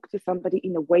talk to somebody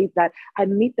in a way that I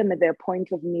meet them at their point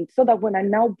of need, so that when I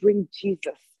now bring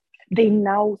Jesus, they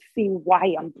now see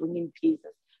why I'm bringing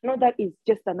Jesus. Not that it's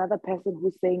just another person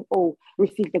who's saying, oh,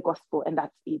 receive the gospel and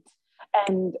that's it.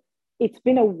 And it's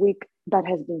been a week that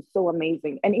has been so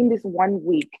amazing. And in this 1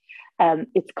 week,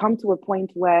 it's come to a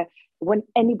point where when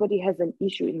anybody has an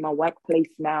issue in my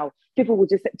workplace now, people will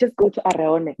just go to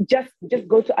Areone. Just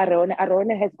go to Areone.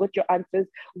 Areone has got your answers.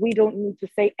 We don't need to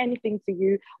say anything to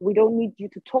you. We don't need you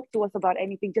to talk to us about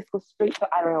anything. Just go straight to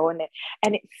Areone.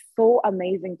 And it's so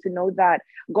amazing to know that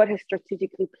God has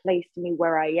strategically placed me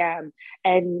where I am.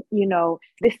 And, you know,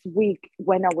 this week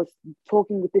when I was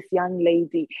talking with this young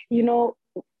lady, you know,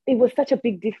 it was such a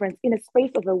big difference. In a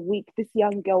space of a week, this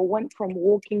young girl went from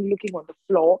walking, looking on the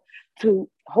floor, to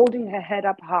holding her head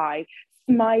up high,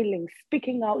 smiling,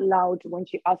 speaking out loud when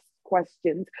she asked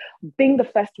questions, being the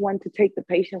first one to take the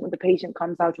patient when the patient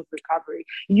comes out of recovery,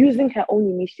 using her own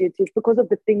initiative because of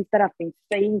the things that I've been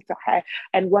saying to her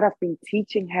and what I've been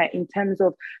teaching her in terms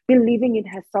of believing in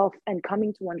herself and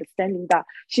coming to understanding that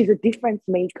she's a difference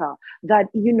maker, that,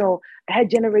 you know, her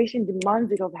generation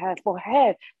demands it of her, for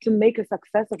her to make a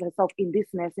success of herself in this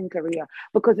nursing career,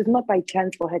 because it's not by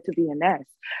chance for her to be a nurse.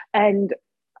 And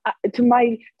to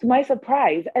my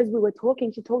surprise, as we were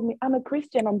talking, she told me, I'm a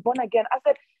Christian, I'm born again. I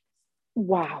said,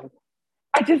 wow.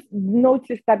 I just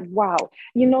noticed that, wow.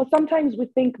 You know, sometimes we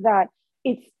think that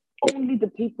it's only the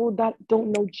people that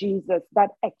don't know Jesus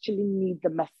that actually need the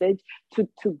message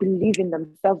to believe in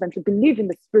themselves and to believe in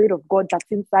the Spirit of God that's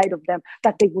inside of them,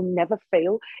 that they will never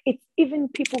fail. It's even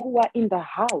people who are in the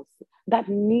house that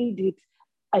need it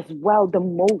as well the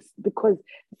most, because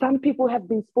some people have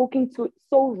been spoken to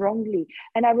so wrongly.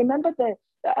 And I remember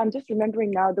I'm just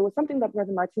remembering now, there was something that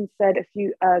Brother Martin said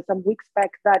some weeks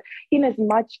back, that in as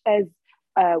much as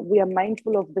we are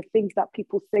mindful of the things that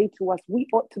people say to us, we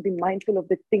ought to be mindful of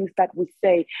the things that we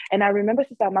say. And I remember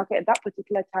Sister Amaka at that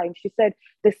particular time, she said,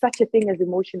 there's such a thing as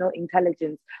emotional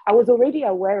intelligence. I was already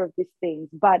aware of these things,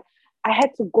 but I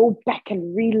had to go back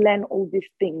and relearn all these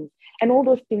things. And all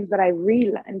those things that I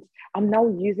relearned, I'm now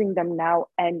using them now.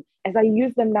 And as I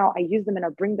use them now, I use them and I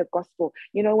bring the gospel.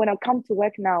 You know, when I come to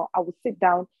work now, I will sit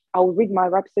down, I will read my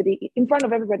Rhapsody in front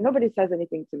of everybody. Nobody says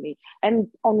anything to me. And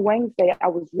on Wednesday, I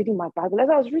was reading my Bible. As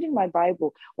I was reading my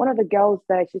Bible, one of the girls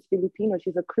there, she's Filipino,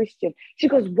 she's a Christian. She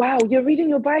goes, wow, you're reading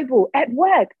your Bible at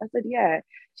work? I said, yeah.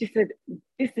 She said,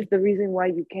 this is the reason why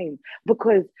you came,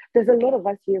 because there's a lot of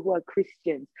us here who are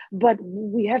Christians, but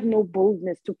we have no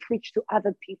boldness to preach to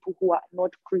other people who are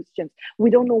not Christians. We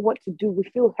don't know what to do. We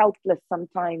feel helpless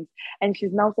sometimes. And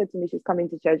she's now said to me, she's coming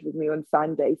to church with me on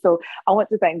Sunday. So I want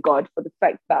to thank God for the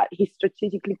fact that he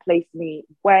strategically placed me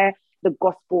where the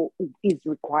gospel is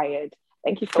required.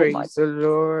 Thank you so much. Praise the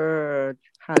Lord.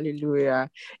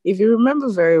 Hallelujah. If you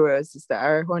remember very well, Sister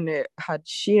Arihone had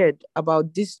shared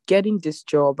about getting this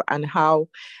job and how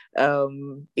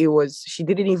she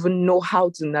didn't even know how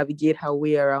to navigate her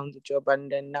way around the job.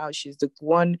 And then now she's the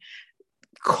one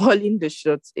calling the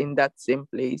shots in that same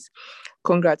place.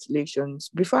 Congratulations.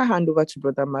 Before I hand over to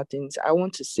Brother Martins, I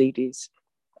want to say this.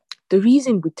 The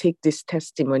reason we take these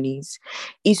testimonies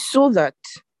is so that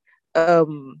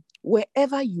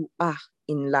wherever you are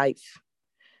in life,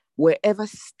 wherever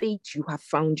state you have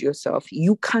found yourself,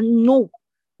 you can know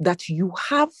that you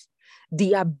have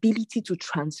the ability to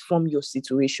transform your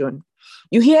situation.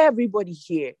 You hear everybody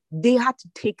here, they had to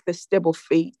take the step of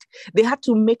faith. They had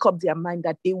to make up their mind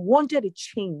that they wanted a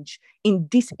change in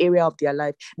this area of their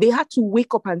life. They had to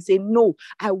wake up and say, no,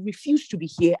 I refuse to be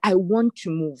here. I want to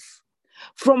move.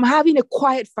 From having a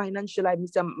quiet financial life,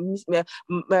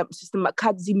 Sister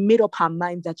Makadzi made up her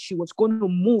mind that she was going to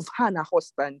move, her and her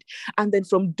husband. And then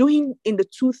from doing in the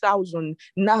 2,000,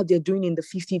 now they're doing in the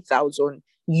 50,000.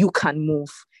 You can move.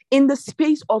 In the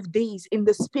space of days, in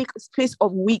the space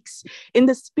of weeks, in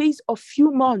the space of few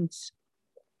months.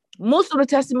 Most of the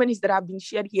testimonies that have been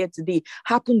shared here today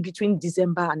happened between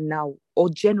December and now, or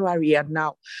January and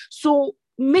now. So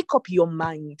make up your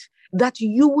mind that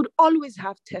you would always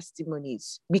have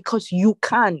testimonies, because you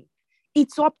can.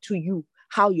 It's up to you.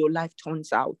 how your life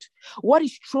turns out. What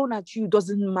is thrown at you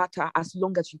doesn't matter as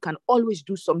long as you can always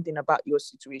do something about your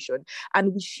situation.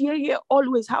 And we share here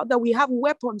always how that we have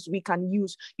weapons we can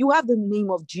use. You have the name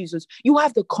of Jesus. You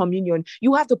have the communion.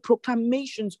 You have the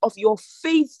proclamations of your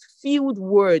faith-filled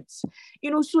words.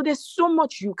 So there's so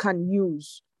much you can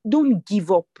use. Don't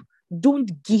give up.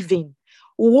 Don't give in.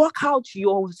 Work out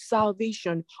your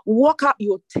salvation. Work out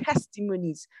your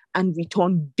testimonies and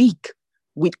return big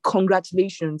with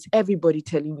congratulations. Everybody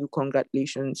telling you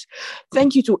congratulations.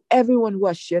 Thank you to everyone who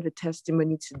has shared a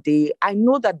testimony today. I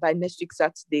know that by next week,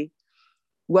 Saturday,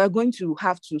 we're going to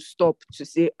have to stop to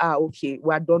say, okay,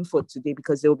 we're done for today,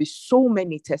 because there will be so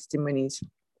many testimonies,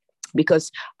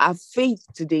 because our faith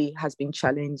today has been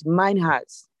challenged. Mine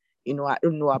has. I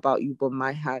don't know about you, but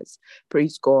mine has.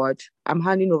 Praise God. I'm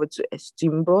handing over to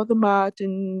esteemed Brother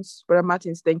Martins. Brother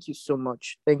Martins, thank you so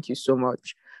much. Thank you so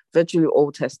much. Virtually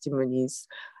all testimonies,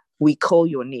 we call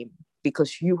your name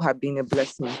because you have been a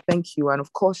blessing. Thank you. And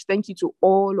of course, thank you to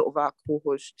all of our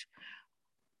co-hosts.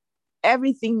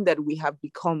 Everything that we have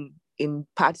become in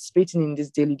participating in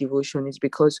this daily devotion is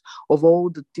because of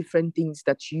all the different things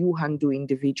that you handle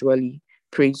individually.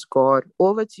 Praise God.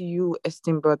 Over to you,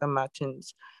 esteemed Brother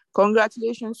Martins.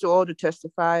 Congratulations to all the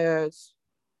testifiers.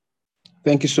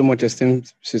 Thank you so much,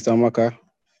 esteemed Sister Amaka.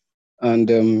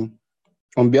 And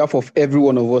on behalf of every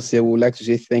one of us here, we would like to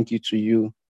say thank you to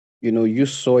you. You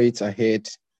saw it ahead.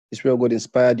 The Spirit of God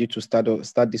inspired you to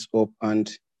start this up,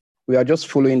 and we are just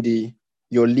following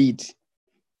your lead.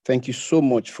 Thank you so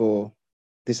much for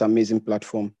this amazing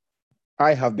platform.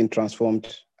 I have been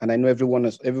transformed, and I know every one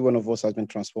of us has been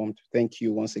transformed. Thank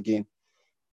you once again.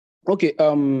 Okay,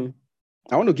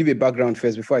 I want to give a background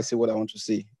first before I say what I want to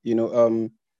say.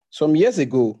 Some years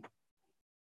ago,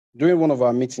 during one of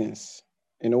our meetings,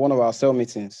 one of our cell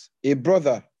meetings, a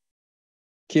brother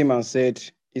came and said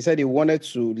he wanted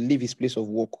to leave his place of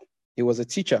work. He was a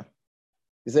teacher.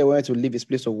 He said he wanted to leave his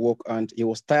place of work, and he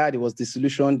was tired, he was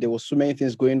disillusioned, there were so many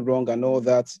things going wrong and all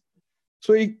that.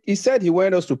 So he said he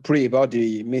wanted us to pray about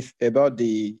his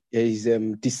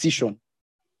decision.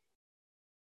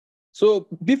 So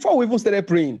before we even started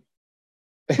praying,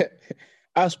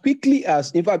 as quickly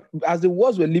as, in fact, as the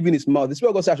words were leaving his mouth, the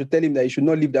Spirit of God said I should tell him that he should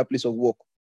not leave that place of work,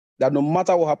 that no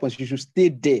matter what happens, he should stay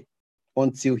there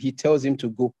until he tells him to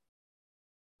go.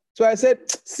 So I said,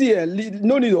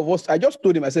 no need of us. I just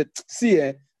told him, I said,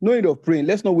 no need of praying.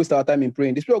 Let's not waste our time in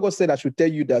praying. The Spirit of God said I should tell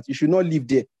you that you should not live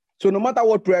there. So no matter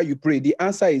what prayer you pray, the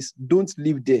answer is don't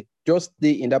live there. Just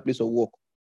stay in that place of work.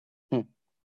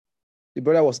 The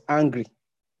brother was angry.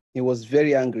 He was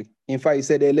very angry. In fact, he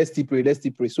said, let's still pray, let's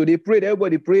still pray. So they prayed,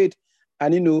 everybody prayed.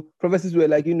 And, prophecies were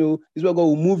like, this is what God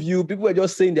will move you. People were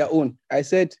just saying their own. I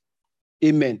said,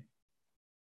 amen.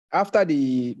 After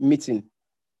the meeting,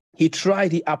 he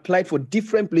applied for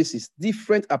different places,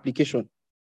 different application,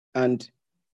 and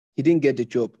he didn't get the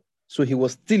job. So he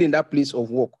was still in that place of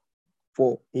work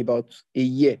for about a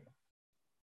year.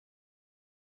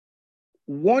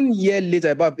 1 year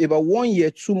later, about 1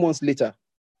 year, 2 months later,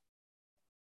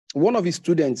 one of his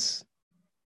students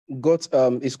got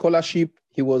a scholarship.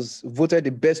 He was voted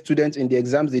the best student in the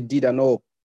exams they did and all.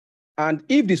 And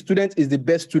if the student is the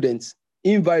best student,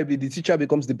 invariably the teacher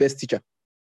becomes the best teacher.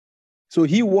 So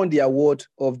he won the award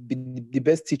of the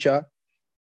best teacher,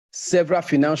 several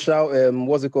financial,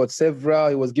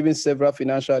 he was given several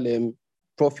financial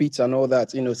profits and all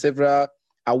that, several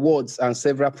awards and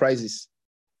several prizes.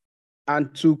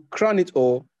 And to crown it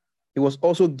all, he was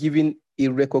also given a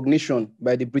recognition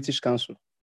by the British Council.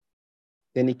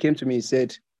 Then he came to me, he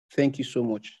said, thank you so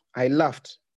much. I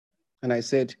laughed and I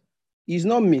said, it's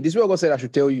not me. This is what God said I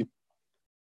should tell you.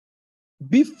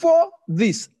 Before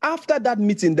this, after that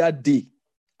meeting that day,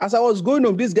 as I was going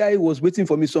home, this guy was waiting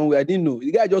for me somewhere. I didn't know.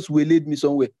 The guy just waylaid me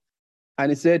somewhere.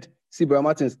 And he said, see, Brother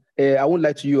Martins, I won't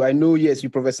lie to you. I know, yes, you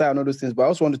prophesy and all those things, but I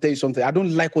also want to tell you something. I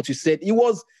don't like what you said. He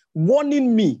was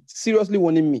warning me, seriously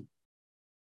warning me.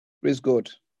 Praise God.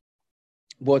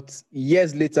 But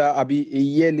years later, a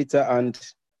year later, and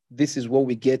this is what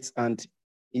we get, and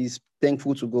he's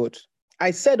thankful to God. I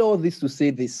said all this to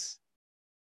say this.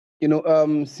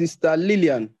 Sister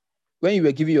Lillian, when you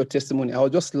were giving your testimony, I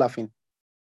was just laughing.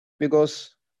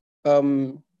 Because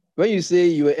when you say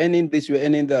you were earning this, you were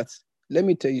earning that, let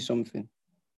me tell you something.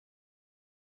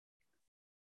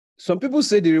 Some people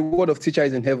say the reward of teacher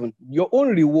is in heaven. Your own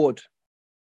reward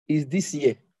is this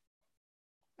year.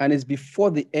 And it's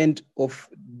before the end of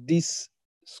this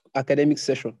academic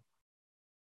session.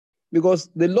 Because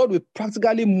the Lord will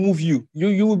practically move you.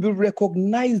 You will be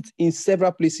recognized in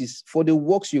several places for the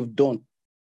works you've done.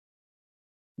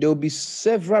 There will be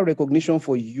several recognition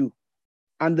for you.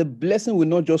 And the blessing will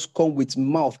not just come with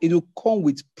mouth, it will come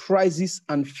with prizes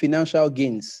and financial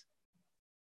gains.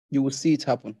 You will see it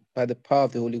happen by the power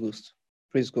of the Holy Ghost.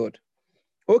 Praise God.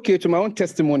 Okay, to my own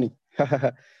testimony.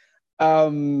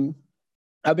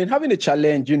 I've been having a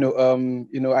challenge,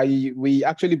 we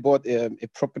actually bought a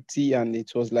property, and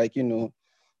it was like,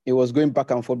 it was going back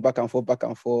and forth, back and forth, back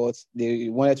and forth. They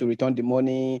wanted to return the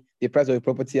money. The price of the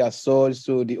property has soared.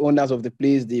 So the owners of the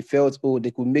place, they felt,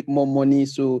 they could make more money.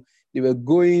 So they were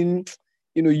going,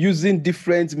 using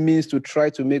different means to try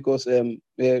to make us,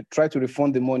 try to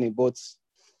refund the money. But,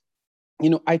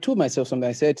 I told myself something.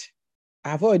 I said,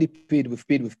 I've already paid, we've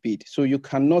paid. So you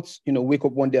cannot, wake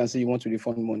up one day and say you want to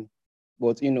refund money.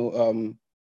 But,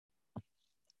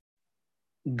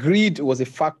 greed was a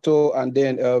factor, and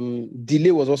then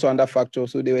delay was also another factor.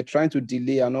 So they were trying to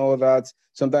delay and all that.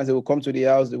 Sometimes they will come to the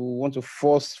house, they will want to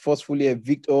forcefully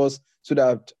evict us so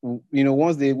that,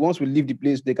 once we leave the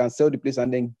place, they can sell the place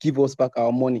and then give us back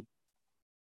our money.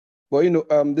 But,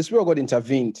 the Spirit of God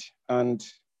intervened and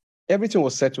everything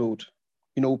was settled.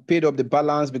 We paid up the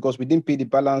balance because we didn't pay the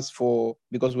balance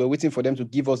because we were waiting for them to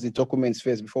give us the documents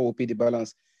first before we pay the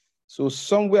balance. So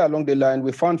somewhere along the line,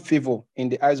 we found favor in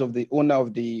the eyes of the owner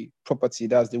of the property.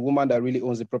 That's the woman that really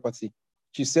owns the property.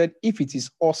 She said, if it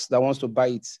is us that wants to buy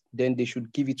it, then they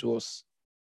should give it to us.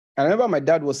 I remember my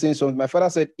dad was saying something. My father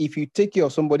said, if you take care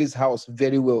of somebody's house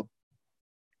very well,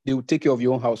 they will take care of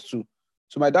your own house too.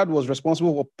 So my dad was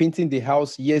responsible for painting the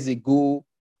house years ago,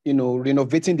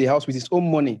 renovating the house with his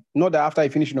own money. Not that after he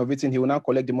finished renovating, he will now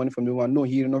collect the money from the woman. No,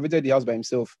 he renovated the house by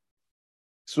himself.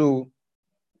 So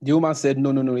the woman said,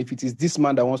 no, if it is this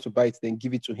man that wants to buy it, then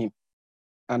give it to him.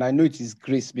 And I know it is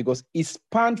grace because it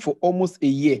spanned for almost a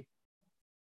year.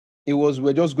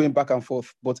 We're just going back and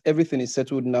forth, but everything is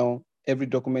settled now. Every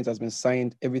document has been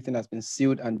signed. Everything has been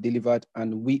sealed and delivered,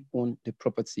 and we own the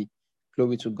property.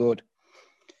 Glory to God.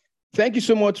 Thank you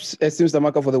so much, esteemed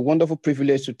Stamaka, for the wonderful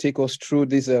privilege to take us through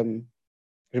this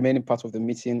remaining part of the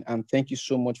meeting. And thank you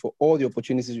so much for all the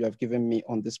opportunities you have given me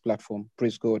on this platform.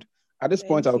 Praise God. At this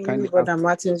point, I'll kindly Brother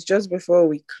Martins, just before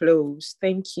we close,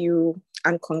 thank you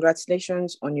and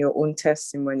congratulations on your own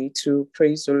testimony too.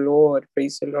 Praise the Lord.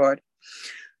 Praise the Lord.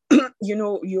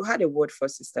 You had a word for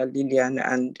Sister Lillian,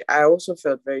 and I also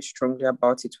felt very strongly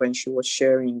about it when she was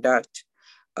sharing that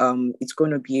it's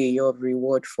going to be a year of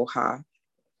reward for her.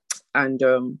 And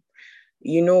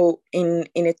in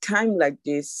a time like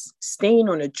this, staying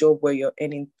on a job where you're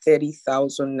earning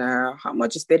 30,000 naira, how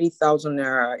much is 30,000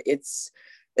 naira? It's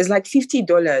like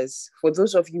 $50. For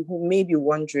those of you who may be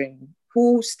wondering,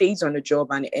 who stays on a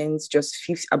job and earns just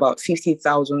about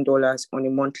 $50,000 on a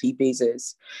monthly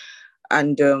basis?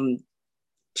 And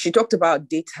she talked about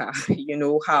data,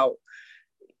 how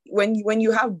when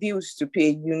you have bills to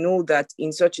pay, that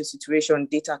in such a situation,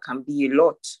 data can be a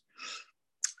lot.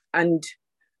 And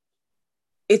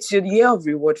it's a year of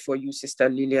reward for you, Sister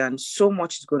Lillian. So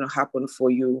much is going to happen for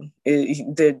you.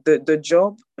 The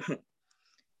job,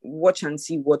 watch and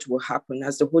see what will happen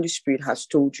as the Holy Spirit has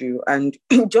told you. And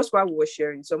just while we were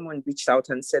sharing, someone reached out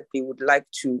and said they would like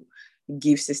to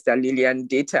give Sister Lillian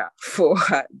data for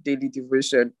her daily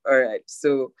devotion. All right.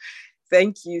 So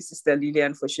thank you, Sister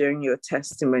Lillian, for sharing your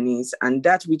testimonies, and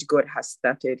that which God has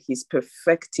started, He's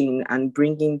perfecting and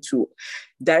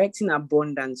directing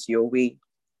abundance your way.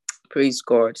 Praise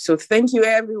God. So thank you,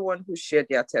 everyone who shared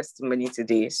their testimony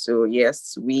today. So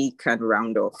yes, we can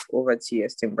round off. Over to you,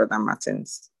 esteemed Brother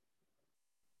Martins.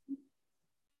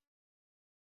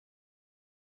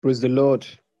 Praise the Lord.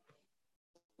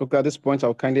 Look, at this point,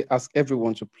 I'll kindly ask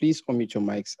everyone to please unmute your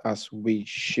mics as we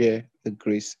share the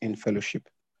grace in fellowship.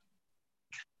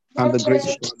 And the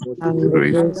grace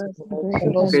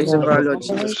of our Lord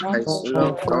Jesus Christ, the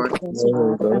love of God,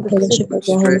 and the fellowship of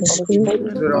the Holy Spirit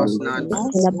with us now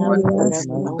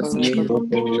and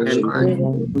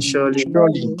surely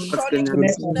God's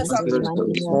goodness and the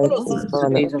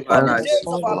days of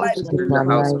our lives in the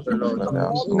house of the Lord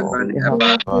ever and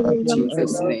ever. In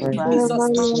Jesus' name.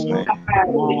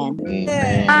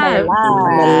 I'm alive.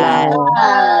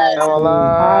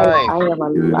 I am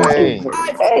alive.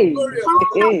 Hey.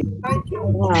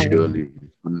 Surely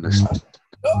goodness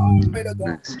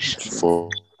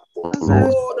for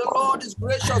Oh, the Lord is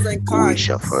gracious and kind. we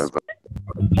shall forever.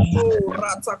 Oh,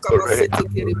 Ratakarabasete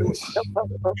Kiribush.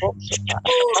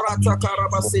 Oh,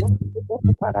 Ratakarabasete.